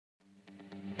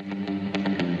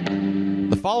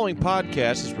The following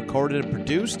podcast is recorded and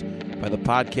produced by the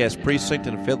Podcast Precinct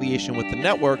in affiliation with the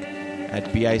network at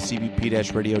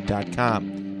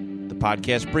bicbp-radio.com. The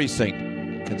Podcast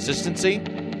Precinct. Consistency,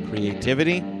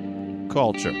 creativity,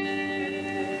 culture.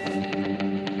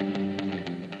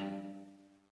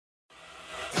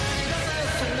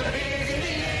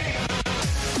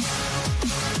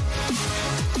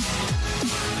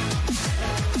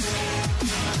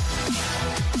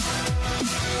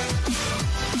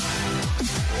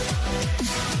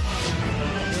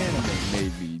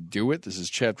 Do it. This is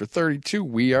chapter 32.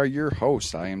 We are your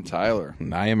host. I am Tyler.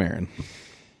 And I am Aaron.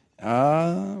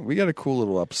 We got a cool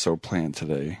little episode planned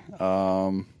today.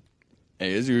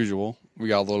 As usual, we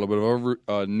got a little bit of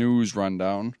a news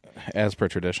rundown. As per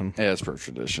tradition. Well,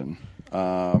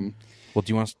 Do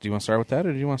you want to start with that,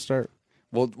 or do you want to start?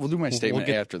 We'll do my statement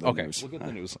after the news. We'll get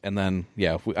the news, and then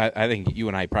I think you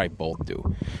and I probably both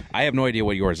do. I have no idea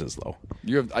what yours is though.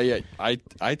 You have. I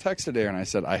texted Aaron. I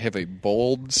said I have a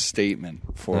bold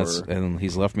statement for, and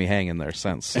he's left me hanging there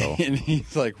since. So and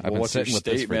he's like, well, I've been "What's your sitting with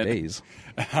this for statement?" days.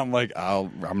 I'm like,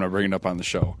 I'm gonna bring it up on the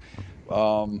show.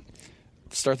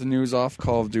 Start the news off.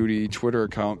 Call of Duty Twitter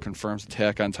account confirms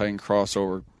Attack on Titan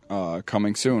crossover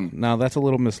coming soon. Now that's a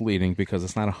little misleading because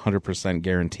it's not 100%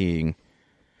 guaranteeing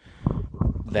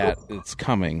that it's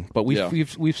coming, but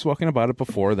we've spoken about it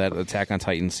before. That Attack on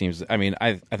Titan seems. I mean,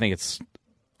 I think it's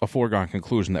a foregone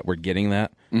conclusion that we're getting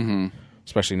that,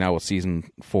 especially now with season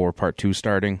 4, part 2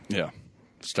 starting. Yeah,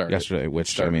 started yesterday. Which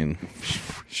started. I mean,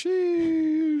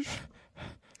 sheesh.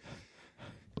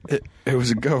 It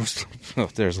was a ghost.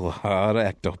 There's a lot of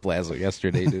ectoplasm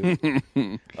yesterday, dude.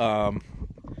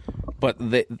 But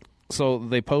they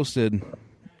posted.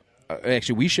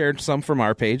 Actually, we shared some from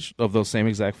our page of those same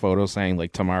exact photos saying,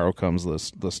 like, tomorrow comes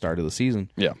the start of the season.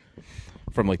 Yeah.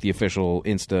 From, like, the official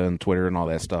Insta and Twitter and all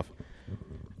that stuff.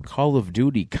 Call of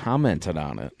Duty commented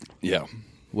on it. Yeah.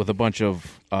 With a bunch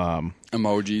of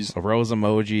emojis. A rose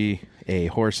emoji, a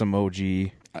horse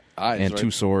emoji, and right?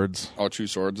 2 swords. Oh, 2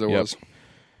 swords there was?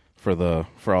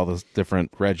 For all the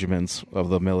different regiments of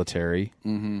the military.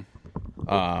 Mm-hmm.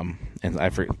 And I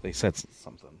forget, they said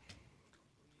something.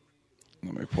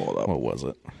 Let me pull it up. What was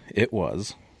it?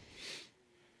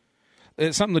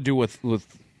 It's something to do with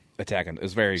attacking.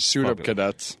 It's very Suit up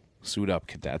cadets. Suit up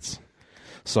cadets.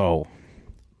 So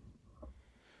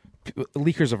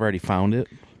leakers have already found it.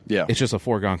 Yeah. It's just a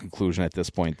foregone conclusion at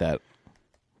this point that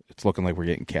it's looking like we're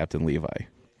getting Captain Levi.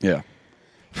 Yeah.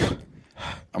 I'm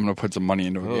going to put some money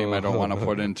into a game I don't want to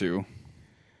put into.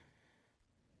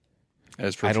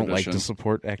 As per I don't tradition. like to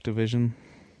support Activision,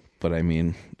 but I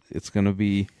mean, it's going to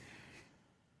be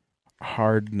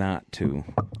hard not to.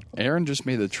 Aaron just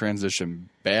made the transition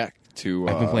back to...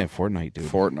 I've been playing Fortnite, dude.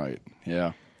 Fortnite,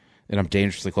 yeah. And I'm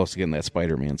dangerously close to getting that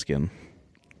Spider-Man skin.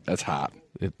 That's hot.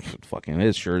 It fucking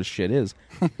is, sure as shit is.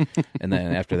 And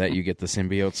then after that, you get the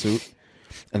symbiote suit.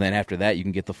 And then after that, you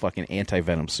can get the fucking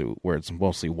anti-venom suit, where it's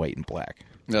mostly white and black.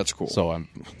 That's cool. So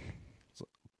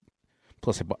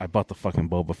plus, I bought the fucking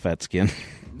Boba Fett skin.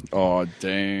 Oh,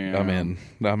 damn. I'm in.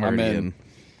 I'm already in.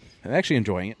 I'm actually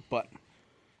enjoying it, but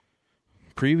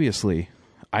previously,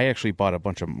 I actually bought a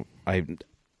bunch of... I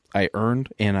earned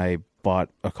and I bought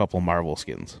a couple Marvel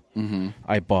skins. Mm-hmm.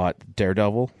 I bought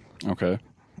Daredevil. Okay.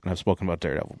 And I've spoken about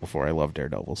Daredevil before. I love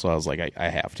Daredevil, so I was like, I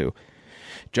have to.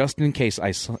 Just in case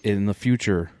I, in the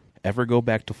future, ever go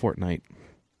back to Fortnite,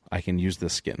 I can use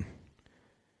this skin.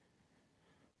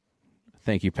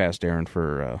 Thank you, past Aaron,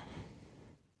 for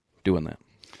doing that.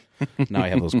 Now I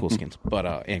have those cool skins. But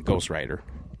and Ghost Rider.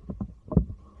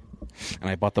 And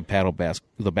I bought the battle pass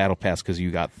because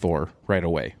you got Thor right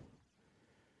away.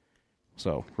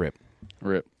 So rip.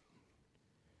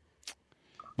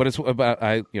 But it's about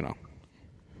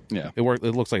Yeah. It worked.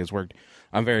 It looks like it's worked.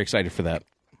 I'm very excited for that.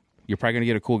 You're probably gonna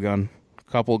get a cool gun,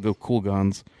 a couple of cool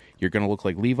guns. You're gonna look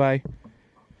like Levi.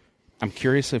 I'm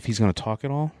curious if he's gonna talk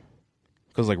at all,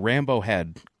 because like Rambo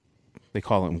had, they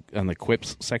call him on the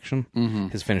quips section. Mm-hmm.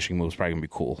 His finishing move is probably gonna be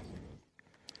cool.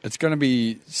 It's going to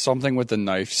be something with the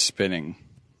knife spinning,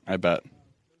 I bet.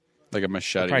 Like a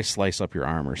machete. Probably slice up your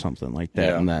arm or something like that,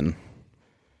 Yeah. and then,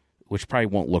 which probably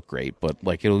won't look great, but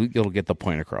like it'll get the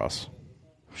point across.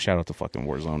 Shout out to fucking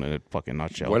Warzone in a fucking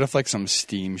nutshell. What if like some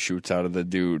steam shoots out of the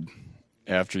dude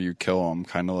after you kill him,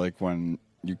 kind of like when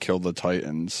you killed the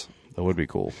Titans? That would be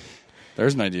cool.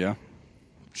 There's an idea.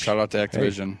 Shout out to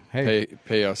Activision. Hey.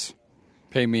 Pay us.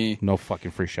 Pay me. No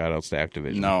fucking free shout outs to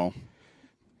Activision. No.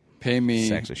 Pay me.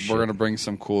 Sacks of shit. We're going to bring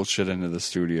some cool shit into the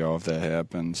studio if that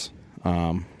happens.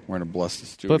 We're going to bless the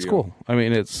studio. But it's cool. I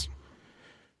mean, it's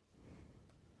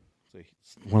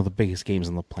one of the biggest games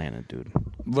on the planet, dude.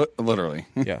 Literally.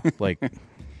 Yeah, like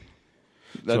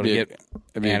So to get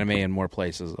anime in more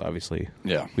places, obviously.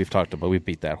 Yeah. We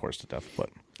beat that horse to death, but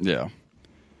yeah,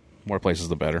 more places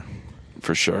the better.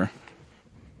 For sure.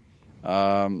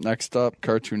 Next up,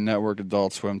 Cartoon Network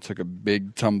Adult Swim took a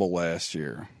big tumble last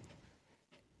year.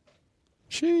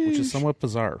 Sheesh. Which is somewhat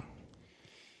bizarre.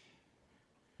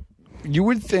 You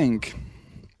would think,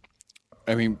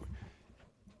 I mean,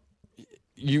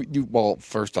 well,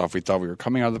 first off, we thought we were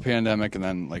coming out of the pandemic, and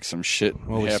then like some shit.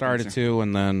 Well, we started to,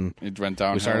 and then it went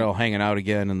down. We started all hanging out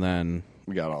again, and then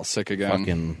we got all sick again.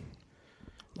 Fucking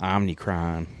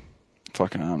Omnicron.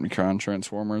 Fucking Omnicron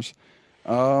Transformers.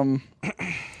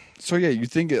 So yeah, you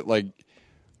think it like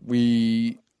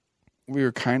we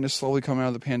were kind of slowly coming out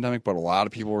of the pandemic, but a lot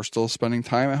of people were still spending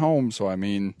time at home. So I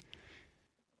mean,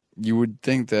 you would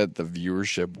think that the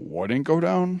viewership wouldn't go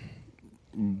down.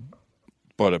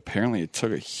 But apparently it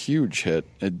took a huge hit.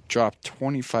 It dropped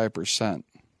 25%.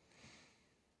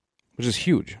 Which is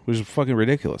huge. Which is fucking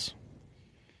ridiculous.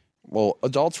 Well,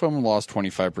 Adult Swim lost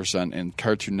 25% and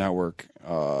Cartoon Network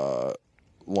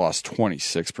lost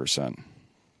 26%.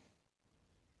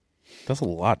 That's a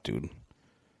lot, dude.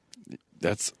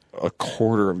 That's a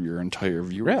quarter of your entire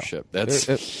viewership. Yeah. That's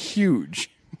huge.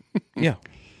 Yeah.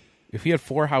 If you had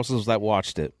 4 houses that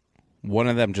watched it, one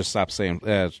of them just stopped saying,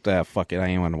 fuck it, I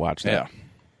ain't want to watch that. Yeah.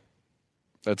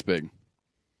 That's big.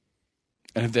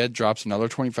 And if that drops another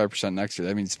 25% next year,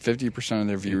 that means 50% of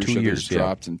their viewership has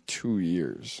dropped in 2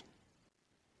 years.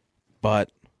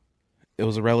 But it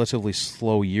was a relatively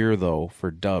slow year, though,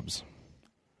 for dubs.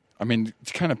 I mean,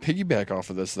 to kind of piggyback off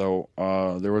of this, though,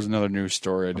 there was another news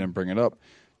story. I didn't bring it up.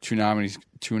 Toonami's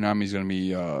going to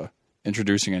be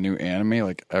introducing a new anime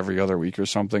like every other week or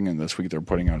something, and this week they're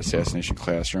putting out Assassination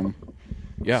Classroom.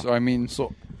 Yeah. So, I mean,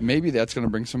 maybe that's going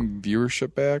to bring some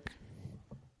viewership back.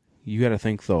 You got to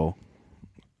think, though,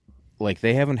 like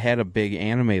they haven't had a big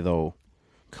anime, though,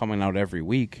 coming out every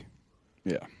week.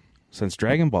 Yeah. Since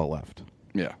Dragon Ball left.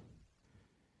 Yeah.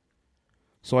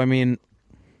 So, I mean,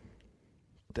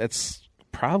 that's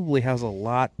probably has a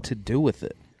lot to do with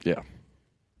it. Yeah.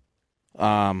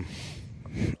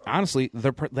 Honestly,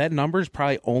 that number is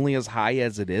probably only as high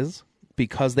as it is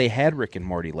because they had Rick and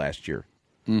Morty last year.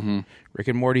 Mm-hmm. Rick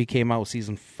and Morty came out with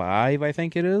season 5, I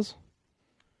think it is.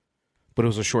 But it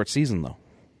was a short season, though.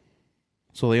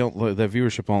 So the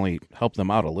viewership only helped them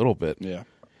out a little bit. Yeah.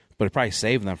 But it probably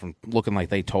saved them from looking like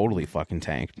they totally fucking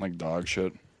tanked. Like dog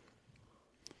shit.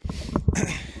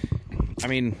 I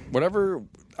mean...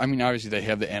 obviously they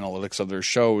have the analytics of their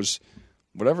shows.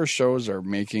 Whatever shows are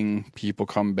making people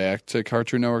come back to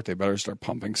Cartoon Network, they better start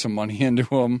pumping some money into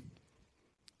them.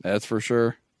 That's for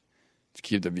sure. To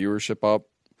keep the viewership up.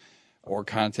 Or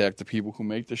contact the people who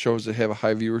make the shows that have a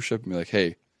high viewership and be like,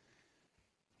 hey,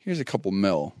 here's a couple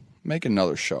mil. Make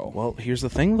another show. Well, here's the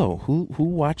thing, though. Who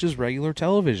watches regular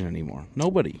television anymore?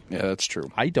 Nobody. Yeah, that's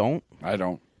true. I don't.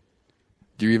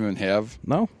 Do you even have?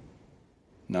 No.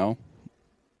 No?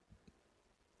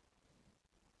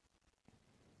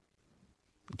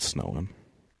 It's snowing.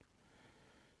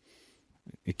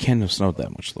 It can't have snowed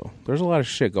that much, though. There's a lot of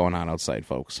shit going on outside,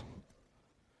 folks.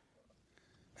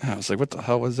 I was like, what the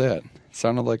hell was that? It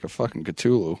sounded like a fucking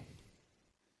Cthulhu.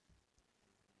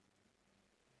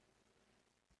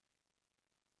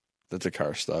 That's a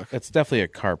car stuck. It's definitely a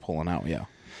car pulling out, yeah.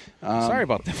 Sorry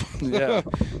about that. Yeah.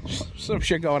 Some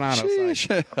shit going on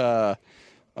outside.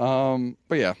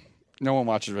 But yeah, no one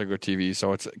watches regular TV,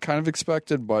 so it's kind of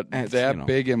expected, but it's, that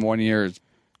big in 1 year is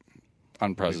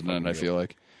unprecedented, I feel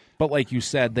like. But like you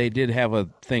said, they did have a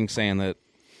thing saying that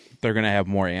they're going to have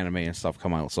more anime and stuff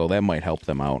come out, so that might help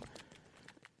them out.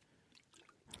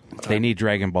 They need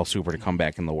Dragon Ball Super to come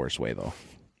back in the worst way, though.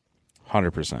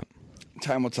 100%.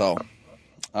 Time will tell.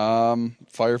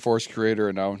 Fire Force creator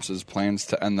announces plans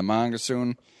to end the manga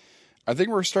soon. I think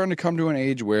we're starting to come to an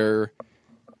age where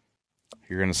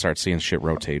you're going to start seeing shit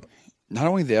rotate. Not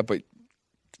only that, but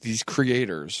these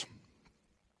creators,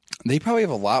 they probably have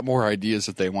a lot more ideas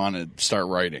that they want to start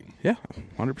writing. Yeah,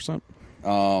 100%.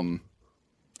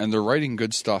 And they're writing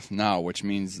good stuff now, which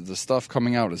means the stuff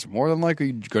coming out is more than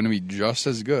likely going to be just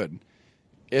as good,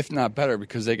 if not better,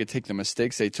 because they could take the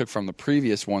mistakes they took from the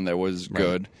previous one that was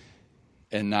good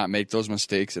and not make those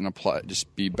mistakes and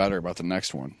just be better about the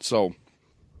next one. So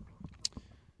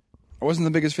I wasn't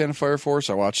the biggest fan of Fire Force.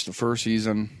 I watched the first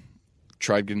season,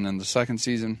 tried getting in the second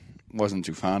season, wasn't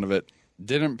too fond of it.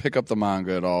 Didn't pick up the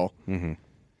manga at all. Mm-hmm.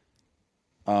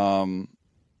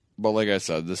 But like I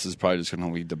said, this is probably just going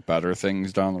to lead to better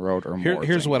things down the road or more.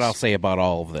 Here's what I'll say about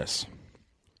all of this.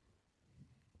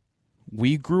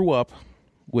 We grew up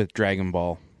with Dragon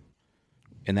Ball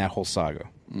and that whole saga.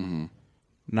 Mm-hmm.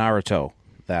 Naruto,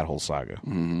 that whole saga.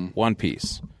 Mm-hmm. One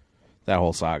Piece, that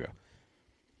whole saga.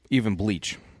 even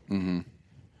Bleach,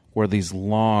 where these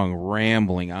long,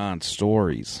 rambling on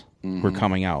stories were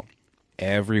coming out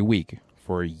every week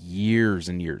for years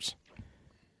and years.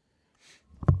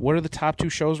 What are the top 2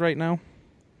 shows right now?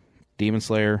 Demon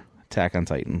Slayer, Attack on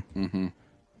Titan.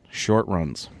 Short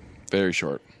runs. Very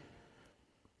short.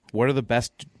 What are the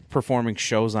best performing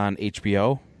shows on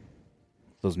HBO?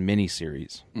 Those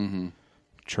miniseries.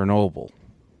 Chernobyl.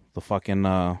 The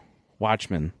fucking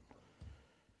Watchmen.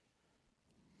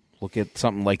 Look at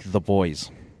something like The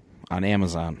Boys on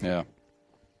Amazon. Yeah.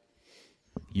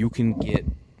 You can get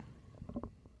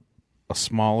a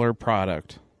smaller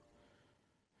product,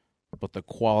 but the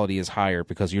quality is higher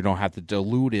because you don't have to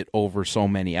dilute it over so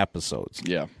many episodes.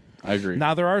 Yeah, I agree.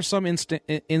 Now, there are some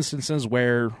instances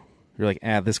where you're like,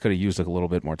 this could have used a little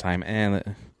bit more time.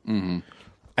 And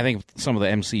I think some of the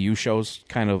MCU shows,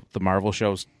 kind of the Marvel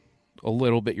shows, a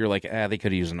little bit, you're like, they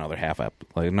could have used another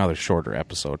another shorter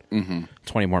episode.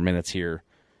 20 more minutes here,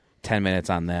 10 minutes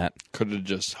on that. Could have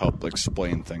just helped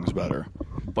explain things better.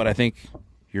 But I think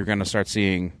you're going to start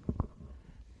seeing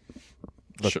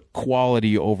the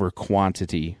quality over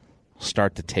quantity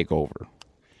start to take over.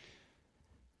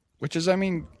 Which is, I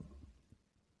mean,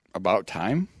 about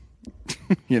time.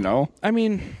 You know? I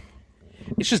mean,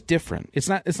 it's just different. It's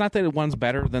not that one's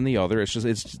better than the other. It's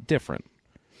just different.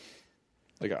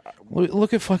 Like,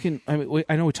 look at fucking. I mean,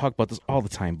 I know we talk about this all the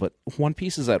time, but One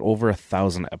Piece is at over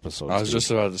 1,000 episodes. I was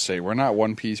just about to say, we're not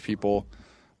One Piece people.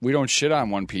 We don't shit on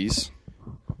One Piece,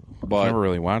 but never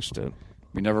really watched it.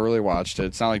 We never really watched it.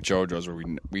 It's not like JoJo's where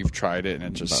we've tried it and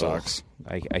it just sucks.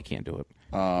 I can't do it.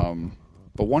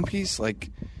 But One Piece, like,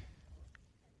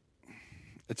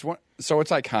 it's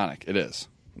iconic. It is.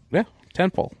 Yeah,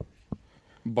 tentpole.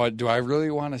 But do I really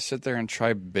want to sit there and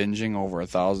try binging over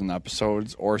 1,000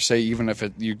 episodes, or say even if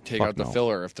you take out the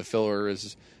filler, if the filler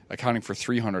is accounting for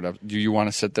 300, do you want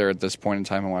to sit there at this point in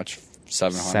time and watch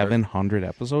 700? 700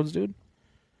 episodes, dude.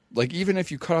 Like, even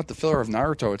if you cut out the filler of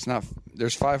Naruto, it's not.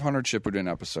 There's 500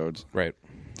 Shippuden episodes. Right.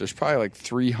 There's probably like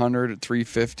 300,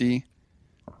 350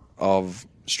 of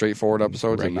straightforward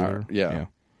episodes. Regular. Yeah.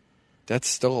 That's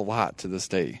still a lot to this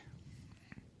day.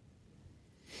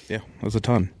 Yeah, that's a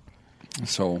ton.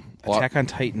 So Attack on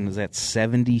Titan is at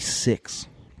 76.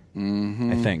 I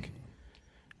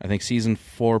think season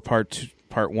 4 part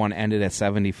 1 ended at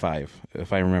 75,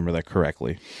 if I remember that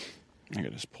correctly. I gotta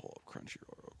just pull up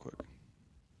Crunchyroll real quick.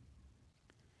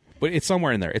 But it's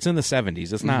somewhere in there. It's in the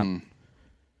 70s. It's not.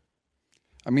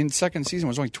 I mean, the second season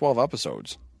was only 12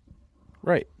 episodes.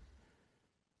 Right.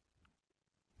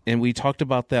 And we talked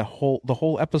about the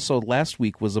whole episode last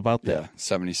week was about that. Yeah,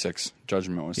 76.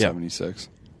 Judgment was 76.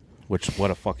 Which,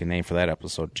 what a fucking name for that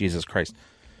episode. Jesus Christ.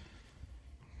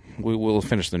 We'll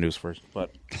finish the news first.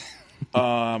 But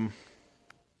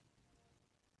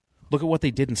look at what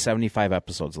they did in 75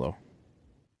 episodes, though.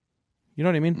 You know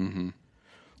what I mean?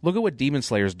 Look at what Demon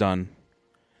Slayer's done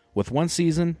with one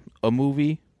season, a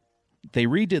movie. They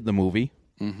redid the movie.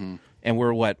 And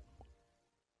we're,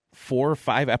 4 or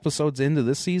 5 episodes into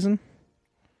this season?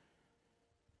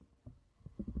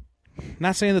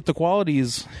 Not saying that the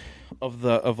qualities of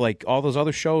all those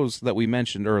other shows that we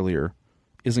mentioned earlier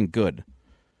isn't good,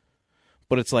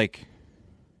 but it's like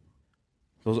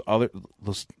those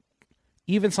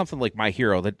even something like My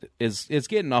Hero that is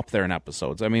getting up there in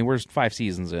episodes. I mean, we're 5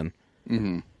 seasons in,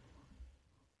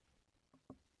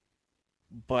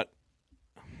 but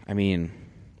I mean,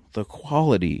 the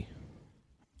quality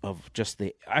of just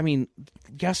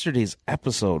yesterday's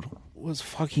episode was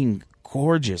fucking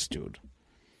gorgeous, dude.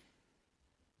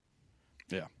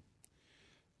 Yeah.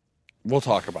 We'll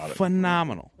talk about it.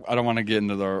 Phenomenal. I don't want to get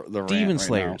into the rant Demon right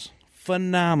Slayers. now.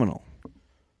 Phenomenal.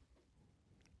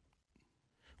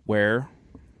 Where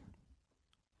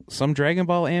some Dragon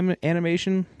Ball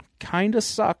animation kind of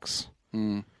sucks.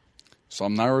 Some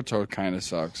Naruto kind of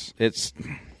sucks. It's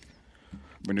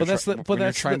that's the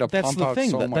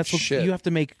thing. Shit. You have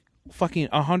to make fucking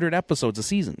 100 episodes a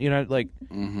season. You know, like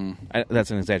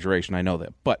that's an exaggeration. I know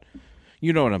that, but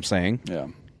you know what I'm saying. Yeah.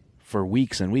 For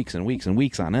weeks and weeks and weeks and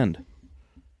weeks on end.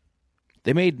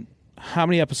 They made how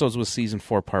many episodes was season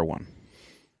 4 part 1?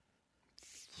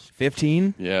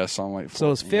 15? Yeah, something like 14,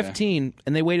 so it's 15,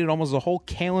 and they waited almost a whole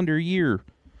calendar year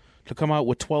to come out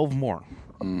with 12 more.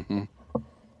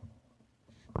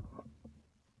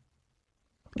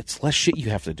 It's less shit you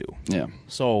have to do. Yeah.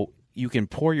 So you can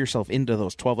pour yourself into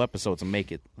those 12 episodes and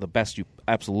make it the best you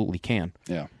absolutely can.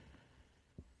 Yeah.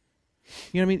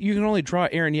 You know what I mean? You can only draw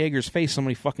Eren Yeager's face so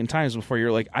many fucking times before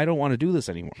you're like, I don't want to do this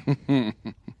anymore.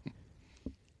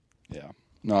 Yeah.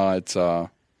 No, it's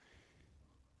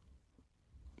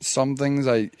some things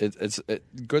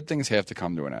good things have to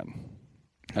come to an end.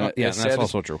 And yeah, and that's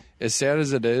also true. As sad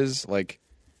as it is, like,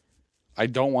 I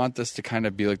don't want this to kind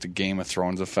of be like the Game of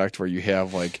Thrones effect where you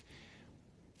have like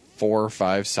 4 or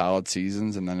 5 solid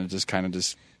seasons and then it just kind of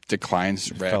just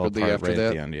declines rapidly after right that.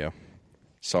 At the end, yeah.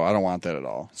 So I don't want that at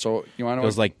all. So you want to? It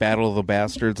was like Battle of the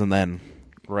Bastards and then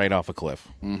right off a cliff.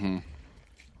 Mm-hmm.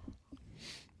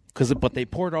 But they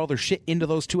poured all their shit into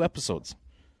those 2 episodes.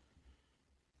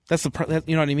 That's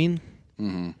you know what I mean?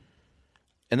 Mm-hmm.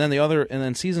 And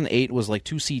then season 8 was like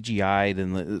too CGI'd,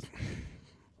 and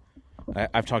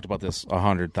I've talked about this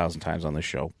 100,000 times on this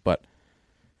show, but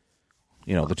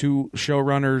you know, the 2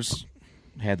 showrunners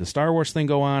had the Star Wars thing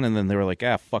go on, and then they were like,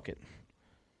 fuck it.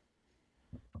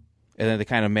 And then they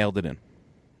kind of mailed it in.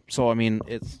 So, I mean,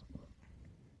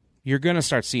 you're going to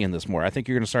start seeing this more. I think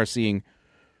you're going to start seeing,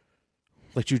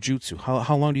 like, Jujutsu.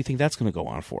 How long do you think that's going to go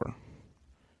on for?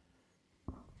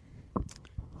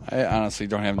 I honestly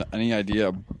don't have any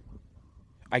idea.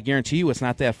 I guarantee you it's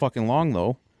not that fucking long,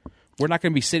 though. We're not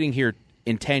going to be sitting here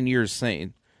in 10 years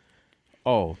saying,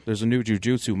 oh, there's a new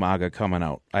Jujutsu manga coming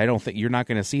out. I don't think you're not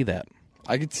going to see that.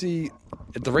 I could see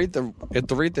at the rate that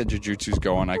Jujutsu's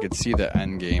going, I could see the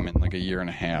end game in like a year and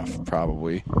a half,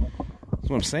 probably. That's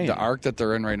what I'm saying. The arc that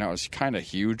they're in right now is kind of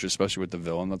huge, especially with the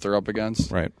villain that they're up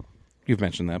against. Right. You've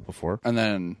mentioned that before. And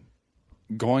then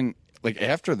going like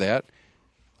after that,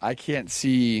 I can't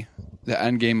see the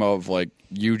end game of like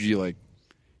Yuji, like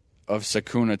of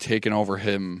Sukuna taking over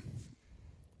him.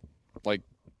 Like,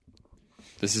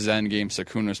 this is end game.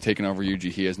 Sukuna's taking over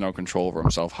Yuji. He has no control over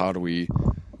himself. How do we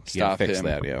stop fix him?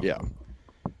 that, yeah.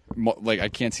 Like, I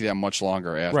can't see that much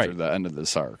longer after the end of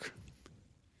this arc.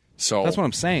 So that's what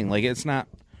I'm saying. Like, it's not.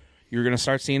 You're going to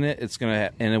start seeing it. It's going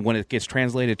to, and then when it gets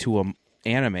translated to an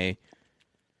anime,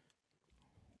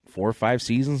 4 or 5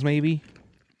 seasons maybe.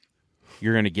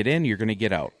 You're going to get in. You're going to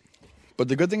get out. But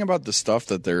the good thing about the stuff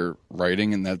that they're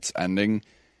writing and that's ending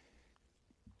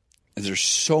is there's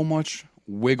so much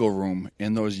wiggle room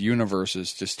in those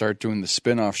universes to start doing the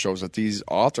spin-off shows that these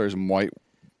authors might.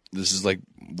 This is like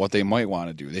what they might want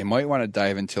to do. They might want to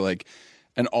dive into like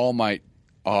an All Might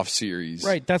off series,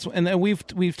 right? And then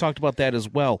we've talked about that as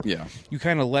well. Yeah, you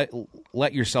kind of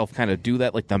let yourself kind of do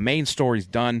that. Like the main story's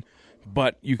done,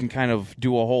 but you can kind of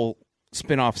do a whole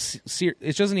spin-off series.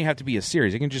 It doesn't even have to be a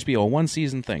series. It can just be a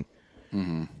 1-season thing.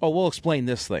 Mm-hmm. Oh, we'll explain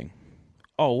this thing.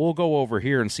 Oh, we'll go over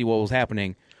here and see what was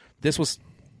happening. It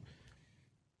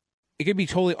could be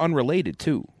totally unrelated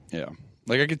too. Yeah,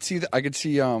 like I could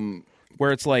see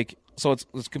where it's like, so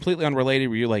it's completely unrelated.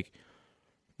 Where you're like,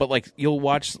 but like you'll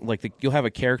watch like you'll have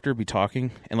a character be talking,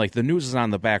 and like the news is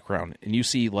on the background, and you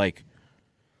see like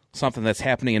something that's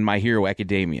happening in My Hero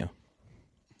Academia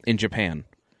in Japan,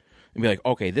 and be like,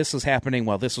 okay, this is happening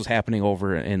while this was happening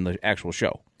over in the actual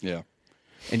show. Yeah,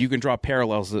 and you can draw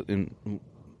parallels and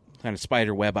kind of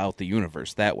spider web out the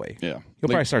universe that way. Yeah, you'll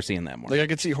probably start seeing that more. Like I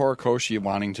could see Horikoshi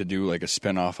wanting to do like a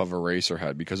spin-off of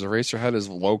Eraserhead, because Eraserhead is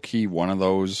low-key one of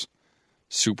those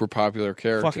super popular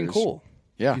characters. Fucking cool.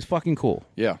 Yeah, he's fucking cool.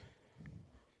 Yeah,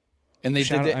 and they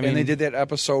they did that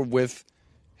episode with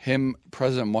him,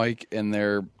 President Mike, and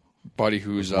their buddy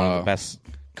who's one of the best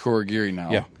Kurogiri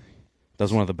now. Yeah, that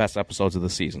was one of the best episodes of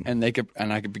the season. And I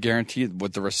could guarantee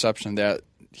with the reception that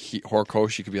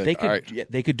Horikoshi could be like, all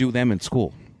right, they could do them in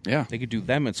school. Yeah, they could do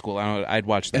them in school. I'd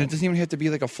watch them. And it doesn't even have to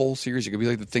be like a full series. It could be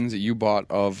like the things that you bought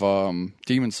of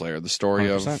Demon Slayer, the story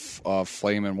 100%. of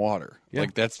Flame and Water. Yeah.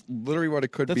 Like that's literally what it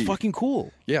could be. That's fucking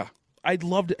cool. Yeah, I'd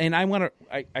love to, and I want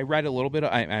to. I read a little bit.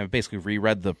 I basically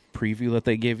reread the preview that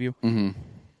they gave you. Mm-hmm.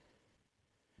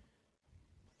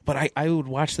 But I would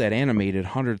watch that animated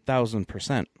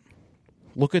 100,000%.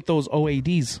 Look at those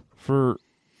OADs for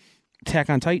Attack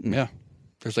on Titan. Yeah,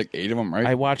 there's like 8 of them, right?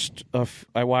 I watched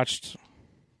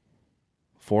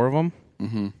 4 of them.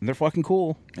 Mm-hmm. And they're fucking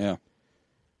cool. Yeah.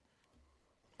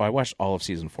 Oh, I watched all of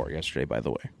season 4 yesterday, by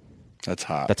the way. That's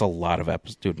hot. That's a lot of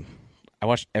episodes, dude. I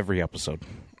watched every episode.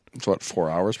 It's what, 4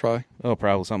 hours probably? Oh,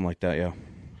 probably something like that, yeah.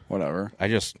 Whatever.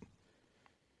 It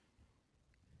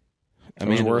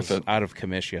was worth it. Out of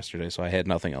commish yesterday, so I had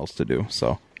nothing else to do.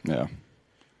 So yeah,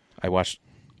 I watched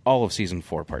all of season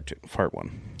 4, part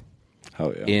 1.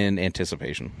 Hell yeah! In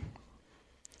anticipation.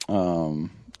 2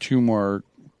 more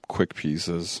quick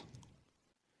pieces.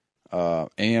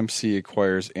 AMC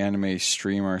acquires anime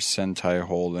streamer Sentai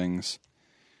Holdings.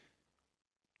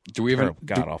 Do we have a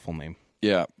god awful name?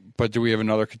 Yeah, but do we have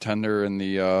another contender in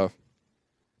the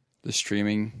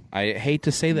streaming? I hate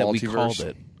to say that multiverse? We called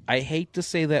it. I hate to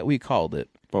say that we called it.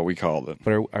 But we called it.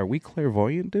 But are we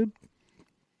clairvoyant, dude?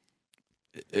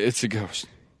 It's a ghost.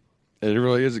 It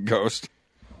really is a ghost.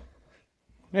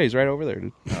 Yeah, he's right over there,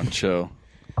 dude. Oh, chill.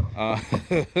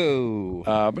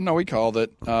 But no, we called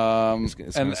it. It's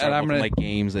gonna start looking like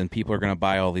games, and people are gonna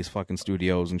buy all these fucking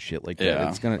studios and shit like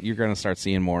that. You're gonna start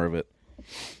seeing more of it.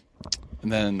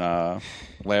 And then,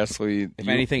 lastly, if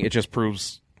anything, it just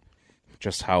proves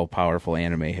just how powerful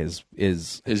anime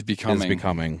is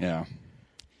becoming. Yeah.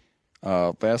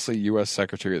 Lastly, U.S.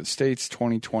 Secretary of State's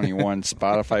 2021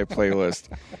 Spotify playlist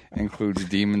includes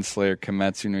Demon Slayer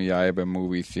Kimetsu no Yaiba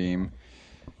movie theme.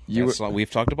 We've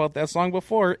talked about that song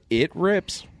before. It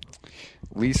rips.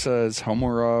 Lisa's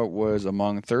Homura was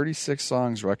among 36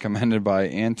 songs recommended by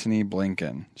Anthony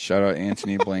Blinken. Shout out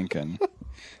Anthony Blinken.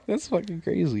 That's fucking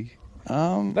crazy.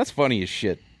 That's funny as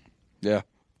shit. Yeah.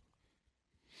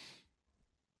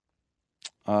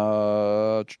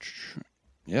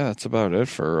 Yeah, that's about it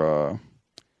for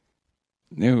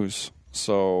news.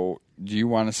 So, do you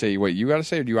want to say what you got to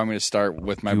say, or do you want me to start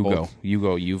with my both? You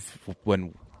go. You've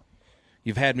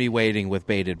had me waiting with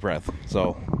bated breath.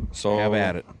 So have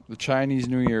at it. The Chinese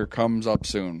New Year comes up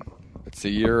soon. It's the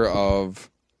year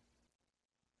of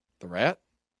the rat,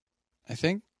 I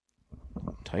think.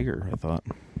 Tiger, I thought.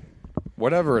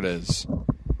 Whatever it is.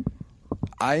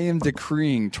 I am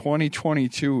decreeing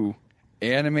 2022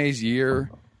 anime's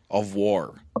year of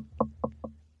war.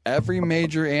 Every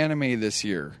major anime this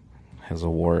year has a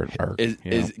war arc.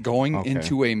 Is going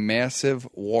into a massive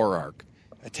war arc.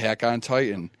 Attack on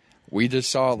Titan. We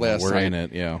just saw it last night. We're in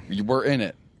it, yeah. We're in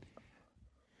it.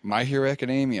 My Hero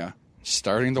Academia,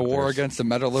 starting the war against the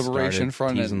Meta Liberation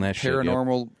Front and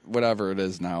paranormal, whatever it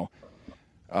is now.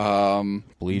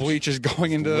 Bleach is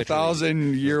going into the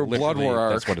 1,000-year blood war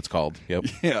arc. That's what it's called. Yep.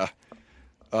 Yeah.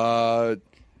 The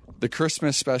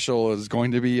Christmas special is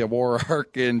going to be a war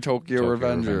arc in Tokyo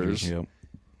Revengers. Yep.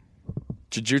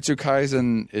 Jujutsu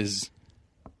Kaisen is,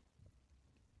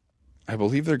 I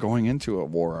believe they're going into a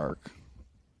war arc.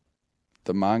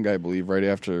 The manga, I believe, right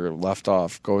after left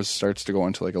off, starts to go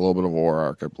into like a little bit of a war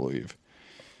arc, I believe.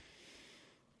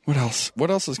 What else?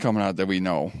 What else is coming out that we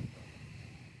know?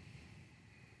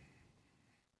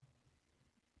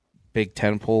 Big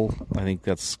tentpole. I think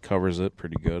that's covers it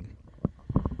pretty good.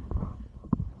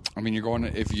 I mean, you're going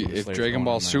to, if Dragon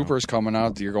Ball Super is coming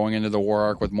out, you're going into the war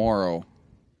arc with Moro.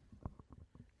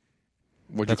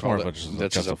 That's more of a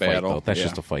just a battle. Fight, that's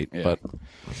just a fight. Yeah.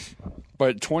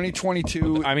 But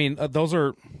 2022. I mean, those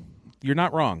are. You're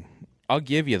not wrong. I'll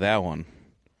give you that one.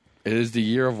 It is the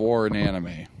year of war in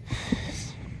anime.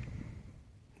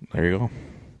 There you go.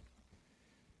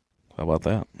 How about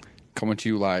that? Coming to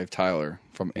you live, Tyler,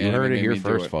 from Anime. You heard it here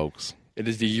first, folks. It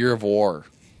is the year of war.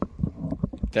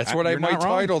 That's what I might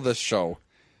title this show.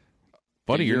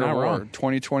 Buddy, you're not wrong.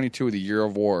 2022, the year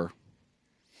of war.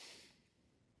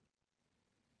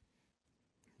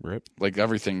 Rip. Like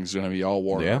everything's going to be all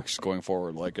war arcs going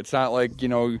forward. Like it's not like, you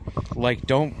know,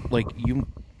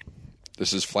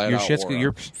 this is flat out war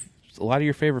arcs. A lot of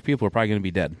your favorite people are probably going to be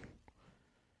dead.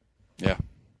 Yeah.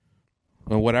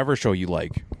 Well, whatever show you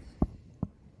like,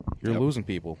 you're losing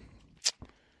people.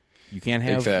 You can't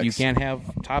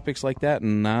have topics like that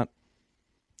and not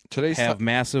have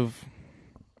massive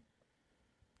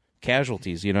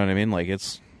casualties. You know what I mean? Like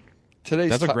that's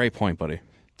a great point, buddy.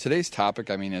 Today's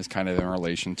topic, I mean, is kind of in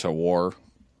relation to war,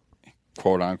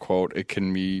 quote unquote. It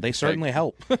can be. They certainly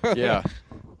help. Yeah.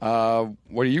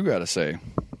 What do you got to say?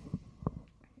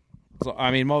 So,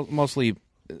 I mean, mostly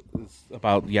it's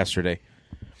about yesterday.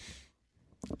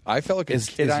 I felt like a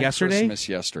kid on Christmas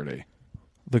yesterday.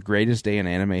 The greatest day in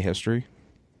anime history?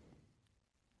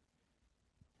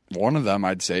 One of them,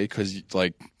 I'd say, because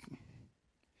like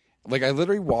I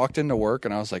literally walked into work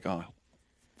and I was like, oh,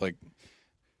 like.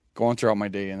 Going throughout my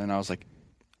day, and then I was like,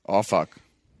 oh, fuck.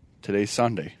 Today's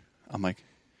Sunday. I'm like,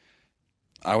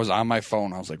 I was on my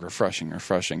phone. I was like, refreshing.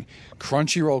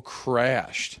 Crunchyroll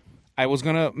crashed. I was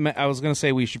gonna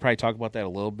say we should probably talk about that a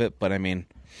little bit, but I mean,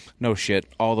 no shit.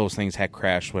 All those things had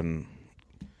crashed when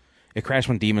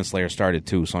Demon Slayer started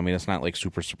too. So I mean, it's not like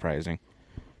super surprising.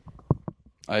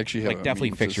 I actually have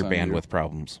definitely fix your bandwidth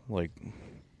problems. Like,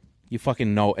 you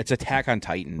fucking know it's Attack on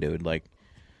Titan, dude. Like,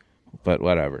 but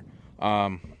whatever.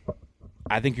 I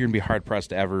think you're going to be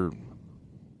hard-pressed to ever...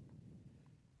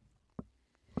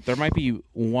 There might be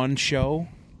one show,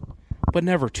 but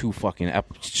never two fucking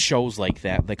shows like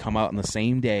that that come out on the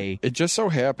same day. It just so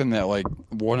happened that, like,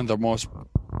 one of the most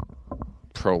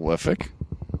prolific...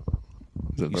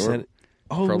 You said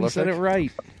it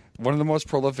right. One of the most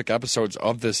prolific episodes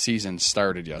of this season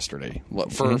started yesterday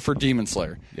for Demon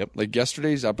Slayer. Yep. Like,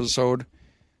 yesterday's episode...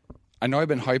 I know I've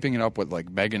been hyping it up with like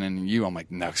Megan and you. I'm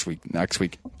like next week.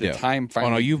 The time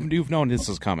finally. Oh no, you've known this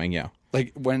is coming. Yeah.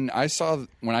 Like when I saw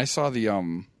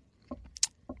the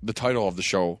title of the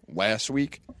show last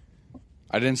week,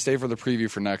 I didn't stay for the preview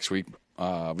for next week.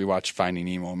 We watched Finding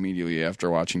Nemo immediately after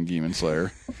watching Demon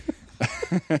Slayer.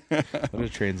 What a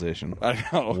transition. I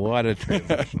know. What a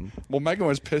transition. Well, Megan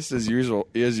was pissed as usual.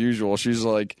 She's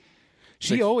like...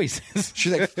 She always is.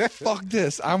 She's like, fuck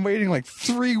this. I'm waiting like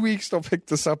 3 weeks to pick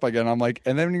this up again. I'm like,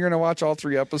 and then you're going to watch all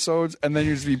 3 episodes, and then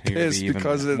you're just be pissed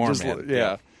because it just... mad.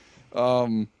 Yeah.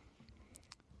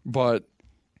 But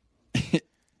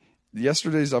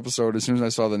yesterday's episode, as soon as I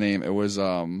saw the name, it was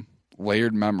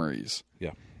Layered Memories.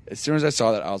 Yeah. As soon as I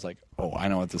saw that, I was like, oh, I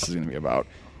know what this is going to be about.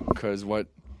 Because what...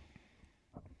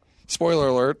 Spoiler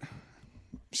alert.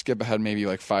 Skip ahead maybe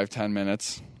like 5-10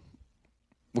 minutes.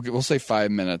 We'll say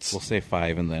 5 minutes. We'll say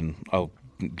 5, and then I'll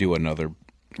do another.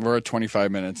 We're at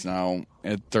 25 minutes now.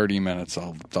 At 30 minutes,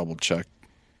 I'll double check.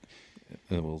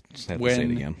 We'll have to say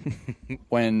it again.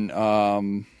 When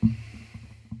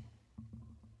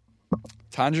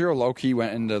Tanjiro low-key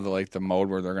went into the mode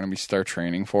where they're going to start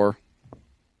training for.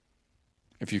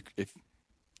 If you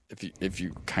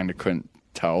kind of couldn't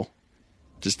tell,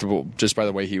 just by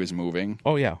the way he was moving.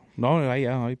 Oh yeah, no,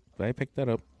 I picked that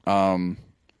up.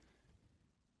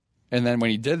 And then when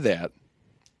he did that,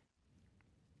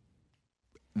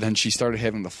 then she started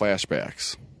having the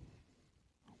flashbacks.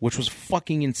 Which was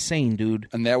fucking insane, dude.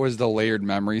 And that was the layered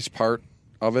memories part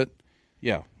of it.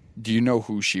 Yeah. Do you know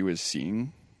who she was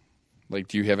seeing? Like,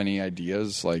 do you have any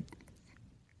ideas? Like,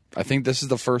 I think this is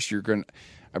the first you're going to...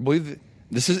 I believe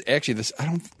this is actually this...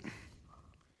 I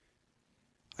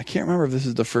can't remember if this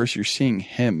is the first you're seeing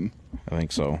him. I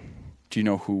think so. Do you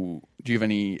know who... Do you have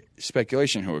any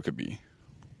speculation who it could be?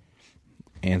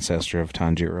 Ancestor of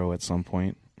Tanjiro at some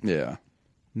point. Yeah.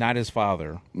 Not his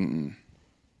father.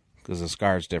 Because the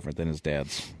scar's different than his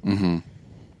dad's. Mm-hmm.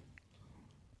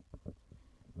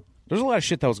 There's a lot of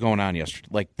shit that was going on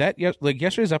yesterday.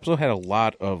 Yesterday's episode had a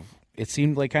lot of... It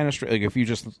seemed like kind of... Like if you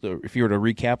were to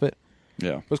recap it,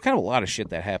 yeah, there's kind of a lot of shit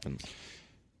that happened.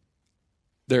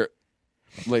 There's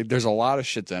a lot of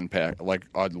shit to unpack. Like,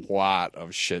 a lot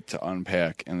of shit to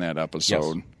unpack in that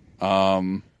episode.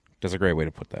 Yes. That's a great way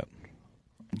to put that.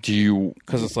 Do you...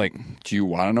 Because it's like... Do you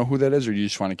want to know who that is, or do you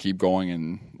just want to keep going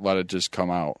and let it just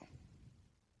come out?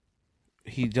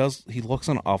 He does... He looks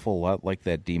an awful lot like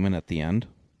that demon at the end.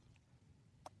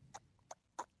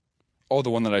 Oh, the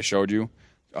one that I showed you?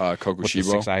 Kokushibo? With the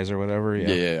 6 eyes or whatever?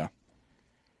 Yeah.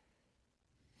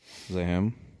 Is that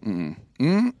him?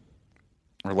 Mm-mm.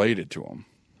 Related to him.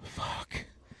 Fuck.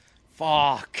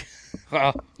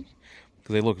 Because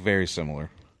they look very similar.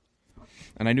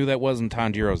 And I knew that wasn't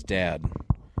Tanjiro's dad.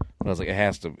 But I was like, it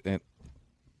has to...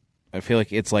 I feel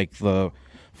like it's like the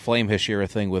Flame Hashira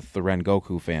thing with the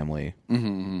Rengoku family.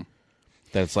 Mm-hmm.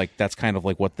 That's kind of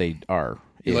like what they are.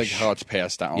 You like how it's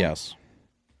passed down? Yes.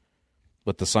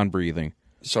 With the sun breathing.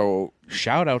 So...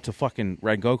 Shout out to fucking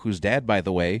Rengoku's dad, by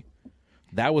the way.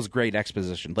 That was great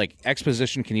exposition. Like,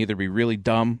 exposition can either be really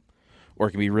dumb or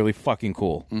it can be really fucking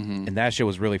cool. Mm-hmm. And that shit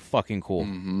was really fucking cool.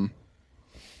 Mm-hmm.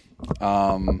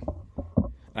 And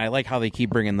I like how they keep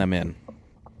bringing them in.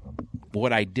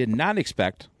 What I did not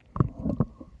expect...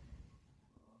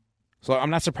 So I'm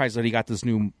not surprised that he got this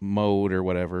new mode or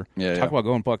whatever. Talk about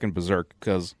going fucking berserk,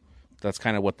 because that's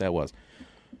kind of what that was.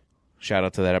 Shout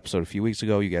out to that episode a few weeks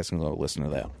ago. You guys can go listen to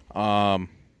that.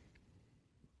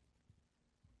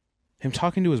 Him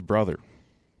talking to his brother.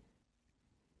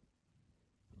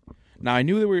 Now, I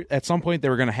knew they were at some point they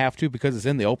were going to have to because it's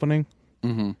in the opening.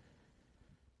 Mm-hmm.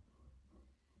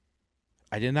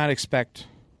 I did not expect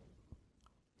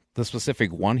the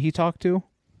specific one he talked to,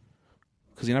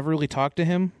 because he never really talked to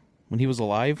him when he was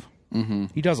alive. Mm-hmm.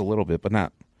 He does a little bit, but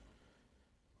not.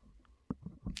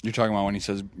 You're talking about when he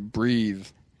says, breathe.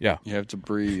 Yeah. You have to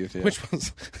breathe. Yeah.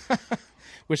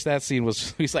 Which that scene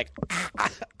was, he's like,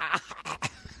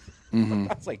 mm-hmm.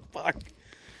 I was like, fuck.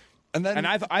 And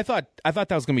I thought that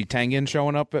was going to be Tengen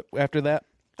showing up after that.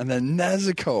 And then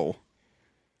Nezuko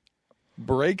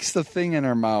breaks the thing in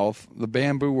her mouth, the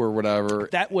bamboo or whatever.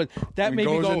 That made me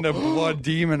go, goes into blood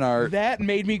demon art. That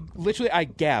made me I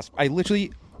gasped. I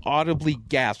literally audibly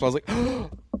gasped. I was like,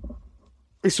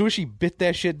 as soon as she bit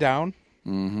that shit down.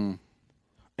 Mm-hmm.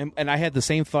 And I had the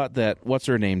same thought that, what's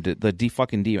her name? The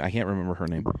fucking demon. I can't remember her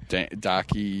name.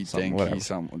 Daki, I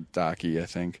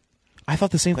think. I thought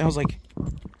the same thing. I was like,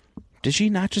 did she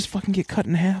not just fucking get cut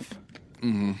in half?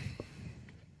 Mm-hmm.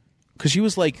 Because she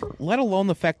was like, let alone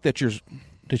the fact that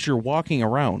you're walking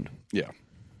around. Yeah.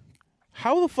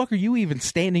 How the fuck are you even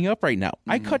standing up right now?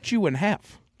 Mm-hmm. I cut you in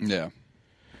half. Yeah.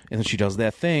 And then she does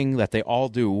that thing that they all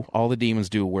do, all the demons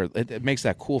do, where it makes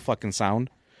that cool fucking sound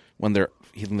when they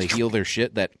heal their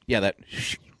shit. That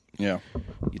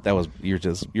was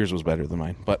yours was better than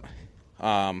mine. But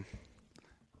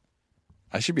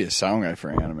I should be a sound guy for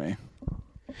anime.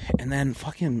 And then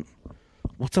fucking,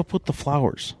 what's up with the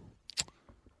flowers?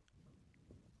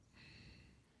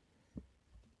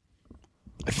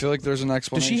 I feel like there's an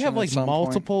explanation. Does she have like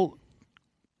multiple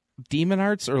demon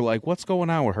arts, or like what's going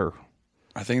on with her?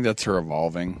 I think that's her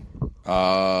evolving.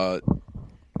 Granted,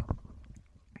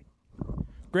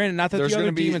 not that the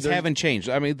other demons haven't changed.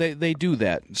 I mean, they do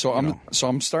that. So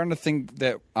I'm starting to think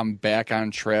that I'm back on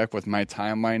track with my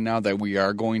timeline now. That we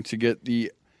are going to get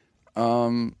the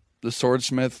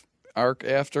Swordsmith arc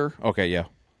after. Okay, yeah.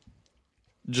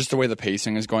 Just the way the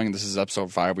pacing is going. This is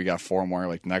episode 5. We got 4 more.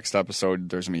 Like next episode,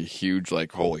 there's gonna be a huge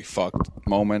like holy fuck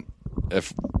moment. Well,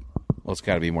 it's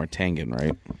got to be more Tengen,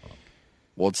 right?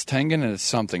 Well, it's Tengen and it's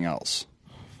something else.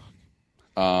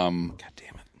 God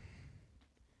damn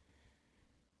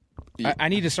it! I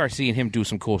need to start seeing him do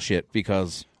some cool shit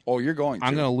because you're going.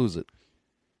 I'm gonna lose it.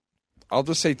 I'll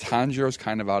just say Tanjiro's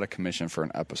kind of out of commission for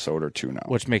an episode or 2 now.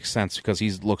 Which makes sense because he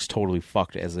looks totally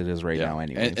fucked as it is right now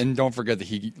anyway. And don't forget that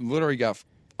he literally got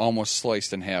almost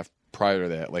sliced in half prior to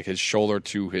that. Like his shoulder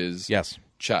to his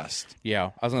chest.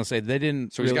 Yeah, I was going to say they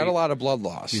didn't. So he's got a lot of blood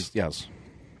loss. Yes.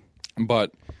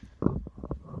 But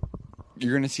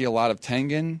you're going to see a lot of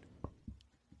Tengen,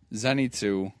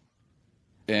 Zenitsu,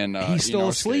 and he's still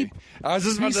asleep. I was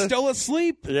just about he's still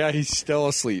asleep? Yeah, he's still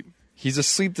asleep. He's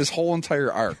asleep this whole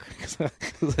entire arc. He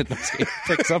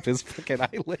picks up his fucking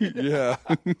eyelid. Yeah.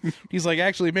 He's like,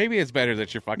 actually, maybe it's better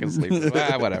that you're fucking sleeping.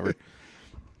 Whatever.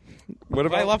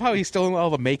 I love how he's still in all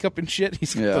the makeup and shit.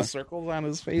 He's got the circles on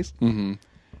his face. Mm-hmm.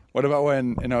 What about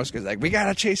when Inosuke's like, we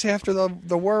gotta chase after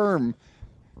the worm,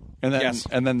 and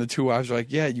then the 2 wives are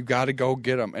like, yeah, you gotta go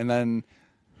get him, and then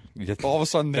all of a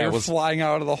sudden they're flying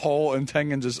out of the hole, and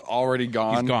Tengen's just already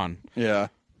gone. He's gone. Yeah.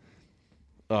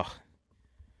 Ugh.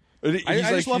 I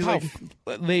just love how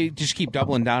they just keep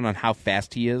doubling down on how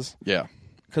fast he is. Yeah.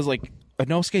 Because, like,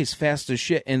 Inosuke's fast as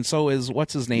shit, and so is,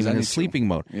 what's his name, in his sleeping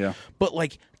mode. Yeah. But,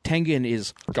 like, Tengen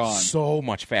is gone so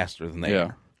much faster than they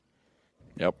are.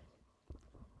 Yep.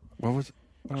 What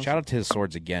Shout out to his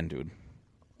swords again, dude.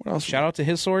 What else? Shout out to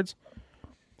his swords.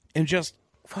 And just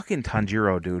fucking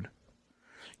Tanjiro, dude.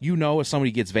 You know if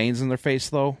somebody gets veins in their face,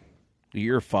 though,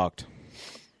 you're fucked.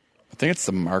 I think it's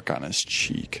the mark on his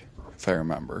cheek, if I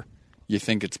remember. You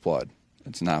think it's blood.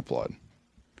 It's not blood.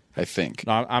 I think.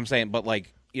 No, I'm saying, but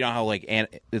like, you know how like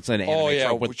it's an anime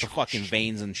trope with the fucking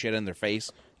veins and shit in their face?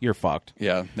 You're fucked.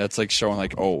 Yeah, that's like showing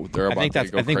like, oh, they're about to go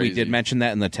crazy. I think we did mention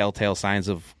that in the telltale signs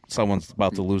of someone's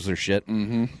about to lose their shit.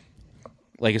 Mm-hmm.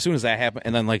 Like as soon as that happened,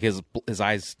 and then like his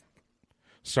eyes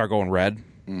start going red,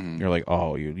 you're like,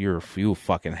 oh, you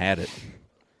fucking had it.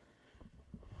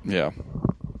 Yeah.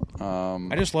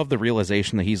 I just love the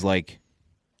realization that he's like,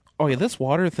 oh yeah, this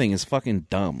water thing is fucking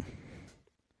dumb.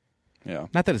 Yeah.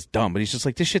 Not that it's dumb, but he's just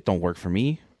like, this shit don't work for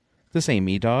me. This ain't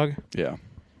me, dog. Yeah.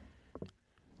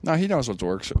 No, he knows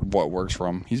what works for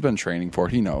him. He's been training for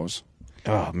it. He knows.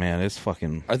 Oh man, it's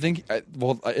fucking. I think.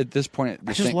 At this point,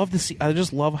 I just love to see. I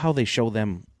just love how they show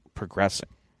them progressing.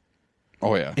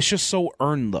 Oh yeah, it's just so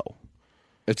earned though.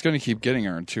 It's going to keep getting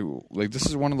earned too. Like this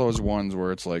is one of those ones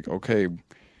where it's like, okay,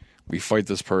 we fight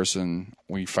this person,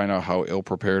 we find out how ill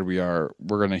prepared we are.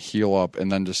 We're going to heal up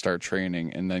and then just start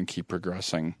training and then keep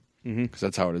progressing because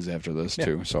that's how it is after this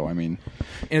too. So I mean,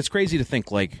 and it's crazy to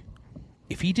think like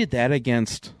if he did that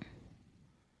against,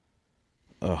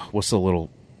 what's the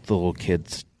little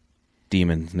kid's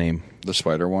demon's name? The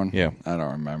spider one. Yeah, I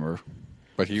don't remember.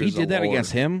 But if he did that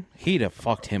against him, he'd have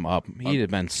fucked him up. He'd have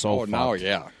been so fucked. No,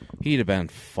 yeah. He'd have been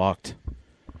fucked.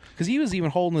 Because he was even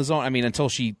holding his own. I mean, until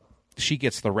she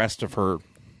gets the rest of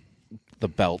the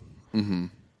belt. Mm-hmm.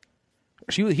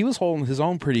 He was holding his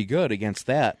own pretty good against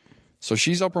that. So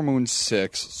she's Upper Moon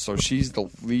 6, so she's the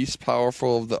least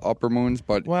powerful of the Upper Moons,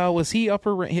 but... Well, was he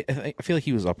upper rank? I feel like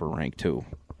he was upper rank, too.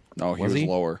 No, he was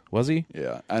lower. Was he?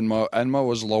 Yeah. Enma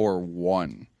was lower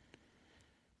 1.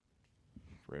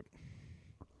 Rip.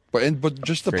 But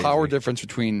just the power difference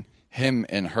between him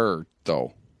and her,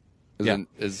 though,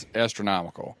 is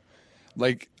astronomical.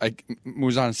 Like,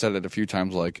 Muzan said it a few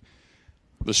times, like,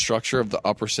 the structure of the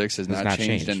upper 6 has not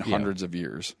changed in hundreds of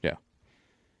years. Yeah.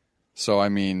 So, I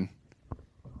mean,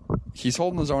 he's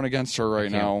holding his own against her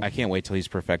right now. I can't wait till he's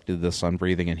perfected the sun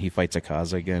breathing and he fights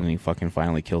Akaza again and he fucking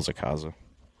finally kills Akaza.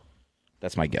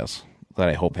 That's my guess. That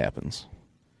I hope happens.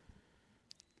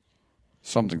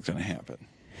 Something's going to happen.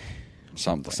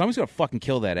 Somebody's going to fucking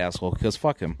kill that asshole because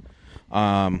fuck him.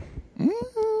 Oh,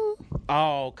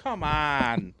 come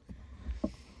on.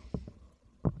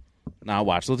 Now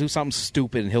watch. They'll do something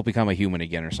stupid and he'll become a human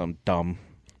again or something dumb.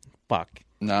 Fuck.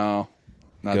 No.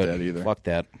 Not Good. that either. Fuck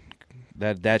that.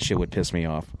 That shit would piss me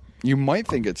off. You might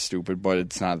think it's stupid, but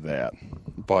it's not that.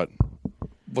 but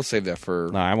we'll save that for.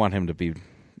 No, I want him to be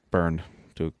burned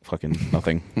to fucking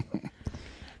nothing.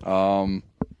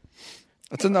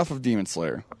 That's enough of Demon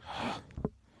Slayer.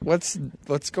 Let's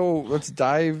tiptoe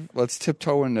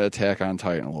into Attack on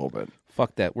Titan a little bit.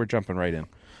 Fuck that. We're jumping right in.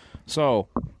 So,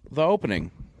 the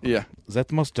opening. Yeah. Is that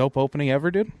the most dope opening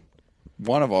ever, dude?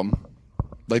 One of them.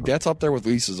 Like, that's up there with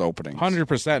Lisa's opening.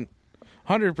 100%.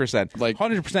 100%. Like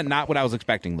 100% not what I was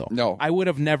expecting, though. No. I would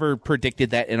have never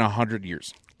predicted that in 100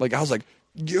 years. Like, I was like,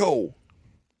 yo.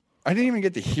 I didn't even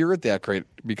get to hear it that great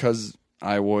because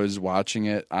I was watching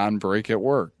it on break at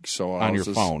work. So on your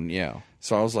phone, yeah.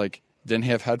 So I was like, didn't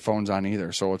have headphones on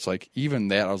either. So it's like, even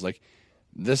that, I was like,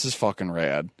 this is fucking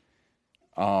rad.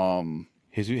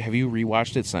 Have you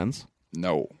rewatched it since?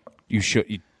 No. You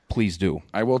should. Please do.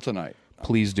 I will tonight.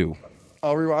 Please do.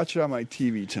 I'll rewatch it on my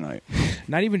TV tonight.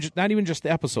 Not even just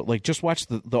the episode. Like, just watch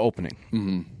the opening.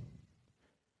 Mm-hmm.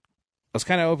 I was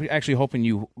kind of actually hoping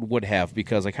you would have,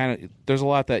 because there's a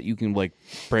lot that you can like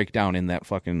break down in that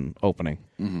fucking opening.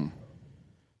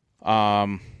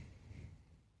 Mm-hmm.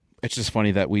 It's just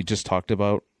funny that we just talked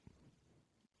about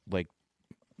like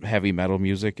heavy metal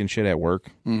music and shit at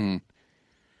work. Mm-hmm.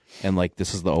 And like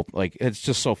this is it's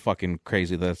just so fucking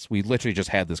crazy that we literally just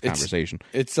had this conversation.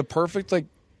 It's the perfect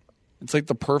it's like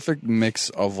the perfect mix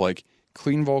of like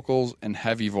clean vocals and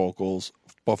heavy vocals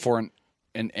before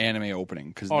an anime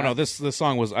opening. No, this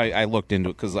song was I looked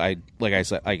into it because I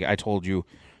said I told you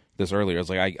this earlier. I was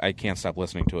like I can't stop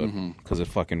listening to it because it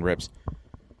fucking rips.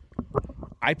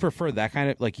 I prefer that kind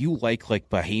of like you like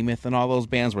Behemoth and all those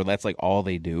bands where that's like all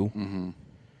they do. Mm-hmm.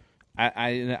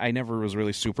 I never was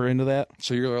really super into that.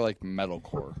 So you're like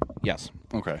metalcore. Yes.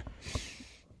 Okay.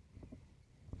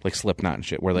 Like Slipknot and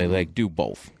shit, where they like do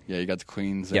both. Yeah, you got the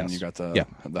cleans Yes. and you got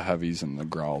the heavies and the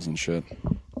growls and shit.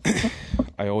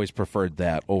 I always preferred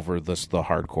that over the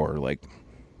hardcore, like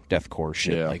deathcore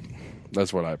shit. Yeah, like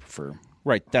that's what I prefer.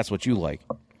 Right, that's what you like.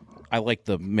 I like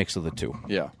the mix of the two.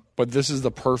 Yeah, but this is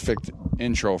the perfect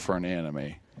intro for an anime.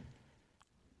 I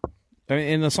mean,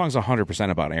 and the song's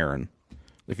 100% about Eren.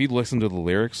 If you listen to the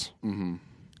lyrics, it's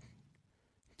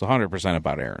 100%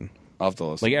 about Eren. I'll have to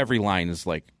listen. Like every line is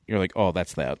like you're like, oh,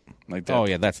 that's that. Like that. Oh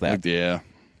yeah, that's that. Like, yeah.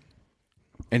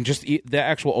 And just the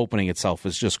actual opening itself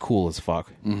is just cool as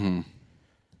fuck. Mm-hmm.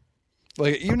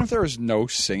 Like even if there was no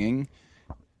singing,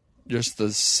 just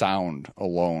the sound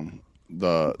alone,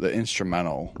 the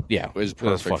instrumental, is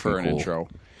perfect for an intro.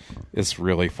 It's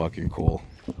really fucking cool.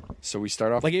 So we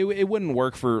start off like it wouldn't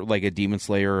work for like a Demon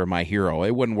Slayer or My Hero.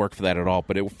 It wouldn't work for that at all.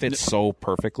 But it fits so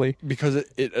perfectly because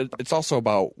it's also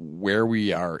about where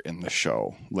we are in the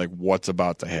show, like what's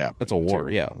about to happen. It's a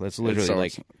war, yeah. That's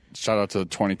literally shout out to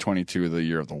 2022, the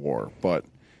year of the war. But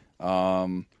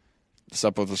this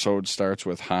episode starts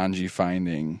with Hanji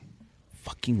finding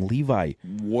fucking Levi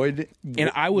wood, and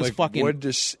I was fucking wood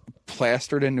just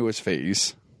plastered into his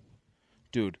face,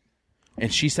 dude.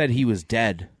 And she said he was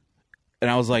dead. And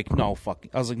I was like, no, fuck.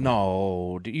 I was like,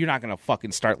 no, dude, you're not going to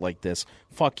fucking start like this.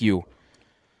 Fuck you.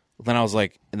 Then I was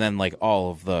like, and then like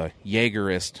all of the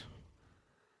Jaegerist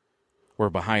were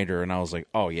behind her. And I was like,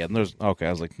 oh yeah. And okay. I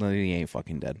was like, no, he ain't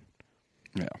fucking dead.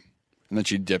 Yeah. And then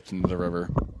she dipped into the river.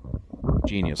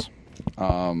 Genius.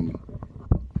 One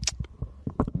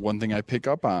thing I pick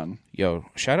up on. Yo,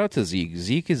 shout out to Zeke.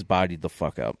 Zeke is bodied the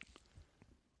fuck up.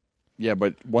 Yeah,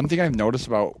 but one thing I've noticed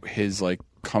about his like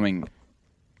coming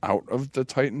out of the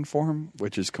Titan form,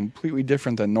 which is completely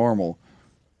different than normal,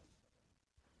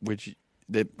 which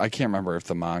I can't remember if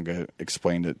the manga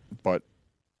explained it, but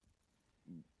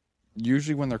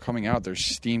usually when they're coming out, there's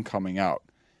steam coming out.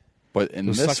 But in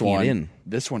this one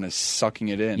is sucking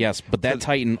it in. Yes, but that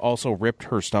Titan also ripped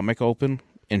her stomach open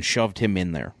and shoved him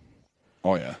in there.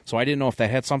 Oh yeah. So I didn't know if that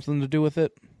had something to do with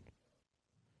it.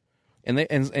 And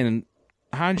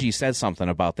Hanji said something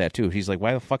about that too. He's like,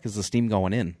 "Why the fuck is the steam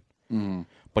going in?" Mm-hmm.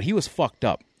 But he was fucked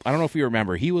up. I don't know if you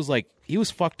remember. He was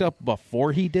fucked up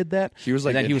before he did that. He was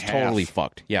like, and then he was totally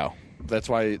fucked. Yeah. That's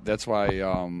why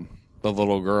the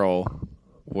little girl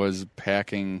was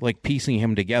packing, like piecing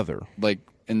him together, like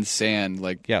in sand.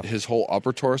 Like his whole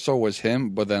upper torso was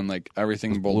him, but then like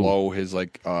everything below his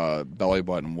like belly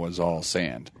button was all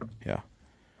sand. Yeah.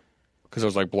 Because it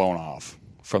was like blown off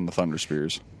from the thunder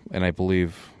spears. And I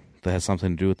believe that has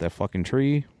something to do with that fucking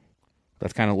tree.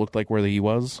 That kind of looked like where he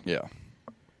was. Yeah.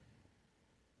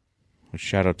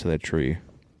 Shout out to that tree.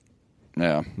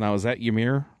 Yeah. Now, is that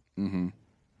Ymir? Mm-hmm.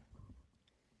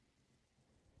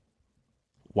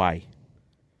 Why?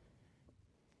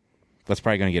 That's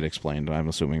probably going to get explained, I'm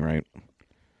assuming, right?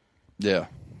 Yeah.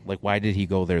 Like, why did he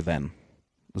go there then?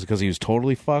 Was it because he was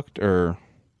totally fucked, or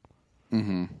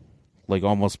like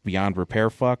almost beyond repair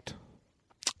fucked?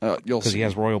 You'll see. Because he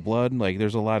has royal blood. Like,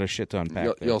 there's a lot of shit to unpack.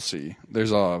 You'll see.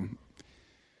 There's a lot.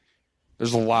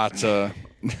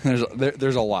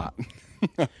 There's a lot.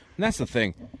 And that's the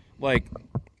thing. Like,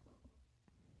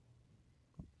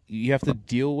 you have to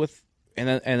deal with,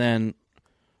 and then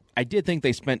I did think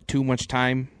they spent too much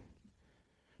time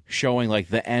showing like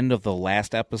the end of the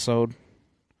last episode.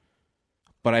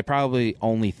 But I probably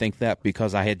only think that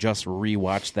because I had just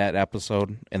rewatched that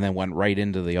episode and then went right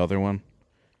into the other one.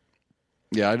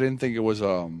 Yeah, I didn't think it was.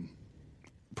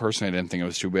 Personally, I didn't think it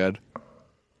was too bad.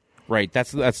 Right.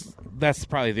 That's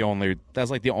probably the only.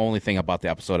 That's like the only thing about the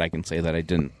episode I can say that I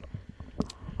didn't.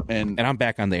 And I'm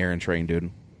back on the Eren train, dude.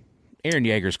 Eren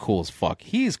Yeager's cool as fuck.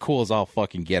 He's cool as all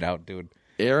fucking get out, dude.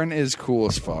 Eren is cool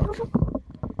as fuck.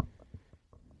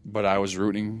 But I was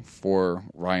rooting for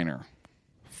Reiner.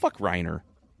 Fuck Reiner.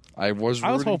 I was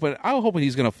hoping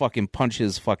he's gonna fucking punch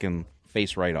his fucking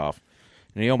face right off,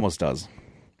 and he almost does.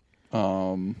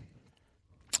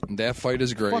 That fight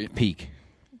is great. Fuck Peak.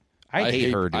 I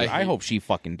hate her, dude. I hope she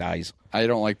fucking dies. I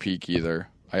don't like Peak either.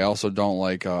 I also don't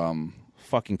like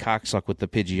fucking cocksuck with the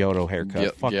Pidgeotto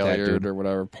haircut. Fuck that dude or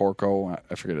whatever. Porco.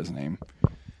 I forget his name.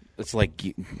 It's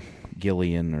like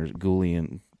Gillian or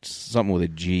Goulian, something with a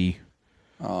G.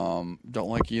 Don't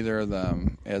like either of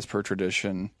them, as per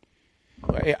tradition.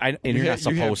 And you're not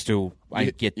supposed to. I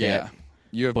get that.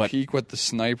 You have Peak with the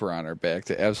sniper on her back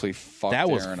to absolutely fuck that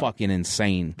was Eren fucking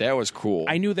insane. That was cool.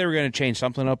 I knew they were going to change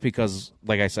something up because,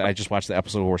 like I said, I just watched the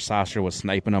episode where Sasha was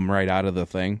sniping them right out of the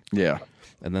thing. Yeah.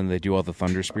 And then they do all the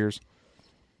thunder spears.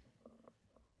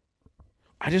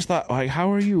 I just thought, like,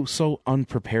 how are you so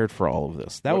unprepared for all of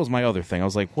this? That was my other thing. I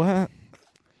was like, what?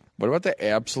 What about the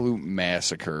absolute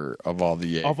massacre of all the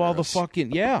Jaegers? Of all the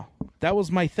fucking... Yeah. That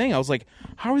was my thing. I was like,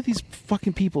 how are these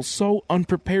fucking people so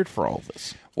unprepared for all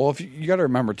this? Well, if you got to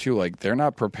remember, too, like, they're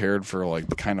not prepared for, like,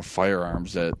 the kind of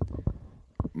firearms that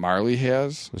Marley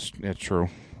has. That's true.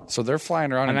 So they're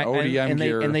flying around in ODM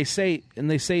gear. And they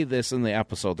say this in the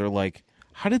episode. They're like,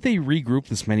 how did they regroup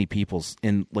this many people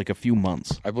in, like, a few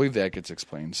months? I believe that gets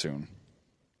explained soon.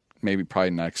 Maybe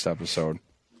probably next episode.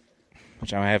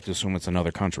 Which I have to assume it's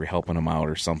another country helping them out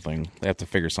or something. They have to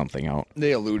figure something out.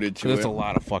 They alluded to it. There's a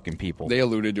lot of fucking people. They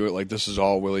alluded to it like this is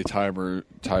all Willie Tyber's.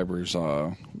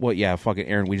 Well, yeah, fucking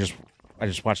Eren. I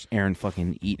just watched Eren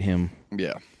fucking eat him.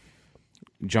 Yeah.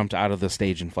 Jumped out of the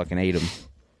stage and fucking ate him.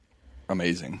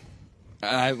 Amazing.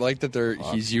 I like that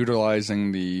he's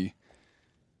utilizing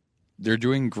they're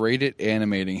doing great at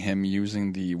animating him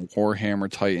using the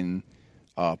Warhammer Titan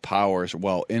powers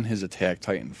while in his Attack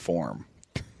Titan form.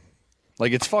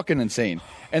 Like, it's fucking insane.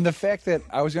 And the fact that,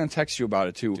 I was going to text you about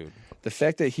it, too. Dude. The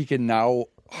fact that he can now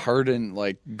harden,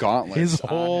 like, gauntlets his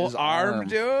whole arm,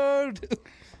 dude.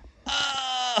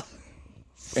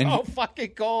 So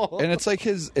fucking cool. And it's like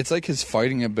his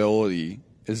fighting ability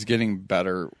is getting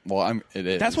better. Well, it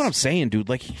is. That's what I'm saying, dude.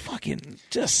 Like, he fucking,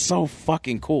 just so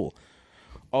fucking cool.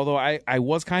 Although I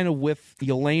was kind of with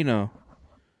Yelena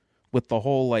with the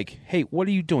whole, like, hey, what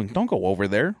are you doing? Don't go over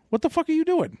there. What the fuck are you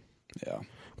doing? Yeah.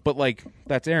 But, like,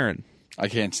 that's Eren. I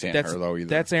can't stand her, though, either.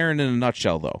 That's Eren in a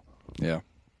nutshell, though. Yeah.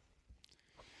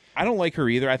 I don't like her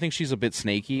either. I think she's a bit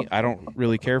snaky. I don't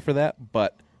really care for that.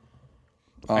 But,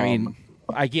 I mean,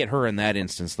 I get her in that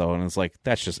instance, though. And it's like,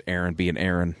 that's just Eren being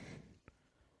Eren.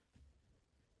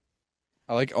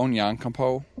 I like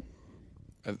Onyankampo.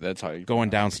 That's how you...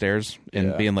 Going downstairs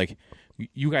and being like,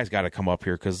 you guys got to come up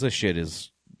here because this shit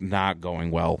is not going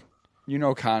well. You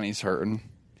know Connie's hurting.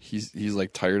 He's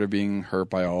like tired of being hurt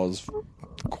by all his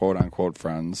quote unquote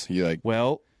friends.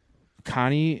 Well,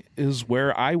 Connie is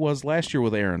where I was last year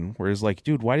with Eren, where he's like,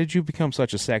 dude, why did you become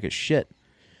such a sack of shit?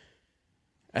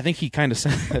 I think he kind of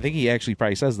said. I think he actually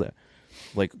probably says that,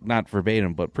 like not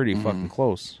verbatim, but pretty fucking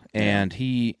close. And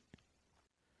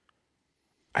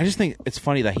I just think it's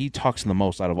funny that he talks the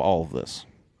most out of all of this.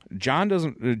 Gene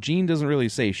doesn't really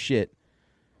say shit.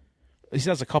 He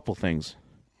says a couple things.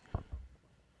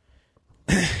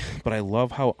 But I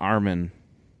love how Armin,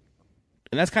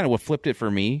 and that's kind of what flipped it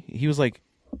for me. He was like,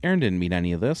 Eren didn't mean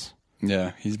any of this.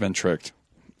 Yeah, he's been tricked.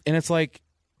 And it's like,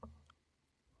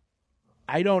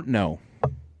 I don't know.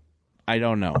 I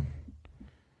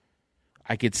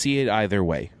could see it either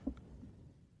way.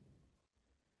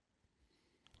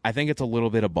 I think it's a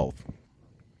little bit of both.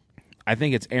 I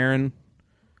think it's Eren.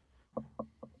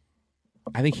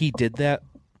 I think he did that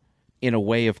in a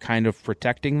way of kind of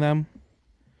protecting them.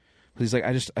 He's like,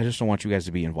 I just don't want you guys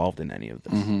to be involved in any of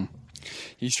this. Mm-hmm.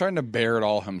 He's trying to bear it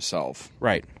all himself.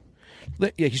 Right.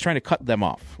 Yeah, he's trying to cut them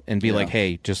off and be like,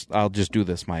 hey, I'll just do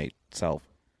this myself.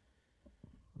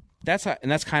 That's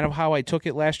kind of how I took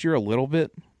it last year a little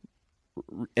bit,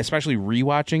 especially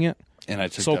rewatching it. And I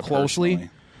took so that closely.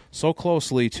 personally. so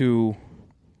closely to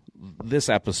this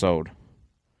episode.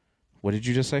 What did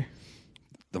you just say?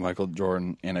 The Michael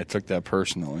Jordan, and I took that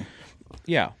personally.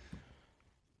 Yeah.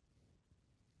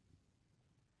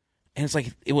 And it's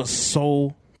like, it was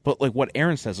so, but like what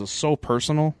Aaron says is so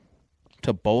personal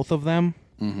to both of them.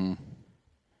 Mm-hmm.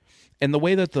 And the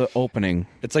way that the opening...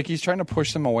 It's like he's trying to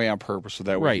push them away on purpose so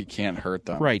that way he can't hurt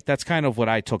them. Right. That's kind of what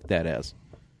I took that as.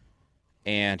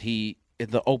 And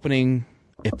the opening,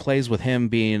 it plays with him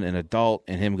being an adult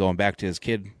and him going back to his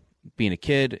kid being a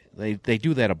kid. They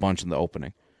do that a bunch in the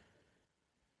opening.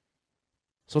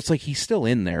 So it's like he's still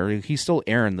in there. He's still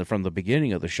Aaron from the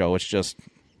beginning of the show. It's just,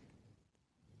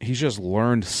 he's just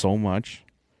learned so much.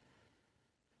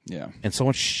 Yeah. And so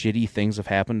much shitty things have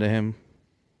happened to him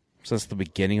since the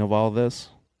beginning of all this.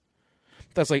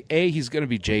 That's like, he's going to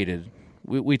be jaded.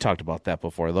 We talked about that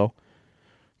before, though.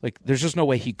 Like, there's just no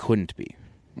way he couldn't be.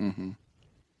 Mm-hmm.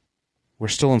 We're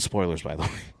still in spoilers, by the way.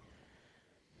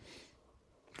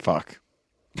 Fuck.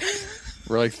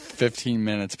 We're like 15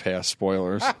 minutes past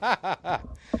spoilers.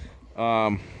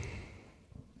 I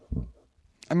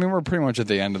mean, we're pretty much at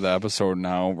the end of the episode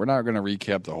now. We're not going to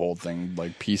recap the whole thing,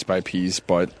 like, piece by piece,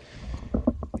 but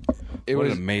it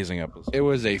was an amazing episode. It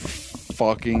was a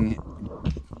fucking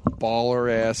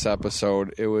baller-ass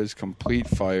episode. It was complete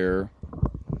fire.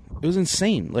 It was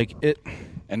insane. Like, it...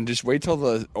 And just wait till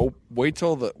the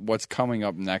what's coming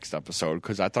up next episode,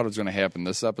 because I thought it was going to happen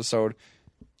this episode.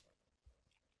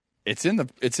 It's in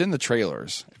the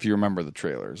trailers. If you remember the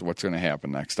trailers, what's going to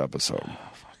happen next episode? Oh,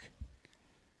 fuck.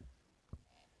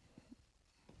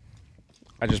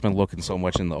 I just been looking so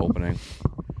much in the opening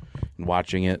and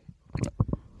watching it.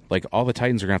 Like, all the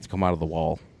Titans are going to have to come out of the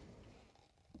wall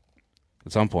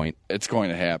at some point. It's going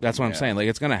to happen. That's what I'm saying. Like,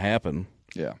 it's going to happen.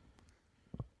 Yeah.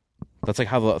 That's like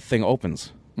how the thing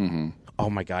opens. Mm-hmm. Oh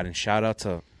my God! And shout out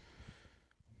to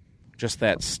just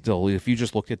that still. If you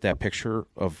just looked at that picture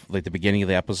of like the beginning of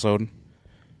the episode,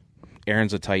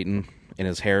 Aaron's a Titan and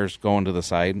his hair's going to the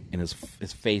side and his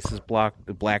face is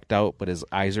blacked out, but his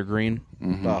eyes are green.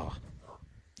 Mm-hmm. Oh.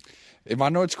 If I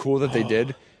know it's cool that they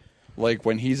did, like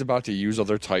when he's about to use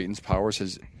other Titans'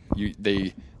 powers,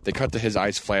 they cut to his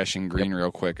eyes flashing green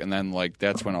real quick, and then like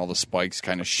that's when all the spikes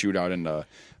kind of shoot out into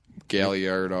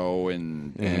Gallardo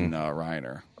and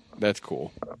Reiner. That's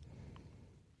cool.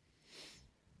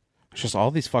 It's just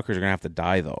all these fuckers are gonna have to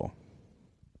die, though.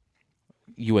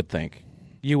 You would think.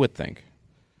 You'll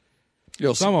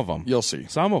some see. of them. You'll see.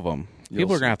 Some of them.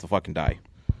 People are gonna have to fucking die.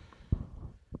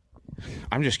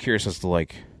 I'm just curious as to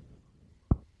like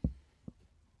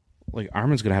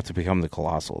Armin's gonna have to become the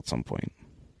Colossal at some point.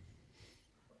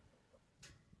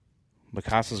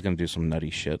 Mikasa's gonna do some nutty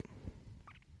shit.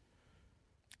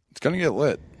 It's going to get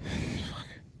lit.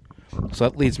 So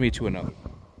that leads me to another.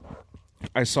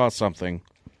 I saw something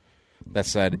that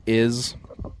said, is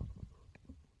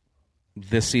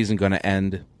this season going to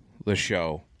end the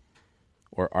show,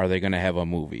 or are they going to have a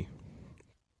movie?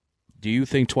 Do you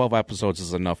think 12 episodes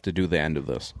is enough to do the end of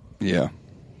this? Yeah.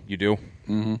 You do?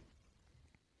 Mm-hmm.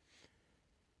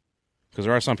 Because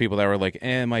there are some people that were like,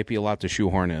 it might be a lot to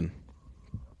shoehorn in.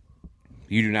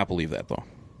 You do not believe that, though.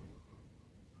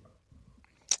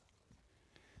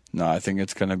 No, I think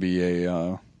it's going to be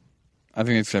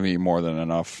more than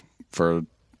enough for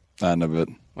the end of it.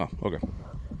 Oh, okay.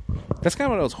 That's kind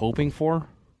of what I was hoping for.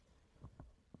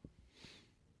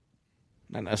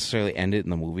 Not necessarily end it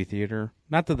in the movie theater.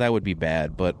 Not that that would be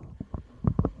bad, but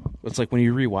it's like when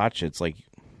you rewatch it, it's like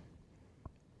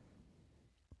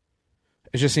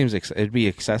it just seems it'd be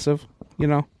excessive, you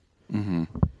know? Mm-hmm.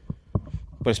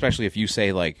 But especially if you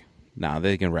say like, nah,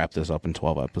 they can wrap this up in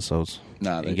 12 episodes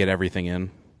and get everything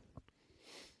in.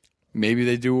 Maybe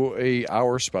they do a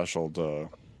hour special to...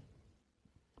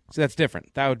 So that's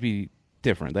different. That would be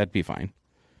different. That'd be fine.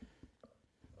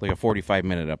 Like a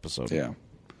 45-minute episode. Yeah.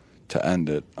 To end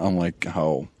it, unlike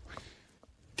how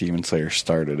Demon Slayer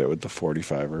started it with the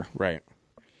 45er. Right.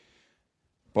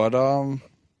 But, I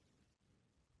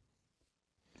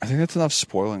think that's enough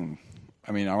spoiling.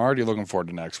 I mean, I'm already looking forward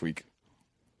to next week.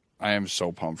 I am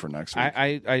so pumped for next week.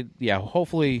 Yeah,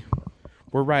 hopefully...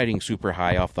 We're riding super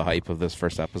high off the hype of this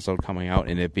first episode coming out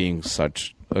and it being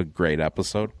such a great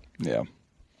episode. Yeah.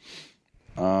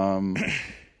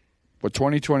 But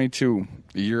 2022,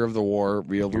 the year of the war,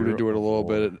 we alluded to it a little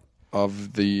bit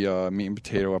of the meat and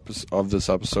potato of this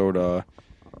episode.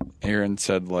 Aaron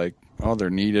said, like, oh, they're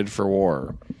needed for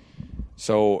war.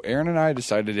 So Aaron and I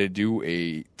decided to do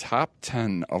a top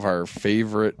 10 of our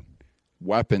favorite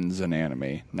weapons in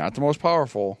anime. Not the most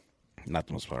powerful. Not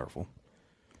the most powerful.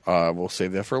 We'll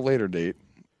save that for a later date.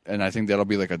 And I think that'll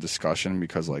be like a discussion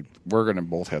because like we're going to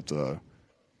both have to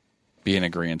be in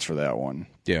agreement for that one.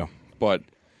 Yeah. But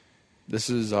this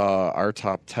is our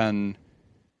top 10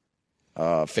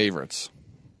 favorites.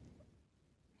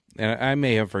 And I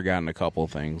may have forgotten a couple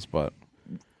things, but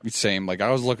same. Like,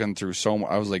 I was looking through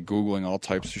I was like Googling all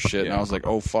types of shit, and I was like,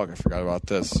 oh fuck, I forgot about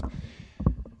this.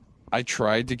 I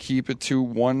tried to keep it to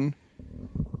one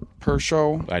per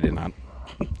show. I did not.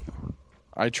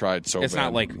 I tried so it's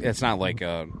bad. It's not like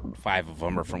 5 of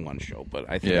them are from one show, but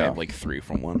I think I have like 3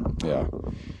 from one. Yeah.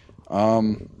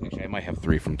 Actually, I might have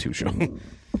 3 from 2 shows.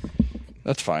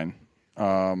 That's fine.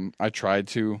 I tried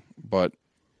to, but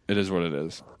it is what it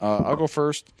is. I'll go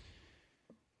first.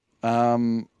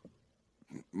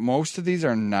 Most of these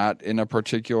are not in a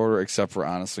particular order, except for,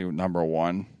 honestly, number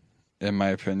 1, in my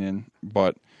opinion.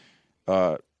 But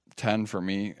 10 for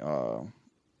me,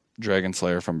 Dragon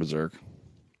Slayer from Berserk.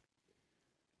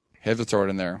 Have to throw it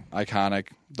in there. Iconic.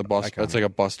 Iconic. It's like a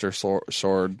Buster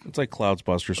sword. It's like Cloud's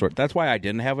Buster Sword. That's why I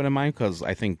didn't have it in mind, because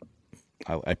I think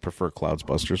I prefer Cloud's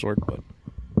Buster Sword.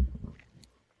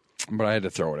 But I had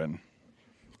to throw it in.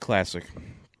 Classic.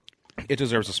 It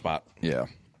deserves a spot. Yeah.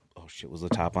 Oh, shit. Was the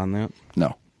top on that?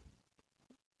 No.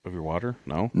 Of your water?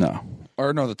 No? No.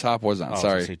 Or no, the top was on. Oh,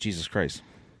 sorry. I was gonna say, Jesus Christ.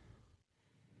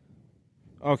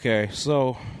 Okay,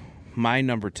 so my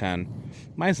number 10.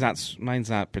 Mine's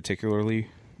not particularly...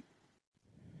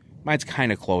 Mine's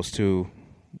kind of close to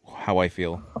how I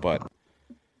feel, but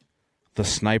the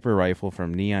sniper rifle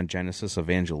from Neon Genesis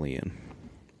Evangelion.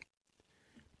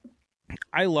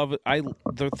 I love it.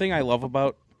 The thing I love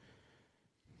about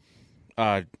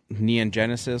Neon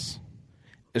Genesis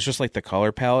is just like the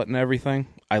color palette and everything.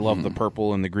 I love the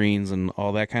purple and the greens and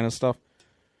all that kind of stuff.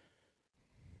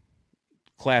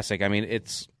 Classic. I mean,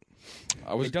 it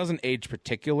doesn't age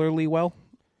particularly well,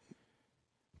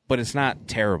 but it's not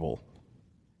terrible.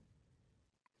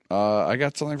 I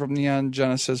got something from Neon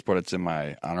Genesis, but it's in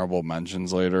my honorable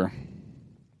mentions later.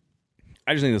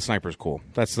 I just think the sniper's cool.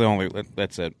 That's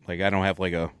it. Like, I don't have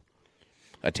like a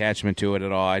attachment to it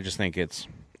at all. I just think it's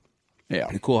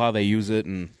cool how they use it,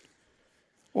 and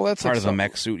that's part of the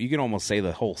mech suit. You can almost say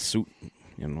the whole suit,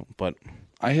 but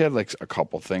I had like a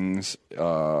couple things.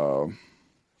 Because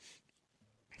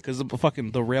the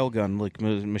railgun, like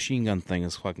machine gun thing,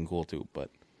 is fucking cool too. But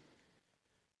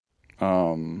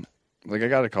like, I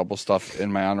got a couple stuff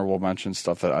in my honorable mention,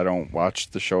 stuff that I don't watch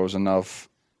the shows enough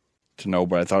to know,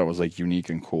 but I thought it was like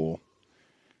unique and cool.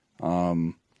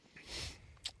 But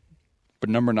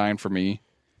number 9 for me,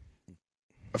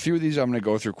 a few of these I'm going to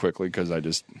go through quickly because I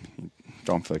just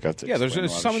don't feel like I have to. Yeah,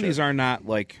 there's some of these are not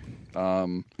like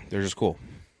they're just cool.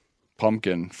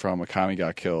 Pumpkin from Akami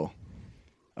Ga Kill.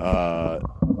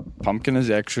 Pumpkin is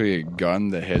actually a gun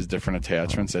that has different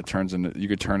attachments that you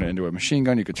could turn it into a machine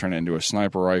gun, you could turn it into a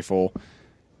sniper rifle.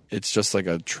 It's just like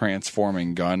a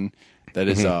transforming gun that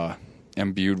is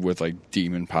imbued with like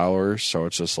demon powers, so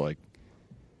it's just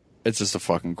a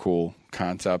fucking cool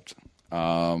concept.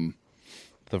 The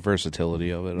versatility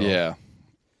of it all. Yeah.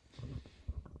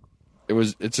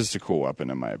 It's just a cool weapon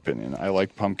in my opinion. I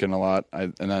like Pumpkin a lot.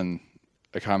 And then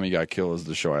Akami Ga Kill is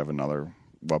the show I have another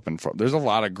weapon from. There's a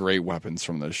lot of great weapons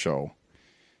from this show.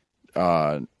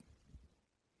 I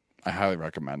highly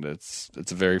recommend it.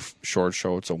 It's a very short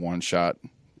show. It's a one shot,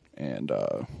 and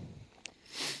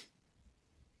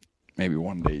maybe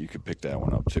one day you could pick that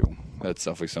one up too. That's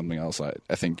definitely something else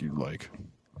I think you'd like.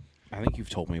 I think you've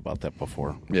told me about that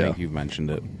before. I Yeah. think you've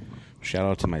mentioned it. Shout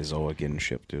out to my Zoa getting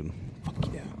shipped, dude.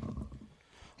 Fuck yeah.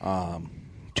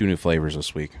 2 new flavors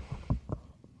this week.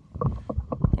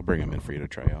 I'll bring them in for you to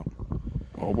try out.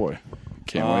 Oh boy,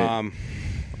 can't wait.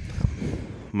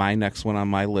 My next one on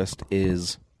my list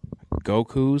is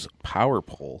Goku's Power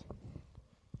Pole.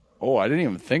 Oh, I didn't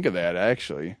even think of that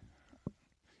actually.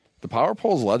 The Power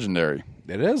Pole is legendary.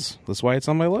 It is. That's why it's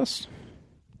on my list.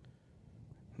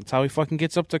 That's how he fucking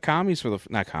gets up to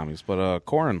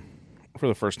Korin for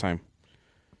the first time.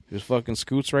 He just fucking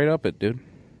scoots right up it, dude.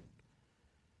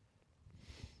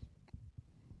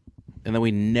 And then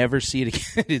we never see it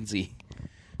again in Z.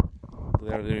 They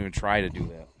don't even try to do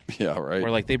that. Yeah, right. Or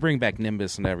like they bring back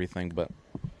Nimbus and everything, but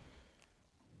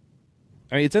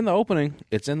I mean, it's in the opening.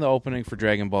 It's in the opening for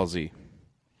Dragon Ball Z.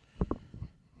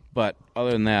 But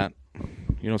other than that,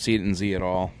 you don't see it in Z at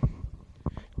all.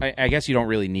 I guess you don't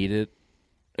really need it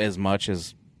as much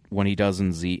as when he does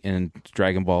in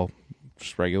Dragon Ball,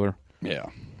 just regular. Yeah.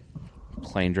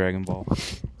 Plain Dragon Ball.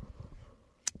 It's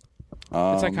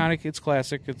iconic. It's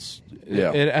classic.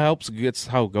 It helps. It's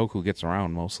how Goku gets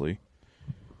around mostly.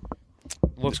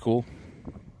 Looks cool.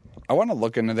 I want to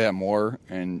look into that more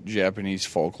in Japanese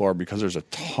folklore because there's a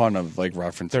ton of like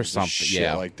references. There's to something, shit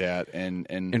yeah, like that, and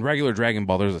in regular Dragon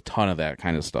Ball, there's a ton of that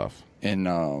kind of stuff. In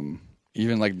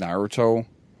even like Naruto,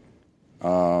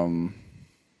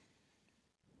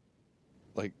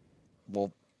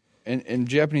 in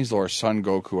Japanese lore, Son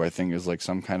Goku, I think, is like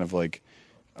some kind of like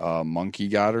monkey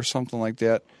god or something like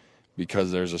that,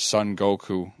 because there's a Son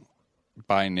Goku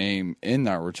by name in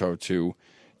Naruto too.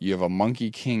 You have a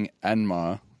Monkey King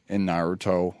Enma in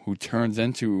Naruto who turns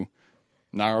into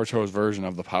Naruto's version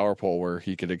of the power pole, where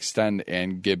he could extend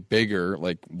and get bigger,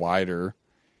 like wider.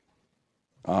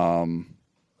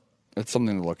 It's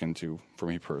something to look into for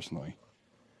me personally,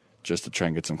 just to try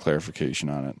and get some clarification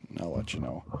on it. And I'll let you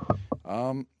know.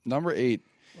 Number 8.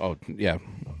 Oh, yeah.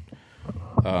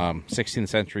 16th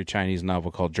century Chinese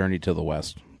novel called Journey to the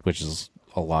West, which is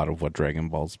a lot of what Dragon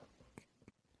Ball's.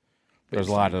 There's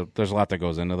a lot that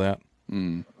goes into that.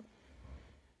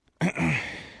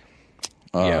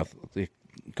 Yeah, it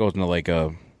goes into like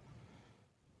a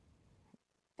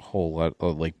whole lot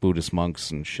of like Buddhist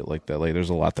monks and shit like that. Like, there's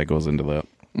a lot that goes into that.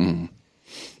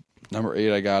 Number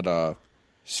 8, I got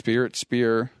Spirit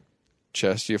Spear,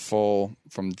 Chestia Full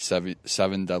from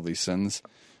Seven Deadly Sins.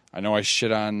 I know I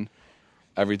shit on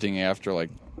everything after like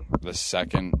the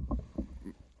second.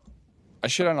 I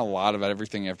shit on a lot of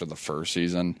everything after the first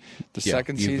season. The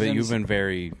second season, you've been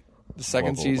very. The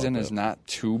second season is not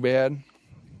too bad,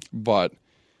 but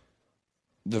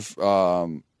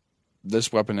the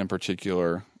this weapon in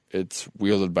particular, it's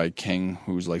wielded by King,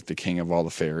 who's like the king of all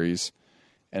the fairies,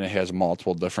 and it has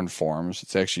multiple different forms.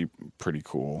 It's actually pretty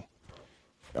cool.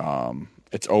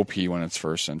 It's OP when it's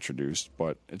first introduced,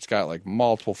 but it's got like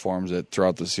multiple forms that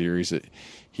throughout the series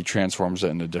he transforms it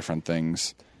into different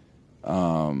things.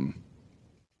 But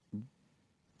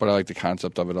I like the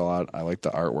concept of it a lot. I like the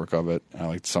artwork of it. I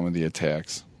like some of the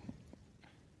attacks.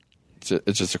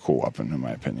 It's just a cool weapon, in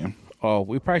my opinion. Oh,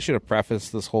 we probably should have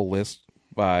prefaced this whole list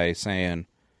by saying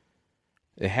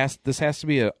this has to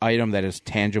be an item that is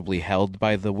tangibly held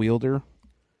by the wielder.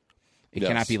 It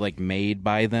cannot be like made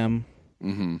by them.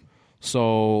 Mm-hmm.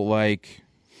 So, like,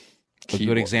 a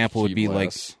good example would be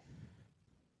like,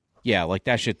 yeah, like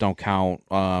that shit don't count.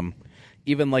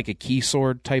 Even like a key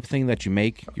sword type thing that you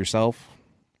make yourself.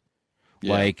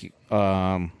 Yeah.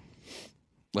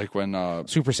 Like when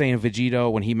Super Saiyan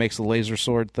Vegito, when he makes the laser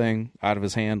sword thing out of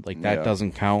his hand, like that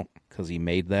doesn't count because he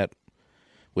made that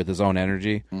with his own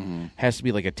energy. Mm-hmm. Has to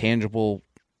be like a tangible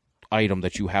item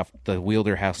that the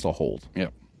wielder has to hold.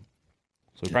 Yep.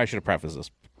 So we probably should have prefaced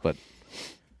this, but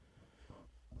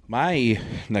my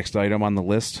next item on the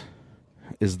list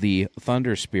is the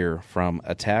Thunder Spear from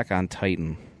Attack on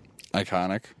Titan.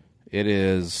 Iconic. It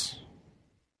is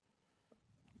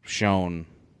shown.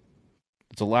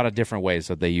 It's a lot of different ways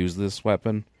that they use this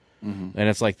weapon, and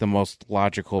it's like the most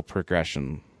logical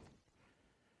progression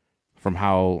from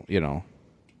how,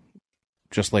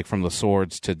 just like from the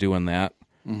swords to doing that,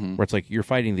 where it's like you're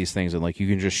fighting these things and like you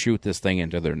can just shoot this thing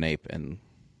into their nape and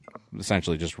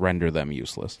essentially just render them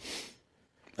useless.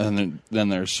 And then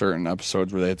there's certain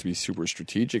episodes where they have to be super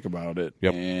strategic about it,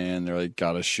 and they're like,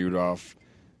 gotta shoot off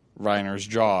Reiner's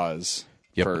jaws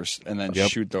first, and then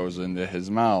shoot those into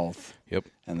his mouth,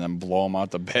 and then blow him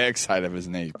out the backside of his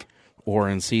nape. Or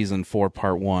in season 4,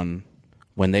 part 1,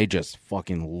 when they just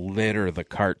fucking litter the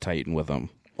cart Titan with them.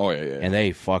 Oh yeah, and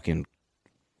they fucked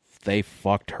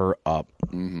her up.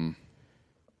 Mm-hmm.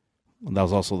 That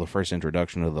was also the first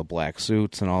introduction of the black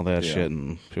suits and all that shit,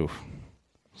 and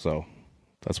so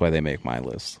that's why they make my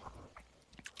list.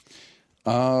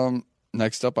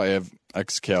 Next up, I have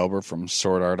Excalibur from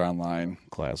Sword Art Online.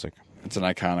 Classic. It's an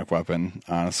iconic weapon,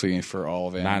 honestly, for all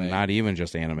of anime. Not even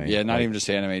just anime. Yeah, not even just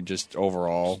anime, just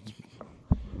overall.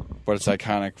 But it's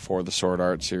iconic for the Sword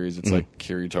Art series. It's like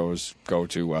Kirito's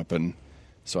go-to weapon.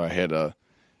 So I had a...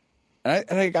 And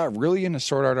I got really into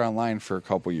Sword Art Online for a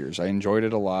couple years. I enjoyed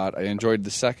it a lot. I enjoyed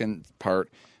the second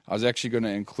part. I was actually going to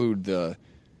include the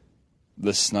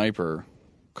sniper,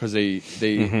 because they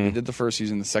did the first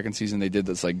season. The second season, they did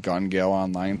this like Gun Gale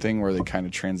Online thing where they kind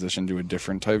of transitioned to a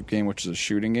different type game, which is a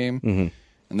shooting game. Mm-hmm.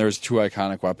 And there's 2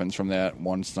 iconic weapons from that.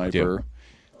 One sniper. Yep.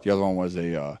 The other one was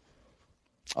a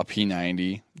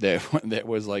P90 that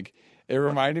was like, it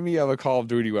reminded me of a Call of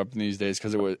Duty weapon these days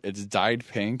because it's dyed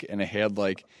pink and it had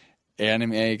like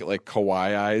anime like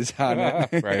kawaii eyes on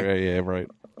it. right.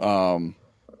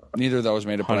 Neither of those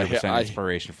made it, but 100%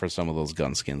 inspiration for some of those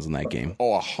gun skins in that game.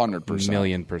 Oh, 100%.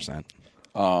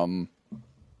 1,000,000%.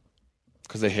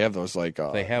 Because they have those like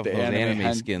they have those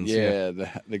anime skins. Yeah,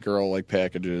 the girl like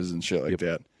packages and shit like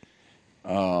that.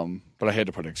 But I had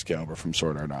to put Excalibur from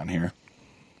Sword Art on here.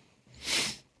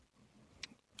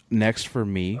 Next for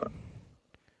me,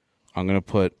 I'm gonna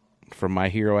put from My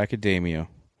Hero Academia,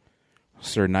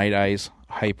 Sir Night Eye's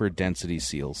Hyper Density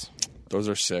Seals. Those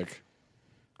are sick.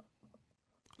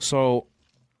 So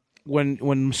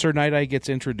when Sir Night-Eye gets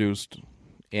introduced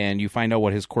and you find out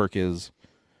what his quirk is,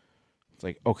 it's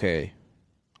like, okay.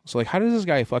 So like, how does this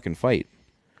guy fucking fight?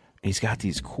 And he's got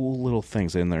these cool little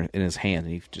things in his hand,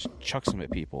 and he just chucks them at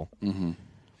people. Mm-hmm.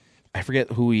 I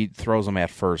forget who he throws them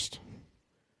at first,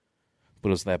 but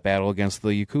it was that battle against the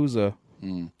Yakuza,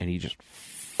 and he just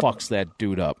fucks that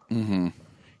dude up. Mm-hmm.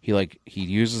 He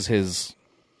uses his.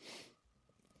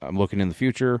 I'm looking in the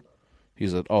future.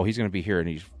 He's like, oh, he's gonna be here, and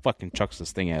he fucking chucks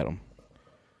this thing at him.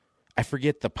 I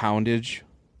forget the poundage,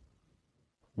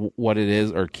 what it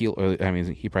is, or kilo. I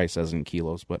mean, he probably says in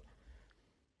kilos, but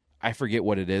I forget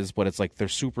what it is. But it's like they're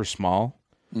super small,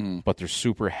 but they're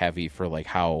super heavy for like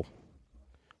how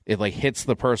it like hits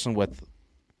the person with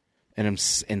an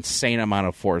insane amount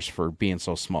of force for being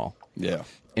so small. Yeah,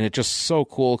 and it's just so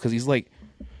cool because he's like,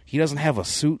 he doesn't have a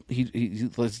suit.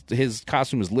 His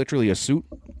costume is literally a suit,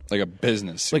 like a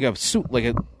business suit. like a suit.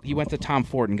 He went to Tom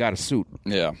Ford and got a suit.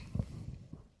 Yeah.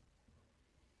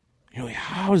 You're like,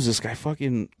 how does this guy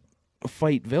fucking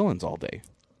fight villains all day?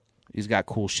 He's got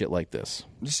cool shit like this.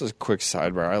 Just a quick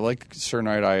sidebar. I like Sir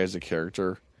Night-Eye as a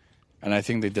character, and I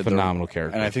think they did phenomenal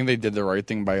character. And I think they did the right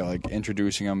thing by like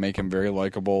introducing him, make him very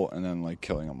likable, and then like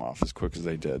killing him off as quick as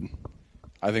they did.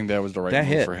 I think that was the right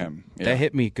move for him. Yeah. That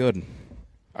hit me good.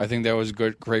 I think that was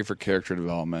great for character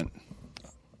development.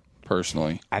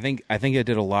 Personally, I think it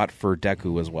did a lot for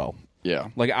Deku as well. Yeah,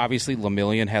 like obviously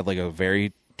Lemillion had like a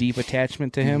very deep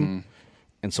attachment to him,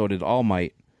 and so did All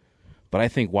Might. But I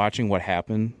think watching what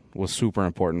happened was super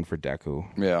important for Deku.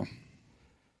 Yeah.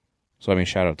 So I mean,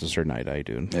 shout out to Sir Night-Eye,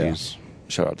 dude. Yeah.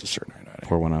 Shout out to Sir Night-Eye.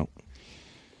 Pour one out.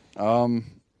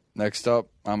 Next up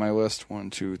on my list, 1,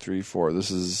 2, 3, 4.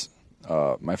 This is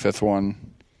my fifth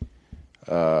one.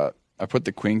 I put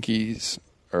the Quinkes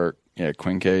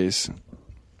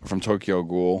from Tokyo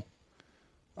Ghoul.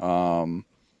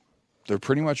 They're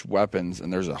pretty much weapons,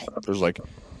 and there's like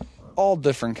all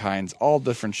different kinds, all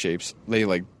different shapes. They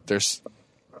like there's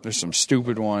some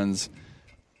stupid ones.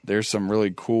 There's some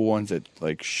really cool ones that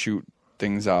like shoot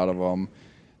things out of them.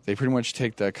 They pretty much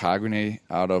take the Kagune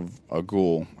out of a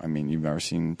ghoul. I mean, you've never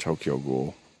seen Tokyo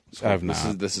Ghoul. So I've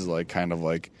not. This is like kind of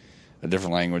like a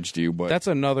different language to you, but that's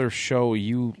another show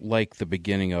you like the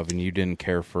beginning of, and you didn't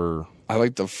care for. I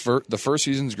like the first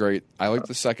season's great. I like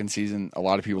the second season. A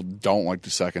lot of people don't like the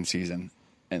second season,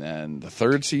 and then the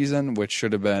third season, which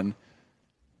should have been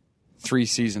 3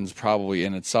 seasons probably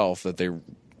in itself, that they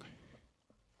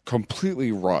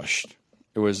completely rushed.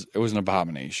 It was an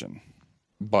abomination,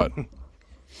 but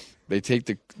they take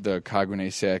the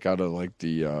Kagune sack out of like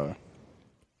the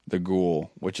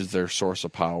ghoul, which is their source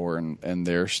of power and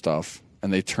their stuff,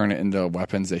 and they turn it into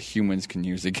weapons that humans can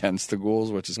use against the ghouls,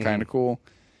 which is kind of cool.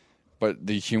 But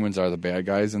the humans are the bad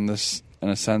guys in this, in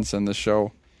a sense, in this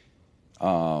show.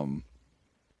 And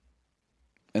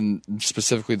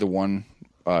specifically the one,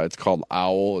 it's called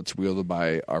Owl. It's wielded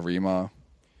by Arima.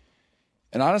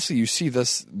 And honestly, you see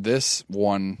this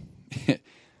one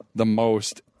the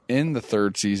most in the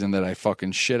third season that I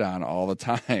fucking shit on all the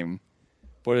time.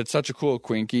 But it's such a cool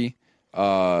Quinky.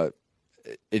 It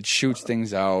shoots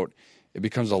things out. It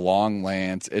becomes a long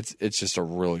lance. It's just a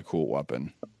really cool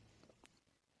weapon.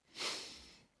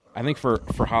 I think for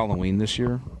Halloween this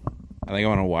year, I think I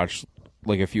want to watch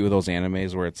like a few of those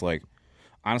animes where it's like,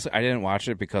 honestly, I didn't watch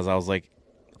it because I was like,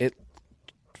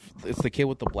 it's the kid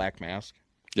with the black mask,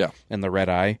 yeah, and the red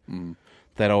eye,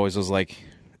 that always was like,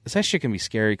 is that shit gonna be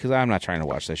scary? Because I'm not trying to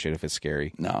watch that shit if it's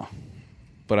scary. No,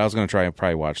 but I was gonna try and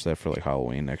probably watch that for like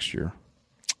Halloween next year,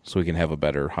 so we can have a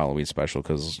better Halloween special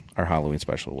because our Halloween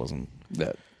special wasn't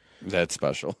that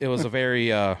special. It was a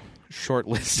very short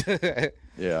list.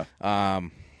 Yeah.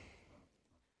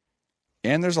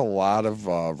 And there's a lot of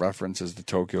references to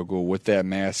Tokyo Ghoul with that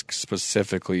mask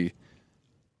specifically.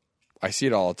 I see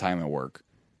it all the time at work.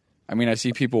 I mean, I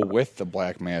see people with the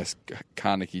black mask,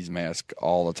 Kaneki's mask,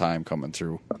 all the time coming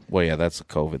through. Well, yeah, that's a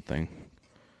COVID thing.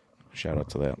 Shout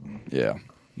out to that. Yeah.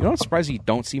 You know what I'm surprised you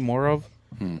don't see more of?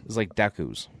 Is like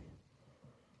Deku's.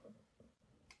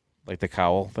 Like the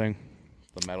cowl thing.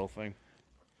 The metal thing.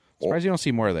 I'm surprised you don't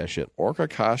see more of that shit. Or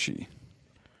Kakashi.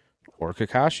 Or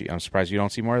Kakashi. I'm surprised you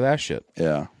don't see more of that shit.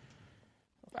 Yeah.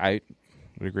 I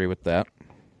would agree with that.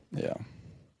 Yeah.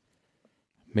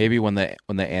 Maybe when the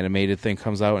animated thing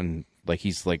comes out and like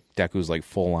he's like Deku's like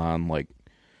full on like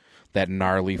that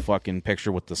gnarly fucking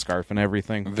picture with the scarf and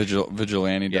everything.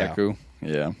 Vigilante Deku.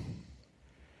 Yeah.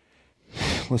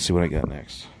 Let's see what I got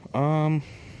next. I'm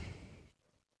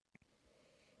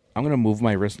gonna move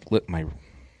my wrist.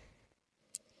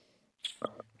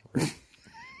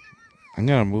 I'm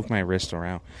gonna move my wrist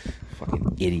around.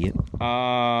 Fucking idiot.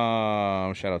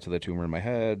 Shout out to the tumor in my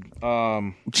head.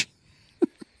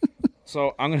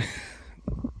 So I'm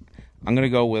gonna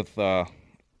go with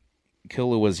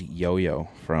Killua's Yo-Yo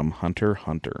from Hunter x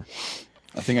Hunter.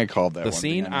 I think I called that the one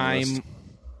scene I'm list.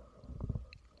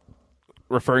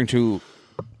 referring to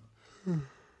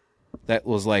that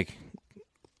was like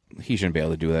he shouldn't be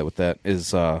able to do that with that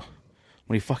is when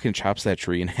he fucking chops that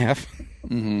tree in half.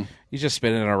 Mm-hmm. He's just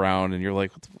spinning it around and you're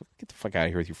like, get the fuck out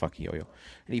of here with your fucking yo-yo.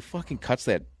 And he fucking cuts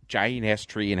that giant ass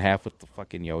tree in half with the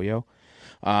fucking yo-yo.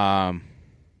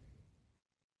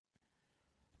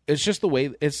 It's just the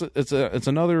way it's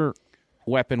another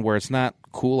weapon where it's not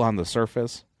cool on the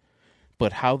surface,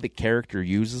 but how the character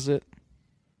uses it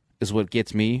is what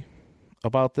gets me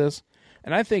about this.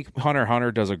 And I think Hunter x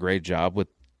Hunter does a great job with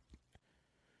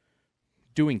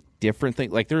doing different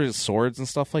things. Like there's swords and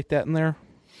stuff like that in there.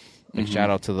 Like shout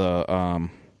out to the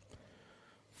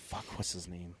what's his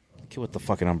name? The kid with the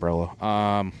fucking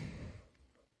umbrella.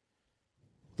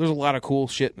 There's a lot of cool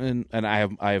shit and I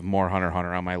have more Hunter x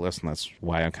Hunter on my list, and that's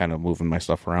why I'm kind of moving my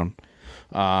stuff around.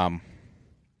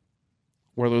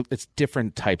 Where it's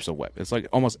different types of weapons. It's like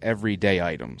almost everyday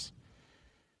items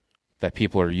that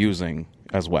people are using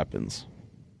as weapons.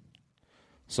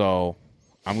 So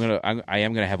I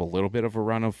am gonna have a little bit of a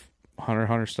run of Hunter x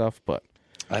Hunter stuff, but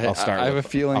I'll start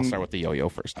with the yo-yo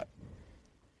first.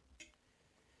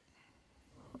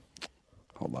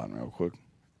 Hold on real quick.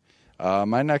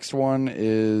 My next one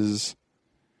is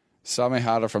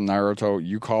Samehada from Naruto.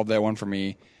 You called that one for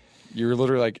me. You were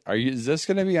literally like, is this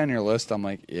going to be on your list? I'm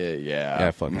like, yeah.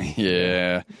 Yeah, fucking.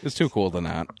 Yeah. It's too cool to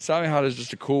not. Samehada is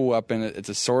just a cool weapon. It's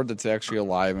a sword that's actually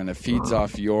alive, and it feeds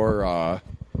off your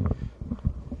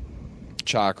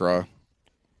chakra,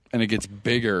 and it gets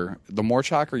bigger. The more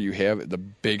chakra you have, the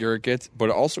bigger it gets, but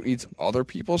it also eats other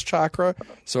people's chakra,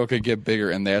 so it could get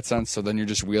bigger in that sense. So then you're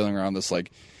just wheeling around this,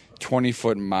 like,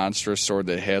 20-foot monstrous sword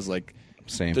that has, like,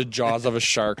 the jaws of a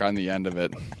shark on the end of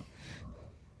it.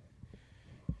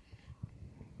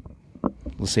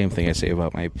 The same thing I say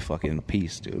about my fucking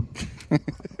piece, dude.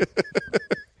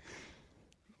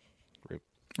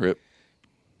 Rip.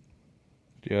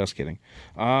 Just kidding.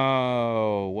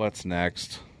 Oh, what's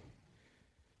next?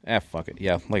 Fuck it.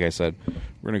 Yeah, like I said,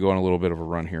 we're going to go on a little bit of a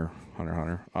run here, Hunter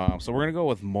x Hunter. So we're going to go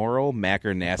with Moro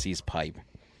Macarnassi's pipe.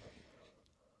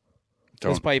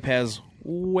 This pipe has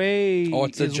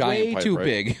it's a giant way pipe, too right?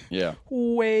 big. Yeah.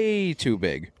 Way too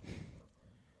big.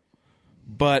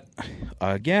 But,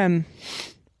 again,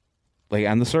 like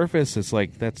on the surface, it's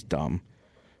like, that's dumb.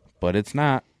 But it's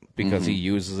not, because he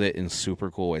uses it in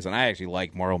super cool ways. And I actually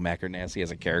like Moro Macarnassi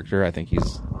as a character. I think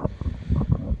it's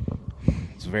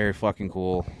very fucking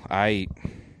cool.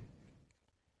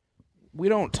 We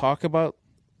don't talk about...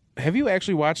 Have you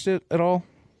actually watched it at all?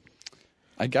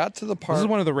 I got to the part... This is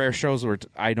one of the rare shows where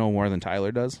I know more than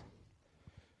Tyler does.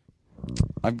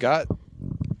 I've got...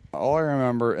 All I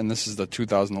remember, and this is the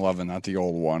 2011, not the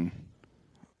old one.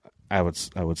 I would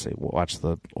say watch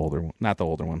the older one. Not the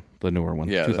older one. The newer one.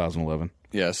 Yeah, 2011.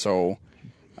 So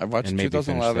I've watched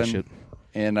 2011,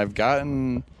 and I've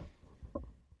gotten...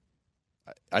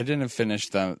 I didn't finish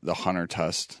the Hunter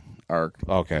test arc.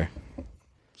 Okay.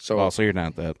 So you're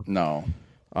not that. No.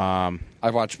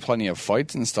 I've watched plenty of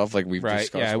fights and stuff like we've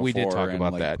discussed before. Yeah, we did talk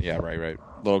about like, that. Yeah, right.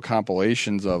 Little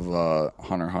compilations of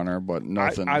Hunter x Hunter, but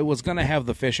nothing. I was going to have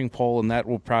the fishing pole, and that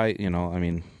will probably,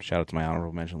 shout out to my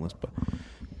honorable mention list, but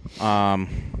I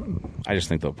just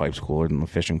think the pipe's cooler than the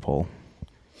fishing pole.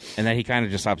 And then he kind of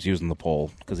just stops using the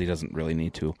pole because he doesn't really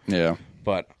need to. Yeah.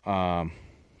 But, so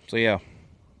yeah,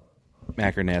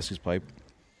 Macarnassi's pipe.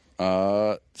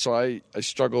 So I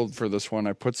struggled for this one.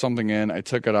 I put something in, I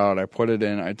took it out, I put it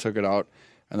in, I took it out,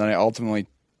 and then I ultimately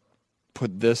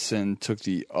put this in, took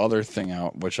the other thing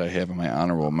out, which I have in my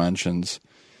honorable mentions.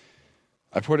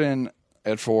 I put in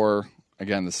at 4.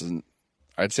 Again, this is,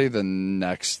 I'd say the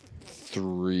next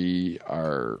 3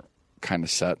 are kind of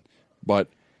set, but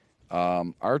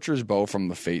Archer's bow from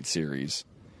the Fate series.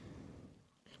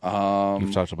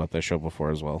 You've talked about that show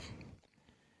before as well.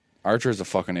 Archer is a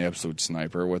fucking absolute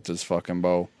sniper with this fucking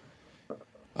bow.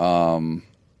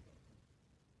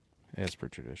 As per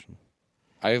tradition.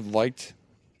 I liked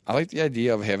the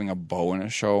idea of having a bow in a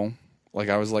show. Like,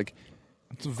 I was like...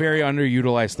 It's a very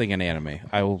underutilized thing in anime.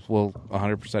 I will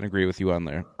 100% agree with you on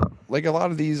there. Like, a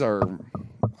lot of these are...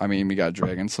 I mean, we got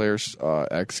Dragon Slayer,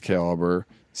 Excalibur,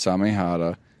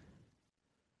 Samehada.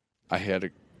 I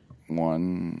had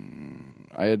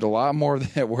a lot more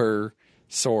that were...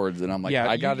 swords, and I'm like,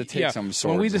 I got to take some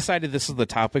swords. When we decided this is the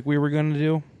topic we were going to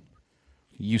do,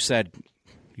 you straight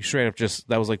up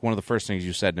that was like one of the first things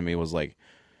you said to me was like,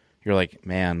 you're like,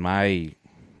 man, my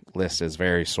list is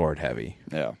very sword heavy.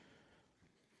 Yeah.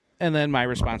 And then my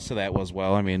response to that was,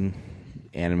 well, I mean,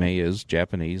 anime is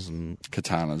Japanese, and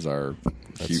katanas are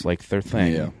that's like their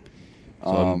thing. Yeah.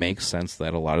 So it makes sense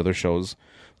that a lot of their shows,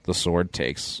 the sword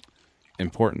takes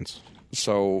importance.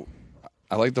 So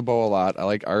I like the bow a lot. I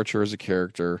like Archer as a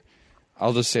character.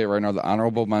 I'll just say it right now. The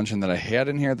honorable mention that I had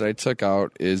in here that I took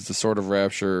out is the Sword of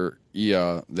Rapture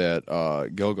Iya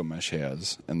that Gilgamesh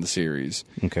has in the series.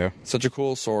 Okay. Such a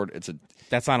cool sword.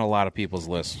 That's on a lot of people's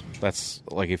list. That's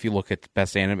like if you look at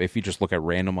best anime, if you just look at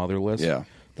random other lists,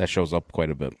 that shows up quite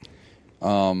a bit.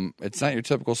 It's not your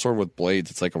typical sword with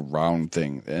blades. It's like a round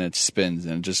thing, and it spins,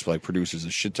 and it just like produces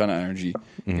a shit ton of energy.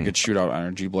 You could shoot out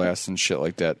energy blasts and shit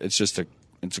like that. It's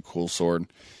a cool sword.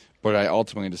 But I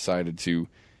ultimately decided to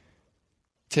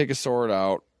take a sword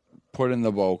out, put in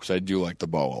the bow, because I do like the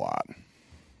bow a lot.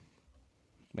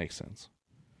 Makes sense.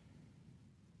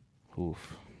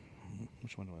 Oof.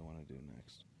 Which one do I want to do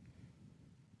next?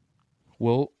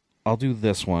 Well, I'll do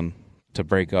this one to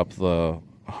break up the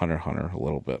Hunter x Hunter a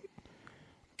little bit.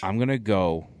 I'm going to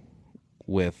go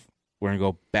with, we're going to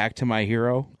go back to My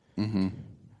Hero,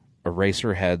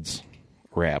 Eraserhead's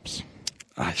Raps.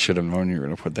 I should have known you were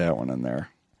going to put that one in there.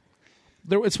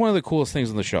 It's one of the coolest things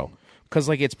in the show. Because,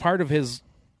 like, it's part of his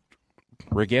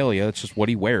regalia. It's just what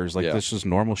he wears. Like, this is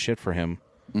normal shit for him.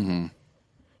 Mm-hmm.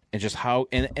 And just how...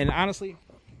 And honestly,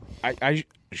 I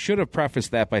should have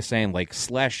prefaced that by saying, like,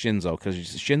 slash Shinzo. Because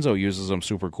Shinzo uses them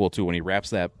super cool, too. When he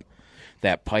wraps that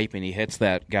pipe and he hits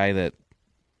that guy that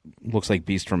looks like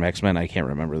Beast from X-Men. I can't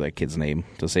remember that kid's name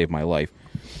to save my life.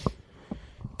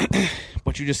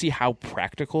 But you just see how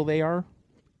practical they are.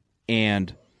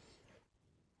 And,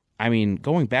 I mean,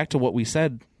 going back to what we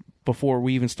said before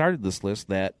we even started this list,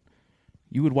 that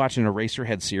you would watch an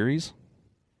Eraserhead series.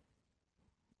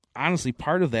 Honestly,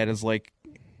 part of that is like,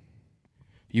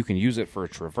 you can use it for a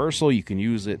traversal, you can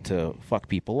use it to fuck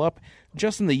people up.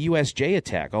 Just in the USJ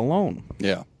attack alone.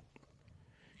 Yeah.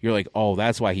 You're like, oh,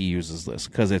 that's why he uses this,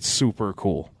 because it's super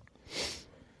cool.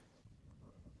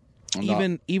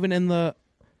 Even in the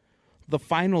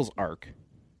finals arc,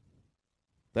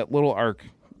 that little arc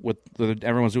with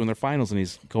everyone's doing their finals, and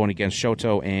he's going against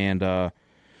Shoto and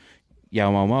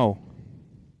Yaomomo,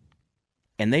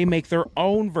 and they make their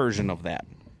own version of that,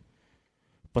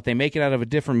 but they make it out of a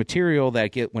different material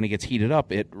that when it gets heated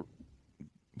up, it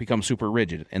becomes super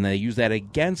rigid, and they use that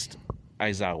against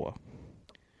Aizawa.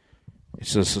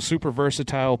 It's just a super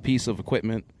versatile piece of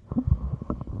equipment.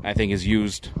 I think is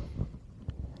used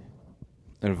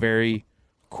in a very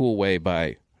cool way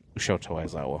by Shoto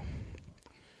Aizawa.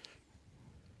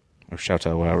 Or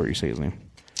Shoto, however you say his name.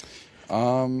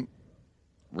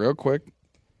 Real quick,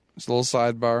 just a little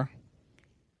sidebar.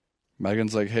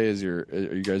 Megan's like, hey, are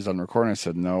you guys done recording? I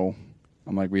said, no.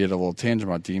 I'm like, we had a little tangent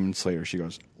about Demon Slayer. She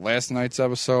goes, last night's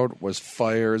episode was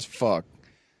fire as fuck.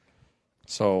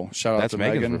 So shout out to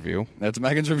Megan. Megan's review. That's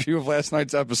Megan's review of last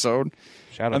night's episode.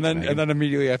 Shout out to Megan. And then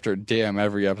immediately after, damn,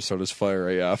 every episode is fire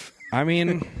AF. I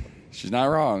mean, she's not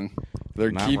wrong.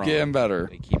 They keep getting better.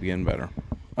 They keep getting better.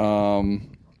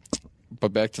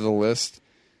 But back to the list.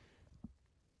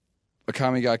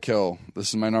 Akame ga Kill. This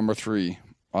is my number 3.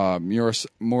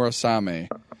 Murasame.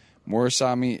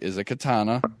 Murasame is a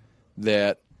katana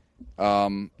that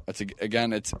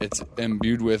it's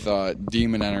imbued with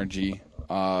demon energy.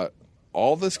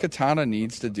 All this katana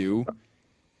needs to do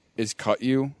is cut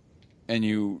you, and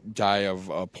you die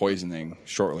of poisoning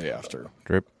shortly after.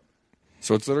 Drip.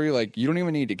 So it's literally like you don't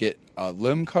even need to get a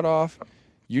limb cut off.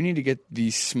 You need to get the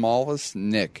smallest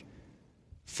nick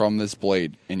from this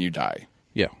blade, and you die.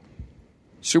 Yeah.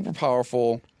 Super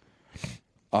powerful.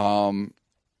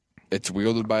 It's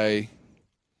wielded by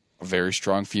a very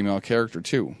strong female character,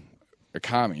 too.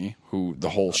 Akame, who the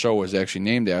whole show is actually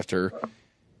named after.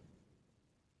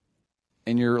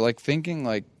 And you're, like, thinking,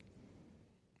 like,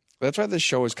 that's why this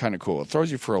show is kind of cool. It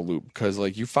throws you for a loop, because,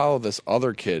 like, you follow this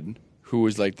other kid who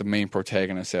is, like, the main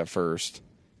protagonist at first.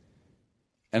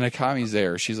 And Akame's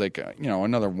there. She's, like,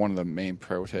 another one of the main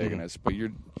protagonists. Mm-hmm. But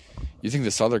you think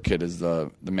this other kid is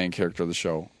the main character of the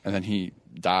show, and then he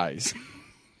dies.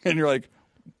 And you're like,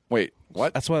 wait,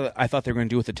 what? That's what I thought they were going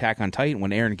to do with Attack on Titan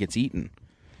when Eren gets eaten.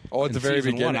 Oh, at the very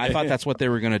beginning. I thought that's what they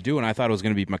were going to do, and I thought it was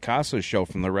going to be Mikasa's show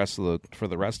for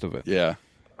the rest of it. Yeah.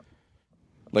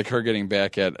 Like her getting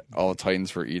back at all the Titans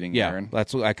for eating Eren.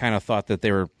 That's what I kind of thought that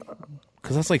they were,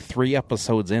 because that's like 3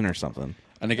 episodes in or something.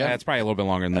 And again, it's probably a little bit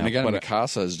longer than that. And again,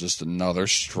 Mikasa is just another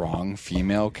strong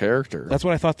female character. That's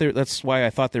what I thought. That's why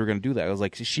I thought they were going to do that. I was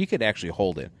like, she could actually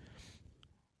hold it.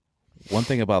 One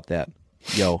thing about that,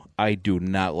 I do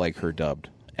not like her dubbed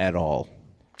at all.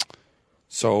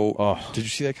 So, did you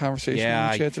see that conversation? Yeah,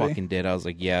 in the chat I today? fucking did. I was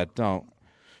like, yeah, don't.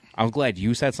 I'm glad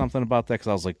you said something about that because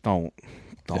I was like, don't.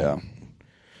 Yeah.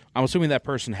 I'm assuming that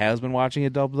person has been watching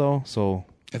it dub though, so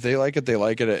If they like it, they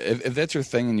like it. If that's your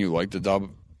thing and you like the dub,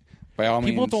 by all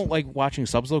means. People don't like watching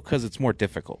subs though because it's more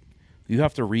difficult. You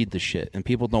have to read the shit, and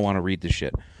people don't want to read the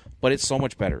shit. But it's so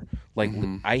much better. Like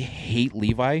I hate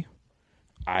Levi.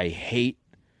 I hate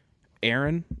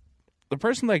Aaron. The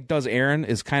person that does Aaron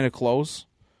is kind of close,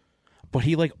 but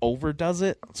he like overdoes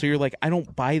it. So you're like, I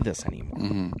don't buy this anymore.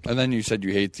 Mm-hmm. And then you said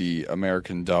you hate the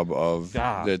American dub of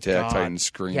the Attack Titan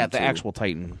Scream. Yeah, the actual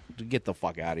Titan. Get the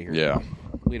fuck out of here. Yeah.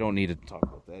 We don't need to talk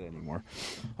about that anymore.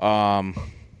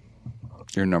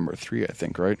 You're number 3, I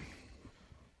think, right?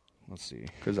 Let's see.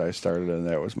 Because I started and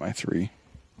that was my 3.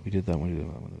 We did that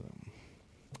one.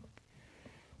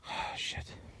 Shit.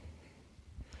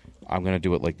 I'm going to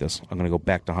do it like this. I'm going to go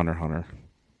back to Hunter x Hunter.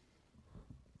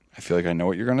 I feel like I know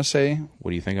what you're going to say.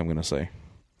 What do you think I'm going to say?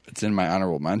 It's in my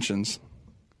honorable mentions.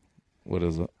 What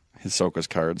is it? Hisoka's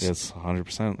cards. It's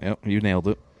 100%. Yep, you nailed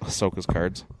it. Hisoka's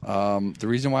cards. The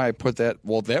reason why I put that,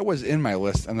 well, that was in my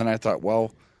list, and then I thought,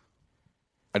 well,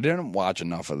 I didn't watch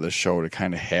enough of this show to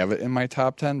kind of have it in my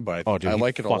top 10, but I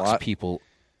like it a lot. People.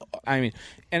 I mean,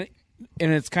 and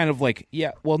it's kind of like,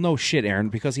 yeah, well, no shit, Aaron,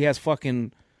 because he has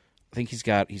fucking, I think he's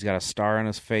got a star on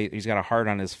his face. He's got a heart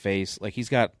on his face. Like he's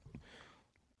got,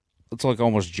 it's like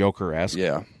almost Joker-esque.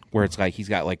 Yeah. Where it's like he's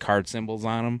got like card symbols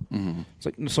on him. Mm-hmm. It's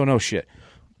like, so no shit.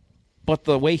 But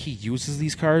the way he uses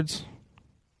these cards,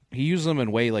 he uses them in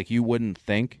a way like you wouldn't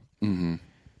think. Mm-hmm.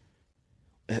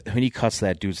 When he cuts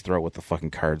that dude's throat with the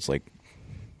fucking cards, like,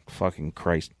 fucking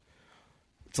Christ.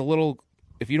 It's a little,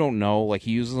 if you don't know, like,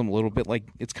 he uses them a little bit like,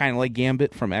 it's kind of like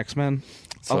Gambit from X-Men,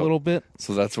 a little bit.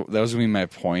 So that was going to be my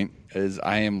point, is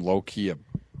I am low-key a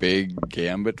big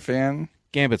Gambit fan.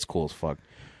 Gambit's cool as fuck.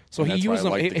 So he uses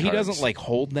them, he doesn't, like,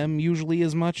 hold them usually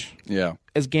as much. Yeah.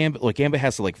 As Gambit, like, Gambit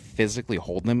has to, like, physically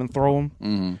hold them and throw them.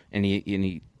 Mm-hmm. And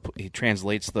he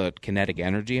translates the kinetic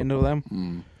energy into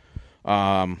them.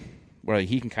 Where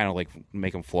he can kind of like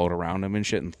make them float around him and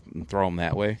shit and throw them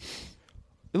that way.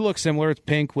 It looks similar. It's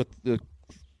pink with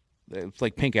it's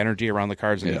like pink energy around the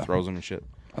cards and he throws them and shit.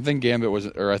 I think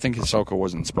Hisoka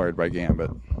was inspired by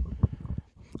Gambit.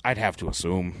 I'd have to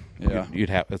assume. Yeah. You'd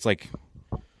have. It's like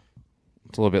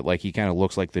it's a little bit like he kind of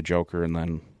looks like the Joker and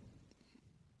then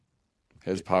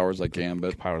his powers like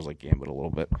Gambit. Powers like Gambit a little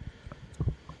bit.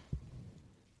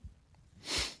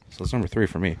 So it's number 3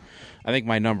 for me. I think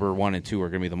my number 1 and 2 are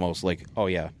going to be the most like, oh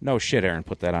yeah, no shit, Aaron,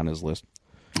 put that on his list.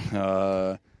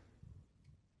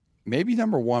 Maybe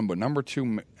number 1, but number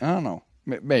 2, I don't know.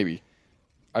 Maybe.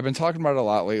 I've been talking about it a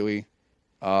lot lately.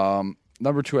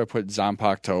 Number 2, I put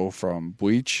Zanpakuto from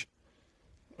Bleach.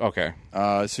 Okay.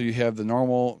 So you have your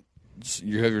normal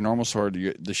sword,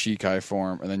 the Shikai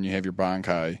form, and then you have your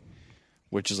Bankai,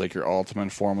 which is like your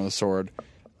ultimate form of the sword.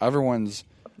 Which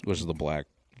is the black.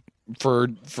 For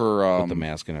with the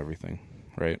mask and everything,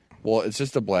 right? Well, it's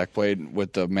just a black blade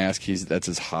with the mask. That's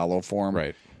his hollow form,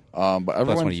 right? But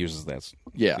that's when he uses that.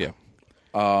 Yeah.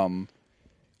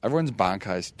 Everyone's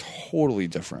Bankai is totally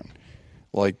different.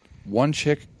 Like one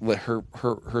chick,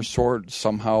 her sword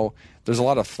somehow. There's a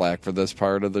lot of flack for this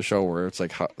part of the show where it's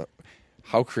like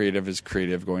how creative is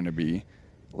creative going to be?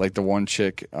 Like the one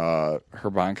chick, her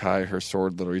Bankai, her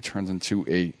sword literally turns into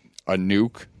a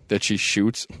nuke that she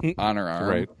shoots on her arm.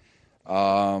 Right.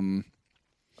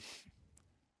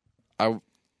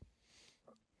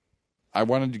 I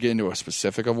wanted to get into a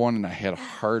specific of one, and I had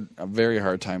a very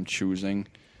hard time choosing.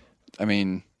 I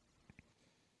mean,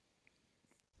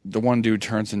 the one dude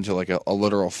turns into like a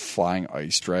literal flying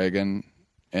ice dragon,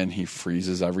 and he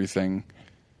freezes everything.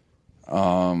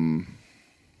 And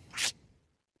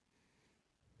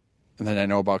then I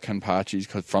know about Kenpachi's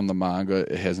because from the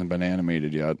manga, it hasn't been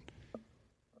animated yet.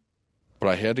 But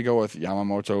I had to go with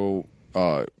Yamamoto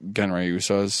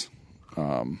Genryusa's.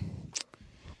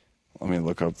 Let me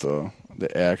look up the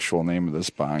actual name of this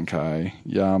Bankai.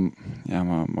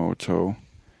 Yamamoto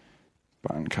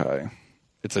Bankai.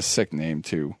 It's a sick name,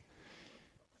 too.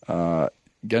 Genryusei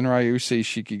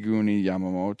Shikiguni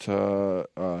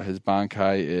Yamamoto. His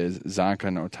Bankai is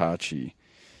Zanka no Tachi.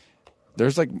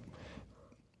 There's like...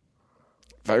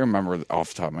 If I remember off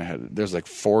the top of my head, there's like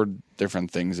 4 different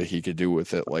things that he could do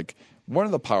with it. Like, one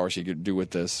of the powers he could do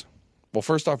with this... Well,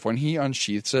 first off, when he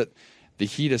unsheaths it, the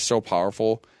heat is so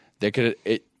powerful that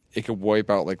it could wipe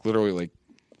out like literally like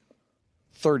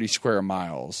 30 square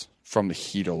miles from the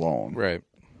heat alone. Right.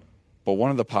 But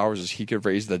one of the powers is he could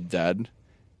raise the dead.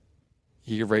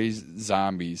 He could raise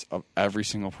zombies of every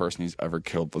single person he's ever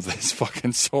killed with his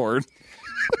fucking sword.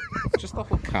 Just the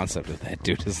whole concept of that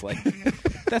dude is like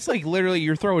That's like literally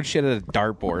you're throwing shit at a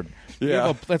dartboard.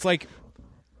 Yeah. That's like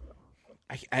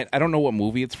I don't know what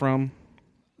movie it's from,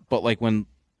 but like when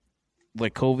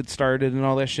like COVID started and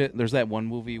all that shit, there's that one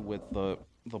movie with the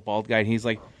bald guy and he's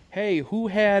like, "Hey, who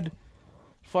had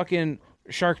fucking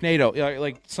Sharknado?"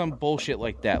 Like some bullshit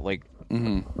like that. Like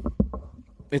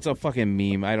it's a fucking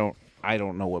meme. I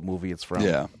don't know what movie it's from.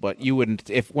 Yeah. But you wouldn't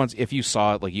if you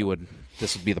saw it, like you would.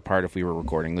 This would be the part if we were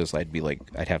recording this. I'd be like,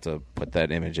 I'd have to put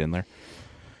that image in there.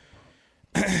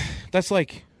 That's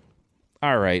like,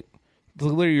 all right.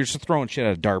 Literally, you're just throwing shit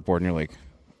at a dartboard, and you're like,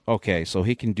 okay, so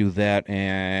he can do that,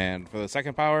 and for the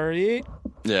second power,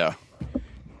 yeah.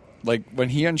 Like when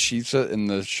he unsheaths it in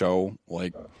the show,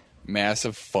 like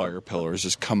massive fire pillars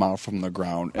just come out from the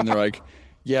ground, and they're like,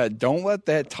 yeah, don't let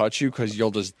that touch you because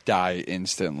you'll just die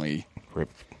instantly. Rip.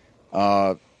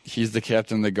 He's the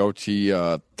captain of the Goatee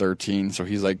 13, so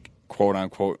he's like, quote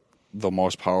unquote, the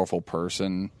most powerful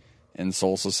person in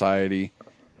Soul Society.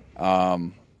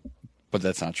 But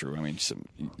that's not true. I mean,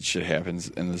 shit happens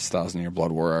in this 1,000-year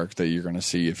Blood War arc that you're going to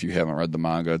see if you haven't read the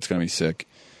manga. It's going to be sick.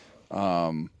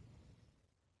 But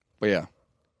yeah,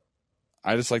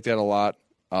 I just like that a lot.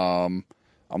 I'm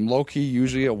low-key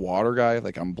usually a water guy.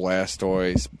 Like, I'm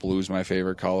Blastoise. Blue's my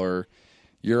favorite color.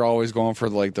 You're always going for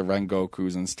like the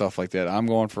Rengokus and stuff like that. I'm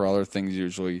going for other things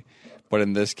usually. But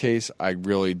in this case, I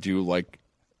really do like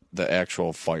the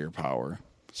actual firepower.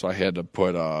 So I had to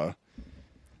put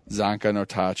Zanka no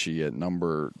Tachi at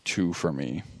number 2 for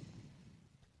me.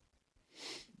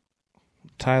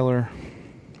 Tyler.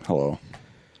 Hello.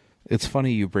 It's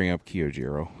funny you bring up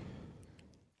Kyojiro.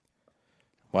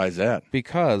 Why is that?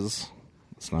 Because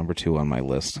it's number 2 on my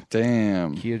list.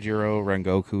 Damn. Kyojiro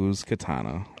Rengoku's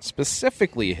katana.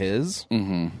 Specifically his.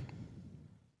 Mm-hmm.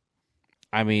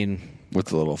 I mean... with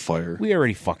the little fire. We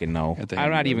already fucking know.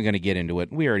 I'm not even going to get into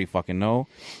it. We already fucking know.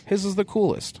 His is the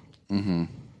coolest. Mm-hmm.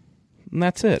 And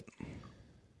that's it.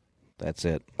 That's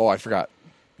it. Oh, I forgot.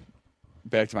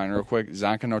 Back to mine real quick.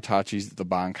 Zanka no Tachi's the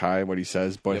Bankai, what he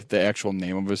says, but the actual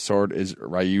name of his sword is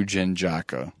Ryujin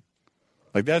Jaka.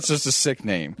 Like, that's just a sick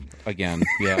name. Again,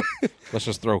 yeah. Let's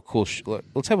just throw cool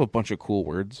let's have a bunch of cool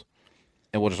words,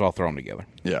 and we'll just all throw them together.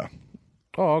 Yeah.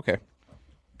 Oh, okay.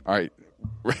 All right.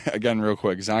 Again, real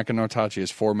quick. Zanka no Tachi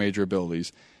has 4 major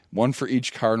abilities, 1 for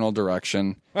each cardinal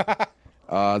direction.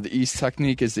 The East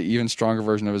technique is the even stronger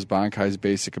version of his Bankai's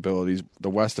basic abilities. The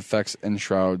West affects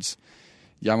enshrouds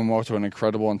Yamamoto an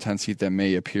incredible intense heat that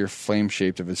may appear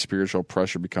flame-shaped if his spiritual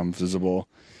pressure becomes visible.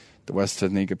 The West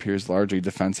technique appears largely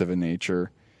defensive in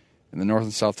nature. And the North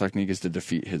and South technique is to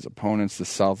defeat his opponents. The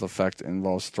South effect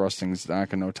involves thrusting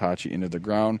Zanka no Tachi into the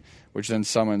ground, which then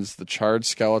summons the charred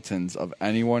skeletons of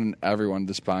anyone and everyone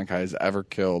this Bankai has ever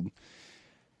killed.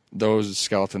 Those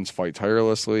skeletons fight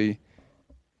tirelessly.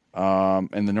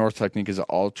 And the North technique is an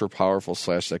ultra-powerful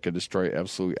slash that could destroy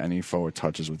absolutely any foe it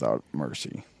touches without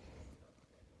mercy.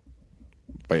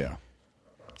 But yeah.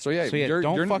 So yeah,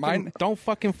 don't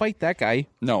fucking fight that guy.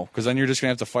 No, because then you're just gonna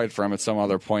have to fight for him at some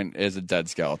other point as a dead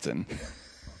skeleton.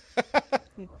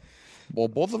 Well,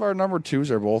 both of our number 2s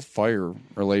are both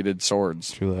fire-related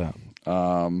swords. True that.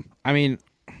 I mean,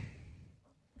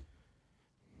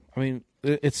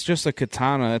 it's just a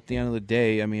katana at the end of the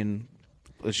day. I mean,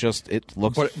 it's just it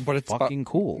looks but it's fucking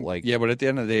cool. Like yeah, but at the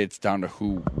end of the day, it's down to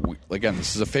who. Again,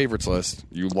 this is a favorites list.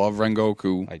 You love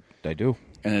Rengoku. I do.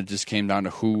 And it just came down to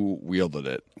who wielded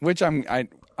it, which I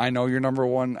know you're number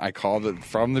 1. I called it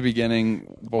from the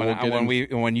beginning. But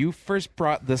when you first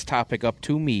brought this topic up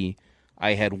to me,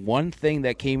 I had one thing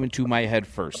that came into my head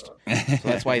first, so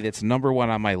that's why it's number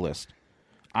 1 on my list.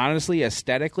 Honestly,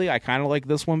 aesthetically, I kind of like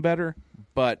this one better,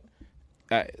 but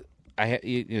it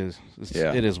is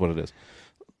what it is.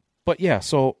 But yeah,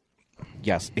 so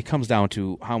yes, it comes down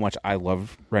to how much I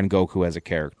love Rengoku as a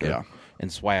character. Yeah. And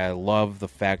it's why I love the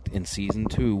fact in season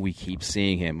 2 we keep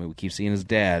seeing him and we keep seeing his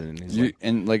dad and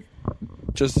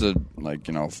just a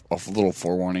little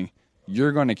forewarning,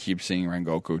 you're going to keep seeing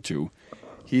Rengoku too.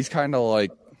 He's kind of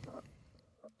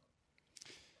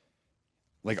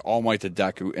like All Might to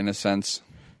Deku in a sense.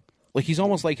 Like he's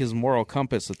almost like his moral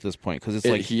compass at this point because it's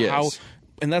like he how is.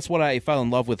 And that's what I fell in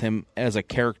love with him as a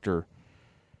character.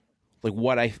 Like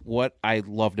what I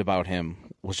loved about him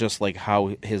was just like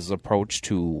how his approach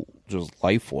to just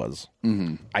life was.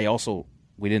 Mm-hmm.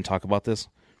 We didn't talk about this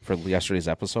for yesterday's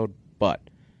episode, but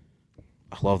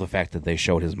I love the fact that they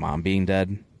showed his mom being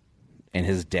dead and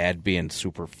his dad being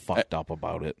super fucked up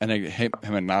about it. And him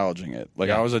acknowledging it. Like,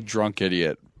 yeah. I was a drunk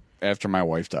idiot after my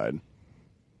wife died.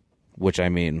 Which, I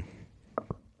mean,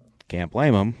 can't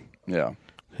blame him. Yeah.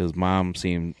 The mom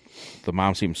seemed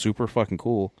super fucking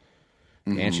cool.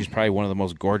 Mm-hmm. And she's probably one of the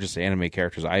most gorgeous anime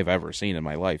characters I've ever seen in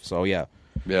my life. So, yeah.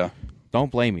 Yeah.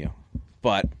 Don't blame you.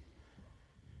 But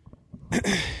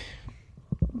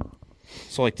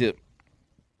so like and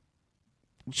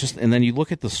then you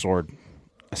look at the sword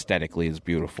aesthetically is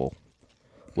beautiful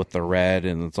with the red,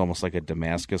 and it's almost like a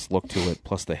Damascus look to it,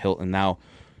 plus the hilt, and now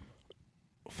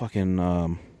fucking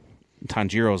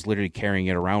Tanjiro is literally carrying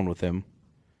it around with him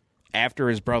after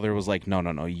his brother was like,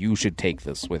 no, you should take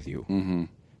this with you. Mm-hmm.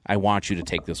 I want you to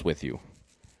take this with you.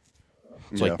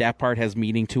 So like that part has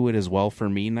meaning to it as well for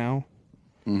me now.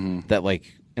 Mm-hmm. That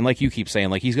like, and like you keep saying,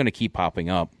 like he's going to keep popping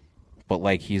up, but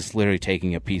like he's literally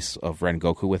taking a piece of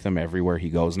Rengoku with him everywhere he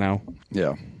goes now.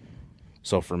 Yeah.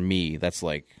 So for me, that's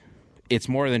like, it's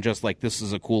more than just like, this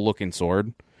is a cool looking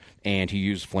sword, and he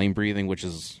used flame breathing, which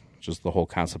is just the whole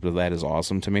concept of that is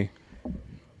awesome to me.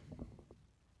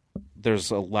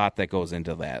 There's a lot that goes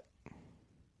into that.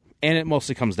 And it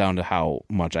mostly comes down to how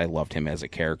much I loved him as a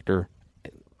character.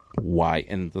 Why,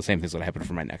 and the same thing's going to happen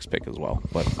for my next pick as well.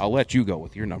 But I'll let you go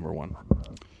with your number one.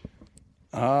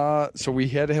 So we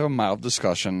had to have a mild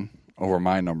discussion over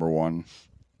my number one,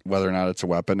 whether or not it's a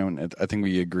weapon. And I think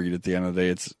we agreed at the end of the day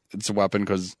it's a weapon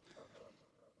because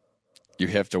you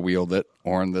have to wield it,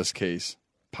 or in this case,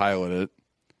 pilot it.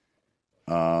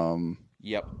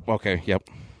 Yep. Okay. Yep.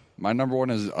 My number one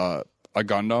is a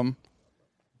Gundam.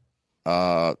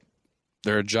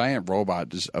 They're a giant robot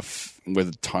just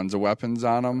with tons of weapons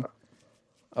on them.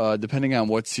 Depending on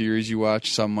what series you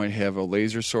watch, some might have a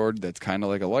laser sword that's kind of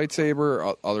like a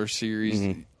lightsaber. Other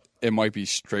series, it might be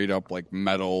straight up like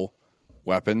metal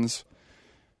weapons.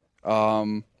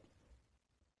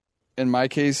 In my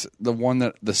case,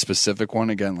 the specific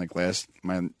one, again, like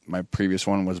my previous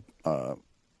one was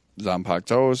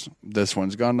Zanpakuto's. This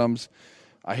one's Gundam's.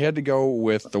 I had to go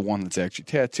with the one that's actually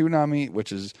tattooed on me,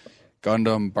 which is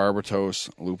Gundam Barbatos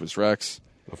Lupus Rex.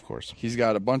 Of course. He's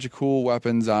got a bunch of cool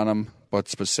weapons on him, but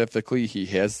specifically he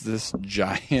has this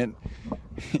giant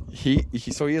he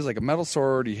has like a metal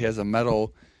sword, he has a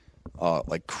metal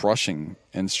like crushing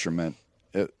instrument.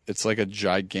 It's like a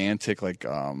gigantic like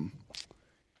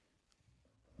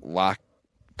lock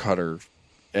cutter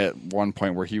at one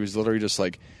point where he was literally just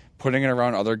like putting it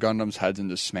around other Gundams' heads and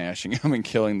just smashing them and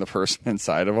killing the person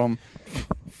inside of them.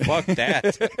 Fuck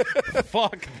that.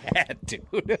 Fuck that,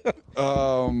 dude.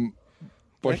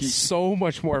 But he's so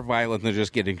much more violent than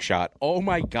just getting shot. Oh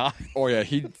my god. Oh yeah,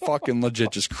 he fucking legit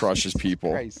just crushes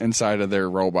people Christ. inside of their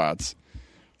robots.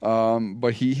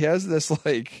 But he has this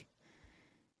like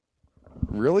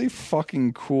really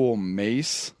fucking cool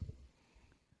mace,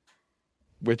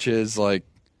 which is like,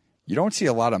 you don't see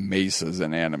a lot of maces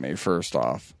in anime, first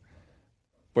off.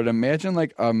 But imagine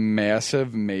like a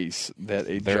massive mace that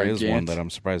There is one that I'm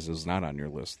surprised is not on your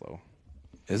list, though.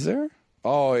 Is there?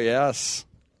 Oh, yes.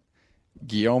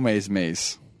 Guillaume's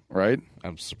mace, right?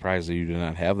 I'm surprised that you do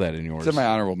not have that in yours. It's in my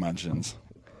honorable mentions.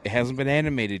 It hasn't been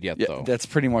animated yet, though. That's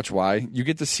pretty much why. You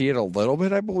get to see it a little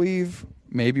bit, I believe.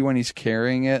 Maybe when he's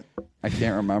carrying it. I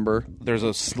can't remember. There's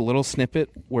a little snippet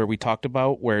where we talked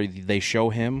about where they show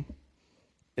him.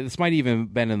 This might even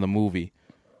been in the movie.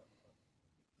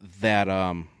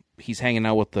 That he's hanging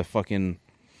out with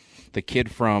the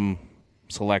kid from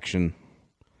Selection.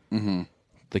 Mm-hmm.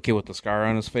 The kid with the scar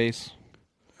on his face.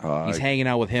 He's hanging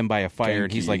out with him by a fire,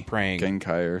 and he's like praying.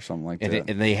 Genkai or something like that.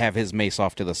 And they have his mace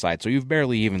off to the side, so you've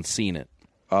barely even seen it.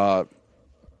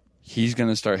 He's going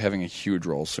to start having a huge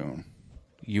role soon.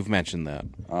 You've mentioned that.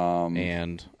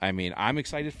 And, I mean, I'm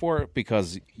excited for it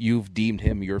because you've deemed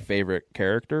him your favorite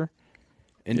character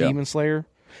in Demon Slayer.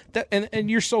 And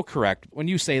you're so correct. When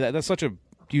you say that, that's such a...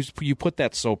 You put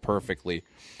that so perfectly.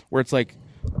 Where it's like,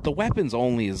 the weapons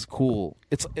only is cool.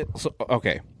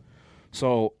 Okay.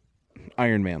 So,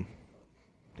 Iron Man.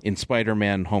 In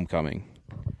Spider-Man Homecoming.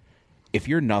 If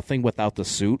you're nothing without the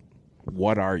suit,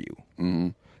 what are you? Mm-hmm.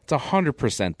 It's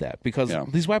 100% that. Because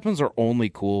these weapons are only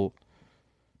cool...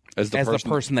 As the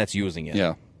person that's using it.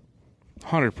 Yeah.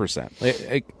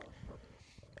 100%.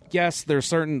 Yes, there's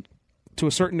to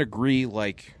a certain degree,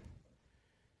 like,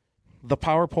 the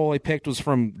power pole I picked was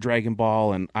from Dragon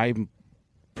Ball, and I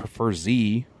prefer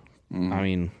Z. Mm-hmm. I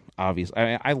mean, obviously,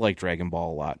 I like Dragon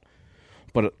Ball a lot.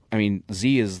 But, I mean,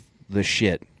 Z is the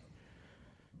shit.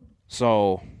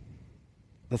 So,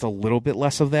 that's a little bit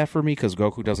less of that for me, because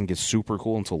Goku doesn't get super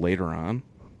cool until later on.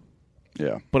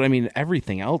 Yeah. But, I mean,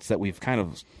 everything else that we've kind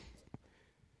of...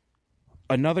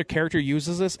 Another character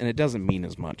uses this, and it doesn't mean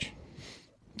as much.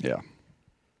 Yeah.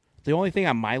 The only thing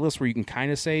on my list where you can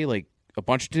kind of say, like, a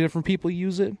bunch of different people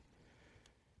use it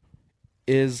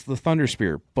is the Thunder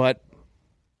Spear. But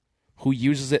who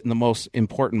uses it in the most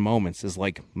important moments is,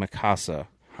 like, Mikasa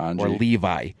Hanji. Or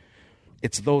Levi.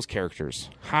 It's those characters.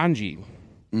 Hanji.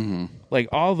 Mm-hmm. Like,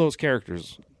 all those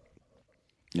characters.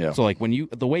 Yeah. So like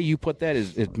the way you put that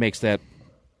it makes that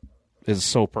is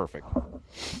so perfect.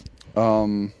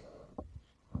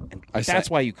 That's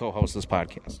why you co-host this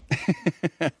podcast.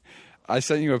 I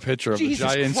sent you a picture of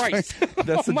Jesus the giant. Christ.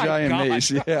 That's the giant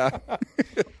mace. Yeah.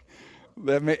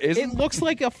 It looks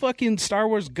like a fucking Star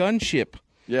Wars gunship.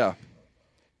 Yeah.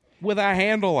 With a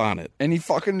handle on it. And he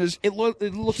fucking just... It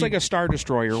looks like a Star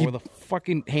Destroyer with a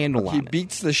fucking handle on it. He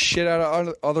beats the shit out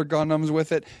of other Gundams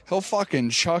with it. He'll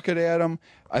fucking chuck it at him.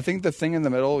 I think the thing in the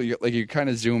middle, you kind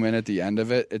of zoom in at the end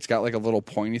of it. It's got like a little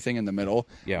pointy thing in the middle.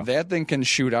 Yeah. That thing can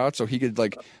shoot out, so he could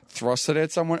like thrust it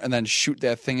at someone and then shoot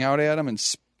that thing out at him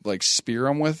and like spear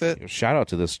him with it. Shout out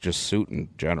to this just suit in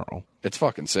general. It's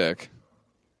fucking sick.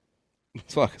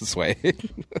 It's fucking sway.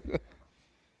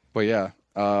 But yeah,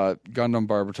 Gundam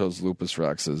Barbatos Lupus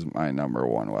Rex is my number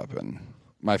one weapon.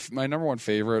 My number one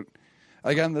favorite.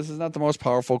 Again, this is not the most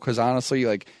powerful because honestly,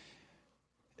 like,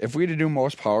 if we had to do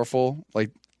most powerful,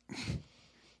 like,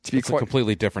 it's a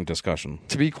completely different discussion.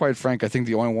 To be quite frank, I think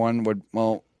the only one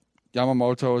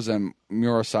Yamamoto's and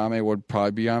Murasame would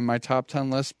probably be on my top 10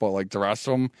 list, but like the rest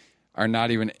of them are not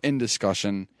even in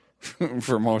discussion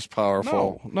for most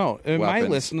powerful. No, in my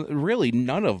list, really,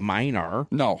 none of mine are.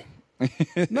 No.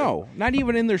 No, not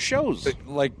even in their shows.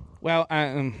 Like, well,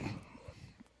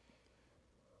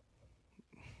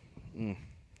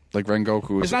 like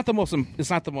Rengoku. It's not the most. It's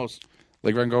not the most.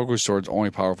 Like Rengoku's sword's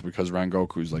only powerful because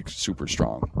Rengoku's like super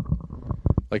strong.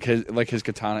 Like his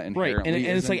katana inherently right,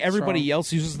 and it's like everybody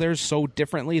else uses theirs so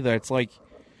differently that it's like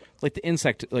the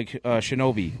insect, like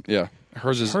Shinobi. Yeah,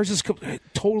 hers is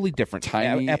totally different.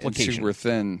 Tiny application, and super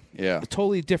thin. Yeah, a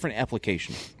totally different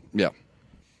application. Yeah.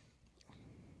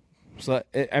 So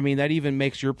I mean, that even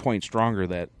makes your point stronger.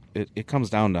 That it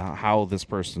comes down to how this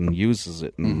person uses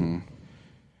it and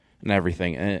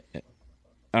everything. And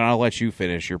I'll let you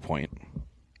finish your point.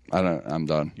 I'm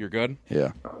done. You're good?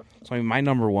 Yeah. So I mean, my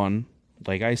number one,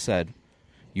 like I said,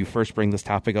 you first bring this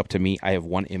topic up to me, I have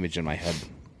one image in my head.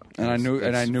 And I knew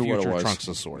what it was.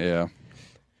 Trunks' sword. Yeah.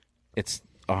 It's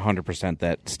 100%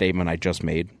 that statement I just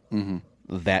made. Mm-hmm.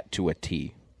 That to a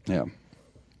T. Yeah.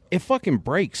 It fucking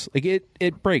breaks. Like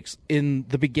it breaks in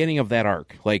the beginning of that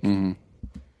arc. Like,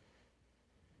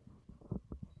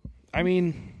 I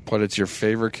mean, but it's your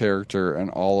favorite character in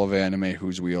all of anime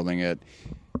who's wielding it.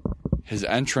 His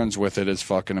entrance with it is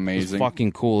fucking amazing. It's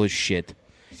fucking cool as shit.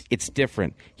 It's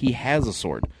different. He has a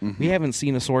sword. We haven't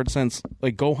seen a sword since,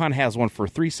 like, Gohan has one for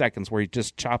 3 seconds where he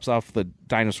just chops off the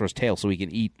dinosaur's tail so he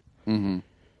can eat. Mm-hmm.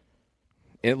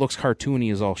 It looks cartoony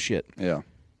as all shit. Yeah.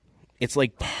 It's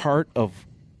like part of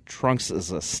Trunks'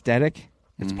 aesthetic.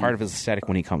 It's part of his aesthetic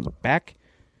when he comes back.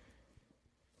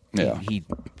 Yeah. He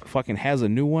fucking has a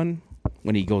new one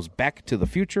when he goes back to the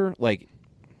future. Like,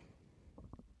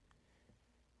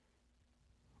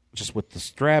 just with the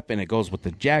strap, and it goes with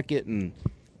the jacket, and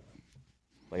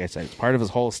like I said, it's part of his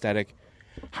whole aesthetic.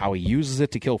 How he uses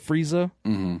it to kill Frieza.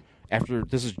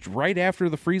 This is right after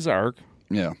the Frieza arc.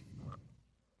 Yeah.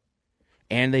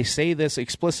 And they say this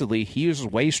explicitly. He is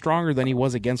way stronger than he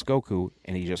was against Goku,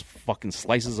 and he just fucking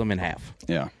slices him in half.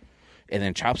 Yeah. And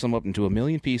then chops him up into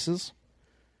 1,000,000 pieces.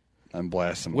 And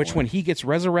blasts him Which, away. when he gets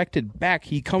resurrected back,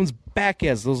 he comes back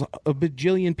as those a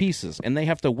bajillion pieces, and they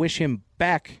have to wish him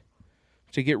back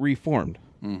to get reformed.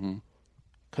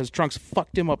 Because Trunks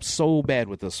fucked him up so bad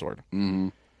with this sword.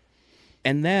 And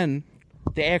then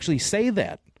they actually say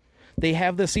that. They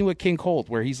have this scene with King Cold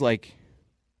where he's like,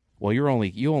 well, you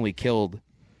only killed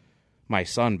my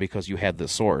son because you had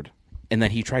this sword. And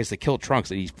then he tries to kill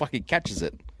Trunks and he fucking catches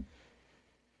it.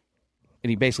 And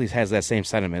he basically has that same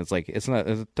sentiment. It's like,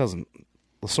 the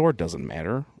sword doesn't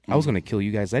matter. I was going to kill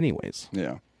you guys anyways.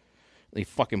 Yeah. He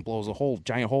fucking blows a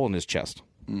giant hole in his chest.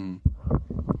 I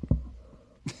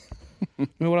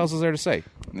mean, what else is there to say?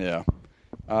 Yeah.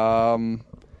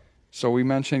 So we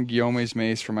mentioned Guillaume's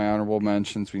mace for my honorable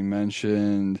mentions. We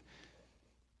mentioned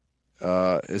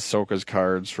Ahsoka's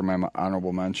cards for my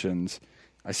honorable mentions.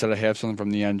 I said I have something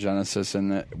from Neon Genesis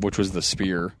in it, which was the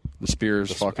spear. The spear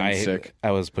is fucking sick.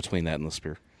 I was between that and the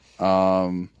spear.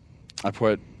 I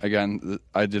put, again,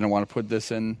 I didn't want to put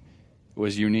this in. It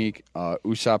was unique.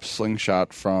 Usopp's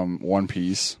slingshot from One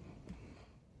Piece.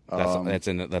 That's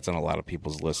in a lot of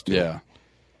people's list too. Yeah.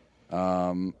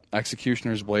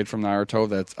 Executioner's Blade from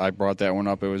Naruto. I brought that one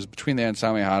up. It was between that and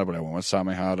Samehada, but I went with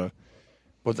Samehada.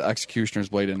 But the Executioner's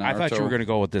Blade in Naruto. I thought you were going to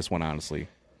go with this one, honestly.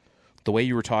 The way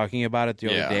you were talking about it the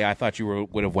other day, I thought you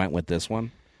would have went with this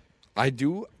one. I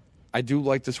do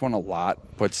like this one a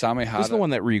lot, but Samehada... This is the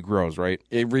one that regrows, right?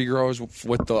 It regrows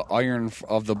with the iron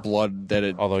of the blood that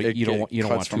it. Although you don't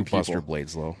want two people. Buster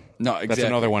Blades, though. No, exactly. That's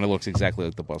another one that looks exactly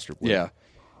like the Buster Blade. Yeah.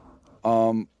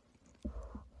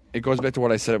 it goes back to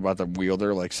what I said about the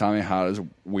wielder. Like, Samehada is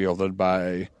wielded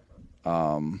by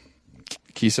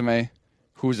Kisame,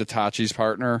 who's Itachi's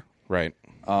partner. Right.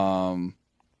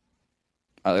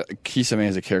 Kisame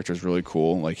as a character is really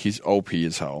cool. Like, he's OP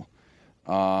as hell.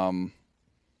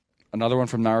 Another one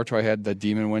from Naruto I had, the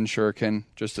Demon Wind Shuriken.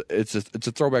 It's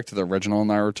a throwback to the original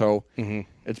Naruto. Mm-hmm.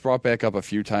 It's brought back up a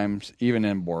few times. Even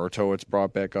in Boruto, it's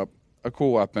brought back up. A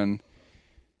cool weapon.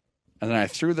 And then I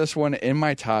threw this one in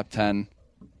my top 10,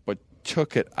 but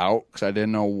took it out because I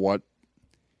didn't know what.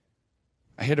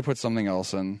 I had to put something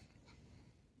else in.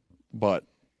 But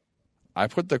I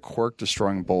put the quirk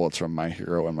destroying bullets from My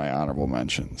Hero in my honorable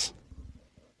mentions.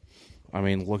 I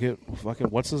mean, look at fucking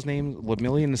what's his name?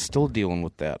 Lemillion is still dealing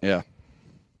with that. Yeah.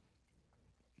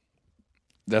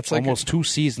 That's like almost 2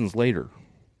 seasons later.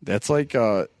 That's like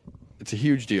it's a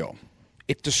huge deal.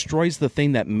 It destroys the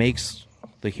thing that makes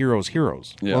the heroes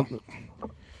heroes. Yeah.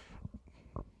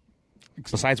 Well,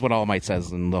 besides what All Might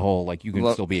says and the whole like you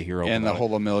can still be a hero and the whole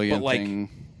Lemillion like, thing.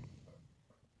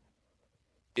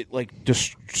 It like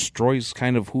destroys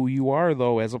kind of who you are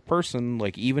though as a person.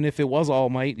 Like even if it was All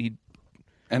Might, he'd.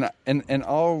 And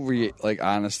all like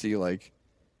honesty, like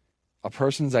a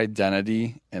person's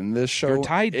identity in this show You're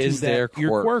tied is to their that.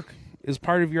 Your quirk is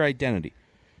part of your identity.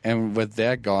 And with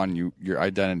that gone, your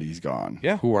identity's gone.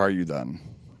 Yeah. Who are you then?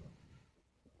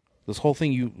 This whole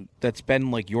thing that's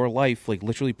been like your life, like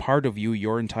literally part of you,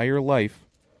 your entire life.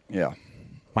 Yeah.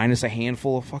 Minus a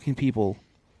handful of fucking people.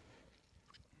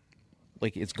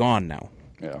 Like it's gone now.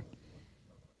 Yeah.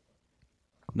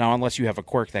 Now, unless you have a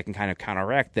quirk that can kind of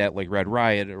counteract that, like Red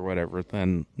Riot or whatever,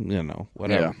 then,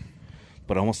 whatever. Yeah.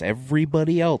 But almost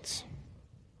everybody else,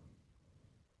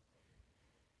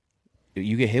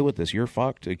 you get hit with this, you're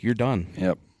fucked. Like, you're done.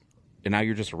 Yep. And now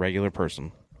you're just a regular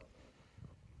person.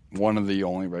 One of the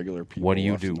only regular people what do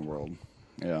you left do? in the world.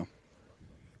 Yeah.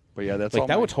 But yeah, that's like all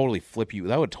that would totally flip you.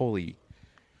 That would totally.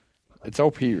 It's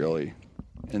OP, really,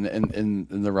 in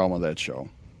the realm of that show.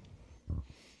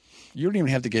 You don't even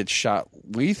have to get shot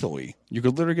lethally. You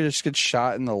could literally just get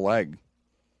shot in the leg.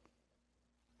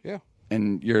 Yeah.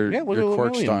 And your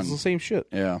quirk's done. It's the same shit.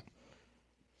 Yeah.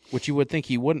 Which you would think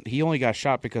he wouldn't. He only got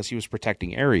shot because he was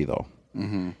protecting Eri, though.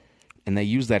 Mm-hmm. And they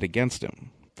use that against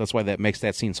him. That's why that makes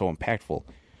that scene so impactful.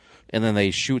 And then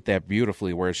they shoot that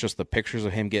beautifully, where it's just the pictures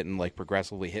of him getting like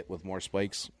progressively hit with more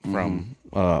spikes from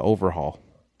Overhaul.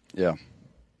 Yeah.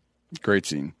 Great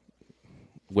scene.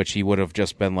 Which he would have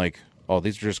just been like, oh,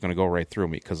 these are just going to go right through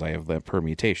me because I have that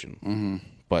permutation. Mm-hmm.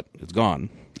 But it's gone.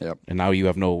 Yep. And now you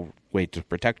have no way to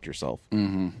protect yourself.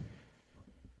 Mm-hmm.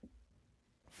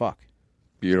 Fuck.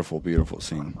 Beautiful, beautiful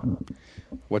scene.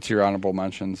 What's your honorable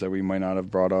mentions that we might not have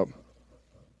brought up?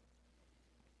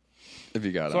 If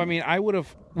you got it. So, I mean, I would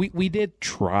have... We did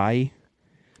try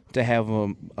to have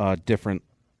a different...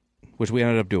 Which we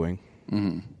ended up doing.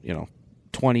 Mm-hmm.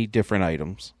 20 different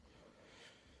items.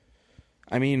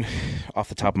 I mean, off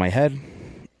the top of my head,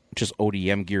 just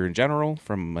ODM gear in general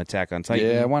from Attack on Titan.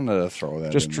 Yeah, I wanted to throw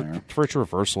that just in there. For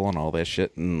traversal and all that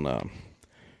shit. And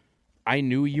I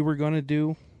knew you were going to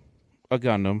do a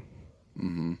Gundam.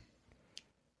 Mm-hmm.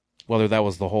 Whether that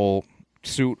was the whole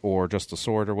suit or just a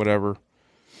sword or whatever.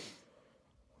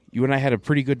 You and I had a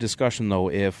pretty good discussion, though,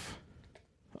 if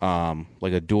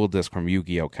like a dual disc from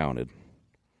Yu-Gi-Oh! Counted.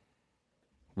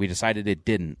 We decided it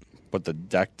didn't. But the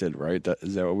deck did, right?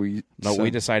 Is that what we No, said?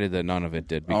 we decided that none of it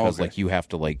did because, like, you have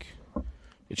to, like...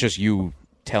 It's just you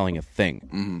telling a thing.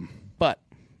 Mm-hmm. But,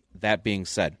 that being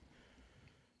said,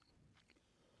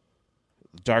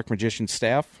 Dark Magician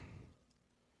Staff...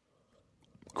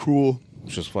 Cool.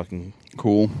 It's just fucking...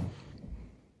 Cool.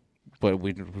 But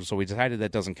we decided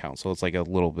that doesn't count, so it's like a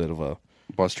little bit of a...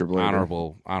 Buster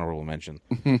Blader. Honorable mention.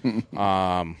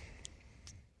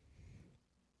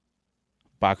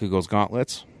 Bakugo's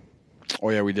Gauntlets. Oh,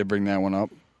 yeah, we did bring that one up.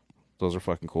 Those are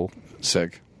fucking cool.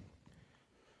 Sick.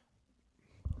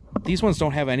 These ones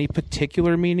don't have any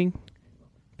particular meaning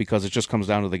because it just comes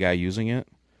down to the guy using it.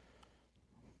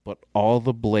 But all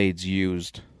the blades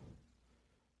used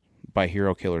by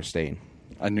Hero Killer Stain.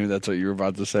 I knew that's what you were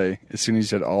about to say. As soon as you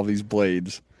said all these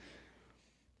blades.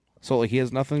 So, like, he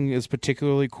has nothing as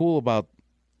particularly cool about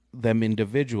them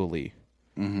individually.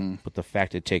 Mm-hmm. But the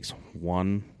fact it takes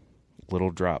one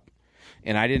little drop.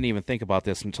 And I didn't even think about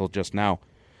this until just now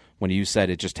when you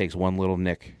said it just takes one little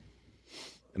nick.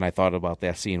 And I thought about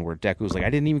that scene where Deku's like,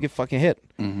 I didn't even get fucking hit.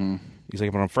 Mm-hmm. He's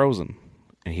like, but I'm frozen.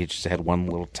 And he just had one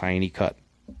little tiny cut.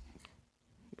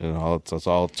 And that's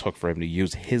all it took for him to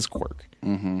use his quirk.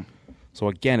 Mm-hmm. So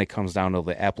again, it comes down to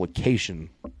the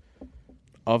application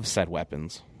of said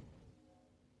weapons.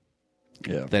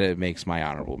 Yeah. That it makes my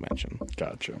honorable mention.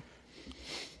 Gotcha.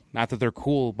 Not that they're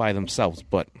cool by themselves,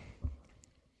 but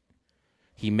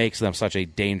he makes them such a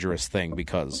dangerous thing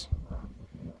because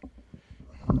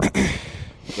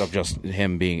of just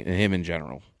him being him in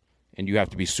general. And you have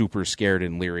to be super scared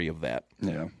and leery of that.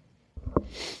 Yeah.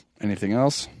 Anything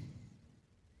else?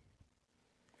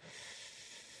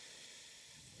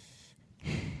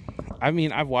 I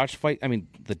mean, I've watched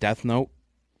the Death Note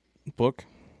book.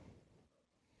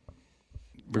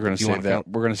 We're gonna save that.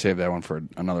 We're gonna save that one for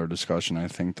another discussion, I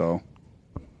think, though.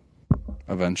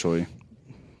 Eventually.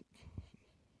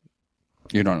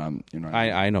 You know what I'm. You know.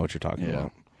 I know what you're talking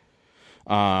about.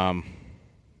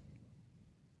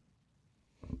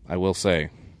 I will say,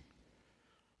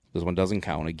 this one doesn't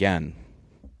count. Again,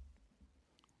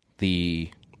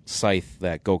 the scythe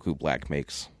that Goku Black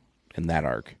makes in that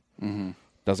arc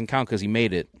doesn't count because he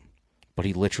made it, but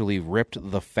he literally ripped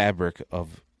the fabric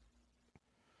of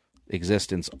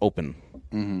existence open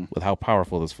with how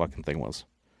powerful this fucking thing was.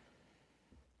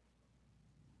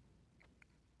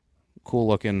 Cool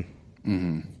looking,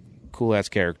 cool ass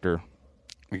character.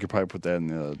 We could probably put that in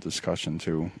the discussion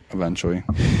too eventually.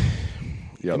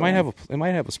 It might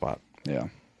have a spot. Yeah.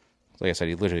 Like I said,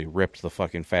 he literally ripped the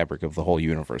fucking fabric of the whole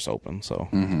universe open. So,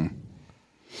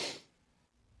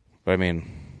 but I mean,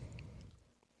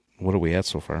 what are we at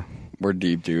so far? We're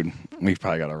deep, dude. We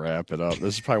probably got to wrap it up.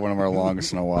 This is probably one of our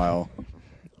longest in a while.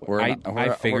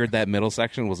 I figured that middle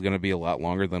section was going to be a lot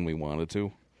longer than we wanted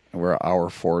to. We're at hour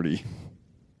 40.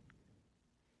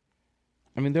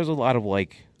 I mean, there's a lot of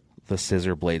like the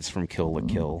scissor blades from Kill la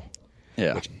Kill,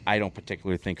 which I don't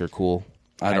particularly think are cool.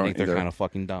 I think they're kind of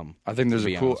fucking dumb. I think there's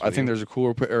a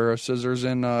cooler pair of scissors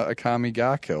in Akami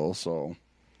ga Kill. So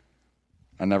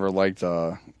I never liked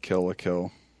Kill la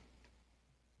Kill.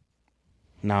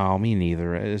 No, me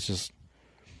neither. It's just.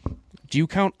 Do you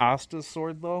count Asta's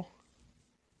sword though?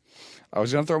 I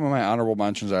was gonna throw them in my honorable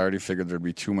mentions. I already figured there'd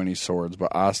be too many swords,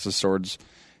 but Asta's swords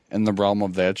in the realm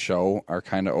of that show are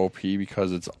kind of OP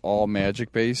because it's all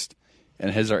magic based,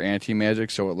 and his are anti-magic.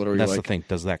 So it literally that's the thing.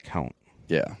 Does that count?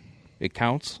 Yeah. It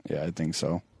counts? Yeah, I think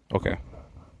so. Okay.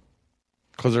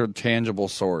 Because they're tangible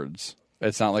swords.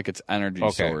 It's not like it's energy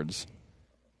swords.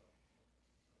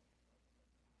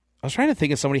 I was trying to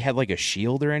think if somebody had like a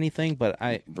shield or anything, but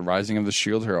The Rising of the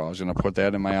Shield Hero. I was going to put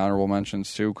that in my honorable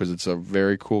mentions too because it's a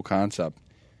very cool concept.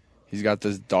 He's got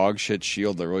this dog shit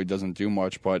shield that really doesn't do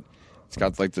much, but it's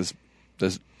got like this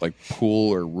like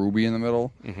pool or ruby in the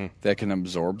middle that can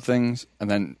absorb things, and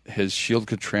then his shield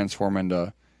could transform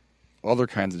into other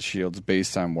kinds of shields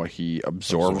based on what he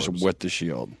absorbs with the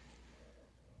shield.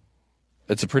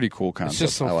 It's a pretty cool concept. It's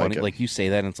just so funny. Like you say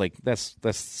that, and it's like that's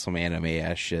some anime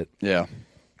ass shit. Yeah.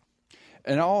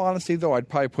 In all honesty, though, I'd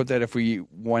probably put that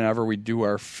whenever we do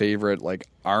our favorite like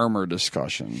armor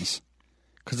discussions,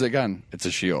 because again, it's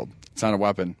a shield. It's not a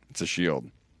weapon. It's a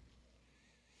shield.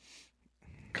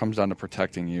 Comes down to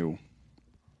protecting you.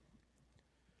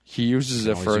 He uses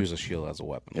it for use a shield as a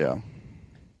weapon. Yeah.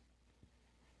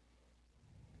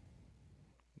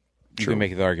 You can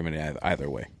make the argument either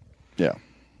way. Yeah.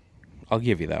 I'll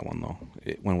give you that one though.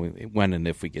 When and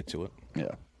if we get to it.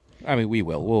 Yeah. I mean, we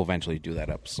will. We'll eventually do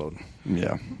that episode.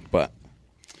 Yeah. But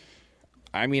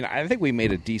I mean, I think we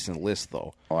made a decent list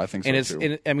though. Oh, I think so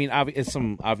too. It's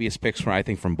some obvious picks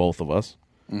from both of us.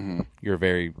 Mm-hmm.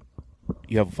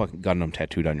 You have a fucking Gundam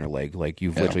tattooed on your leg. Like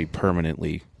you've literally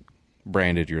permanently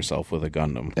branded yourself with a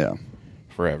Gundam. Yeah.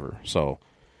 Forever. So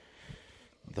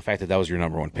the fact that was your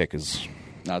number one pick is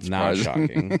not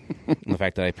shocking. And the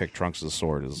fact that I picked Trunks'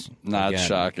 sword is not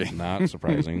shocking. Not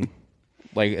surprising.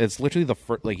 Like it's literally the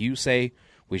first. Like you say,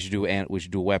 we should do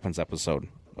a weapons episode.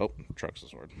 Oh, Trunks'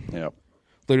 sword. Yep.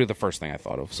 Literally the first thing I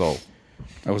thought of. So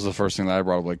that was the first thing that I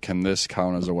brought up. Like, can this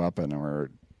count as a weapon? And we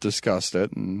discussed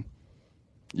it, and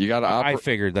you got to. I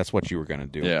figured that's what you were going to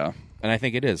do. Yeah. And I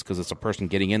think it is because it's a person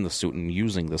getting in the suit and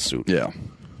using the suit. Yeah.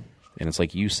 And it's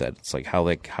like you said, it's like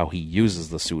how he uses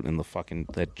the suit and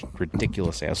that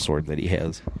ridiculous ass sword that he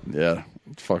has. Yeah,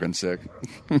 it's fucking sick.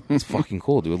 It's fucking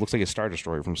cool, dude. It looks like a Star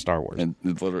Destroyer from Star Wars. And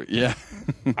it's literally, yeah.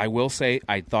 I will say,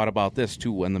 I thought about this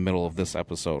too in the middle of this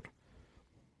episode.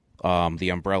 The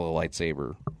umbrella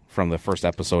lightsaber from the first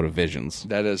episode of Visions.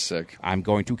 That is sick. I'm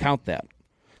going to count that.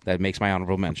 That makes my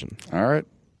honorable mention. All right.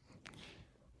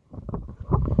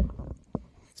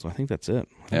 So I think that's it.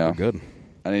 We're good.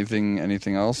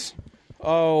 Anything else?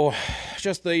 Oh,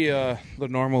 just the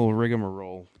normal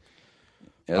rigmarole.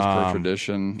 As per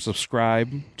tradition.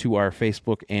 Subscribe to our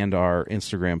Facebook and our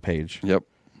Instagram page. Yep.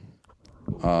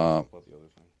 No.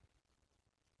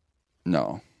 B-bound,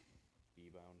 no.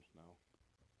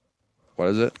 What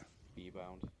is it?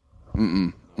 B-bound.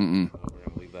 Mm-mm. We're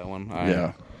going to leave that one.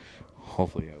 Yeah.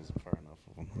 Hopefully I was far enough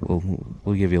of them.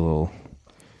 We'll give you a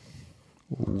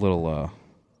little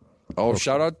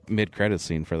shout out mid-credit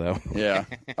scene for that. Yeah.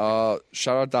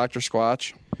 Shout out Dr.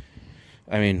 Squatch.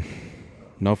 I mean,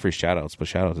 no free shout-outs, but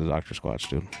shout out to Dr. Squatch,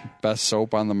 dude. Best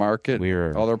soap on the market.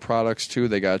 Other products, too.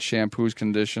 They got shampoos,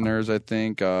 conditioners, I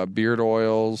think, beard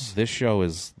oils. This show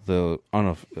is the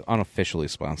unofficially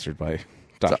sponsored by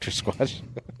Dr. Squatch.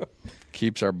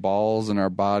 Keeps our balls and our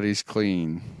bodies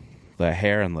clean. The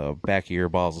hair on the back of your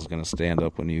balls is going to stand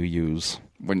up when you use...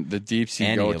 When the deep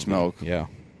sea goat's milk. Yeah.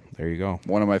 There you go.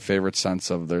 One of my favorite scents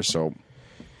of their soap.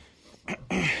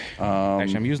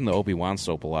 Actually, I'm using the Obi-Wan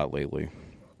soap a lot lately.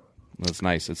 It's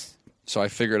nice. So I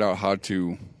figured out how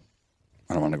to...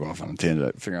 I don't want to go off on a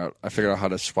tangent. I figured out how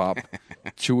to swap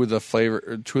two of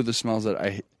the smells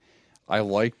that I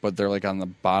like, but they're like on the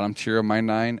bottom tier of my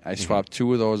 9. I swapped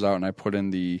 2 of those out, and I put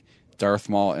in the Darth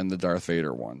Maul and the Darth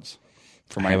Vader ones.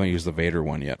 I haven't used the Vader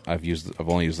one yet. I've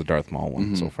only used the Darth Maul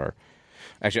one so far.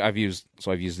 Actually, I've used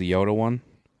the Yoda one.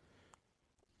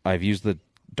 I've used the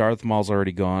Darth Maul's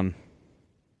already gone.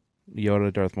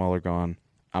 Yoda, Darth Maul are gone.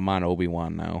 I'm on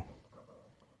Obi-Wan now.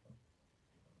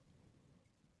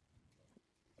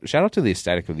 Shout out to the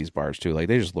aesthetic of these bars too. Like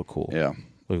they just look cool. Yeah.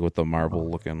 Like with the marble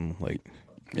looking like.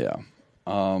 Yeah.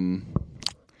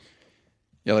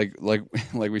 Yeah, like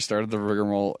we started the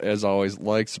rigmarole as always.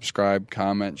 Like, subscribe,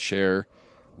 comment, share.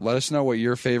 Let us know what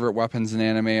your favorite weapons in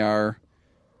anime are.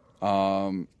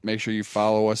 Make sure you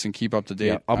follow us and keep up to date.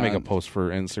 Yeah, I'll make a post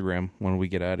for Instagram when we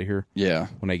get out of here. Yeah.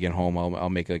 When I get home, I'll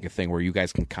make like a thing where you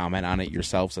guys can comment on it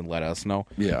yourselves and let us know.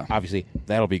 Yeah. Obviously,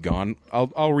 that'll be gone. I'll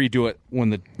redo it when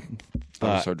the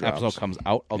episode comes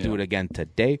out. I'll do it again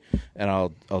today, and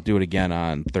I'll do it again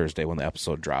on Thursday when the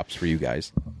episode drops for you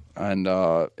guys. And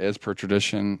as per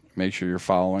tradition, make sure you're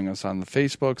following us on the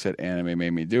Facebooks at Anime Made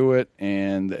Me Do It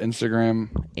and the Instagram.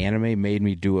 Anime Made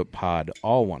Me Do It Pod,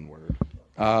 all one word.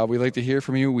 We'd like to hear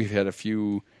from you. We've had a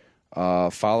few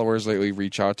followers lately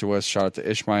reach out to us. Shout out to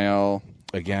Ishmael.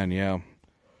 Again, yeah.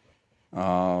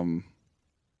 We're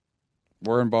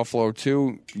in Buffalo,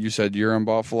 too. You said you're in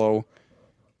Buffalo.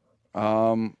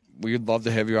 We'd love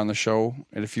to have you on the show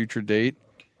at a future date.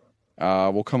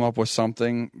 We'll come up with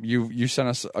something. You sent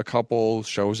us a couple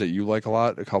shows that you like a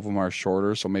lot. A couple of them are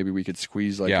shorter, so maybe we could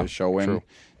squeeze a show in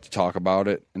to talk about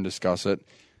it and discuss it.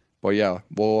 But yeah,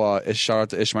 we'll shout out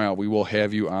to Ishmael. We will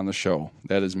have you on the show.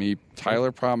 That is me,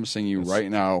 Tyler, promising you right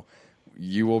now,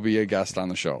 you will be a guest on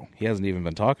the show. He hasn't even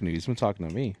been talking to you. He's been talking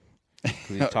to me.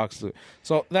 He talks to.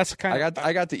 So that's kind of.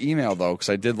 I got the email though, because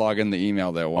I did log in the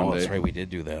email that one day. That's right. We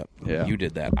did do that. Yeah, you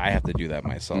did that. I have to do that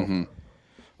myself.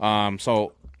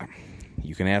 So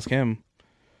you can ask him.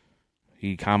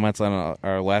 He comments on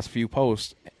our last few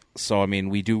posts. So I mean,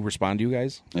 we do respond to you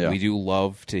guys. Yeah. We do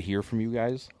love to hear from you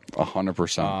guys.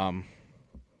 100%.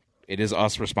 It is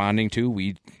us responding too.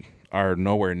 We are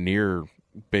nowhere near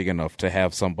big enough to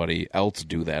have somebody else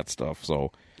do that stuff.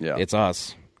 So yeah, it's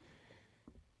us.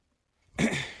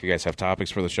 If you guys have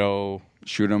topics for the show,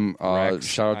 shoot them.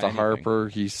 Shout out to Harper.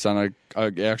 He sent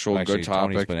a actual good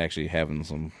topic. Tony's been actually having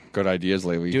some good ideas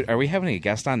lately. Dude, are we having a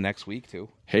guest on next week too?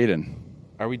 Hayden.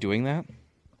 Are we doing that?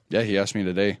 Yeah, he asked me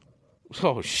today.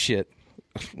 Oh shit.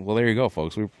 Well, there you go,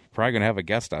 folks. We're probably gonna have a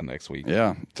guest on next week.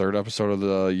 Yeah, 3rd episode of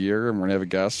the year, and we're gonna have a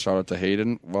guest. Shout out to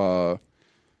Hayden. It'll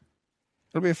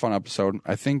be a fun episode.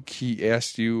 I think he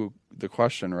asked you the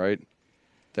question, right?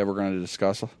 That we're gonna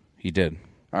discuss. He did.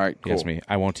 All right, cool. He asked me.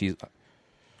 I won't tease. I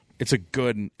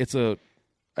think it's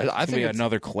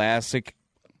another classic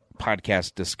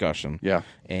podcast discussion. Yeah,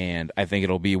 and I think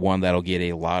it'll be one that'll get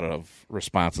a lot of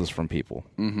responses from people.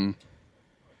 Mm-hmm.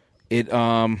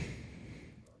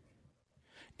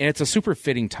 And it's a super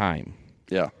fitting time.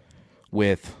 Yeah.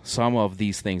 With some of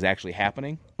these things actually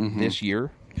happening this year.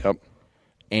 Yep.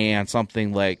 And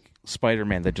something like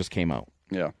Spider-Man that just came out.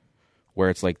 Yeah.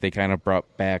 Where it's like they kind of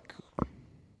brought back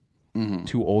 2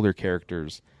 older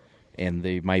characters, and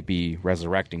they might be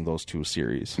resurrecting those 2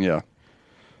 series. Yeah.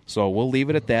 So we'll leave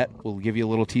it at that. We'll give you a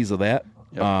little tease of that.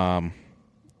 Yep.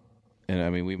 And I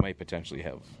mean, we might potentially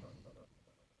have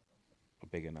a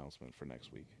big announcement for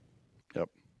next week. Yep.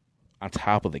 On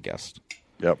top of the guest.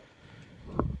 Yep.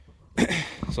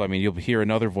 So, I mean, you'll hear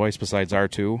another voice besides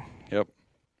R2. Yep.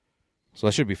 So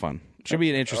that should be fun. Should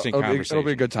be an interesting conversation. It'll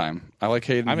be a good time. I like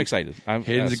Hayden. I'm excited.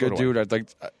 Hayden's a good dude.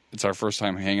 It's our first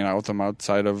time hanging out with him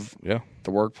outside of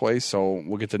the workplace, so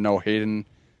we'll get to know Hayden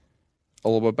a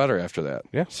little bit better after that.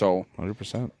 Yeah. So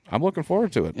 100%. I'm looking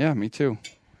forward to it. Yeah, me too.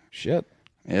 Shit.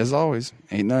 As always,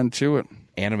 ain't nothing to it.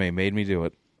 Anime made me do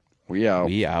it. We out.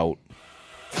 We out.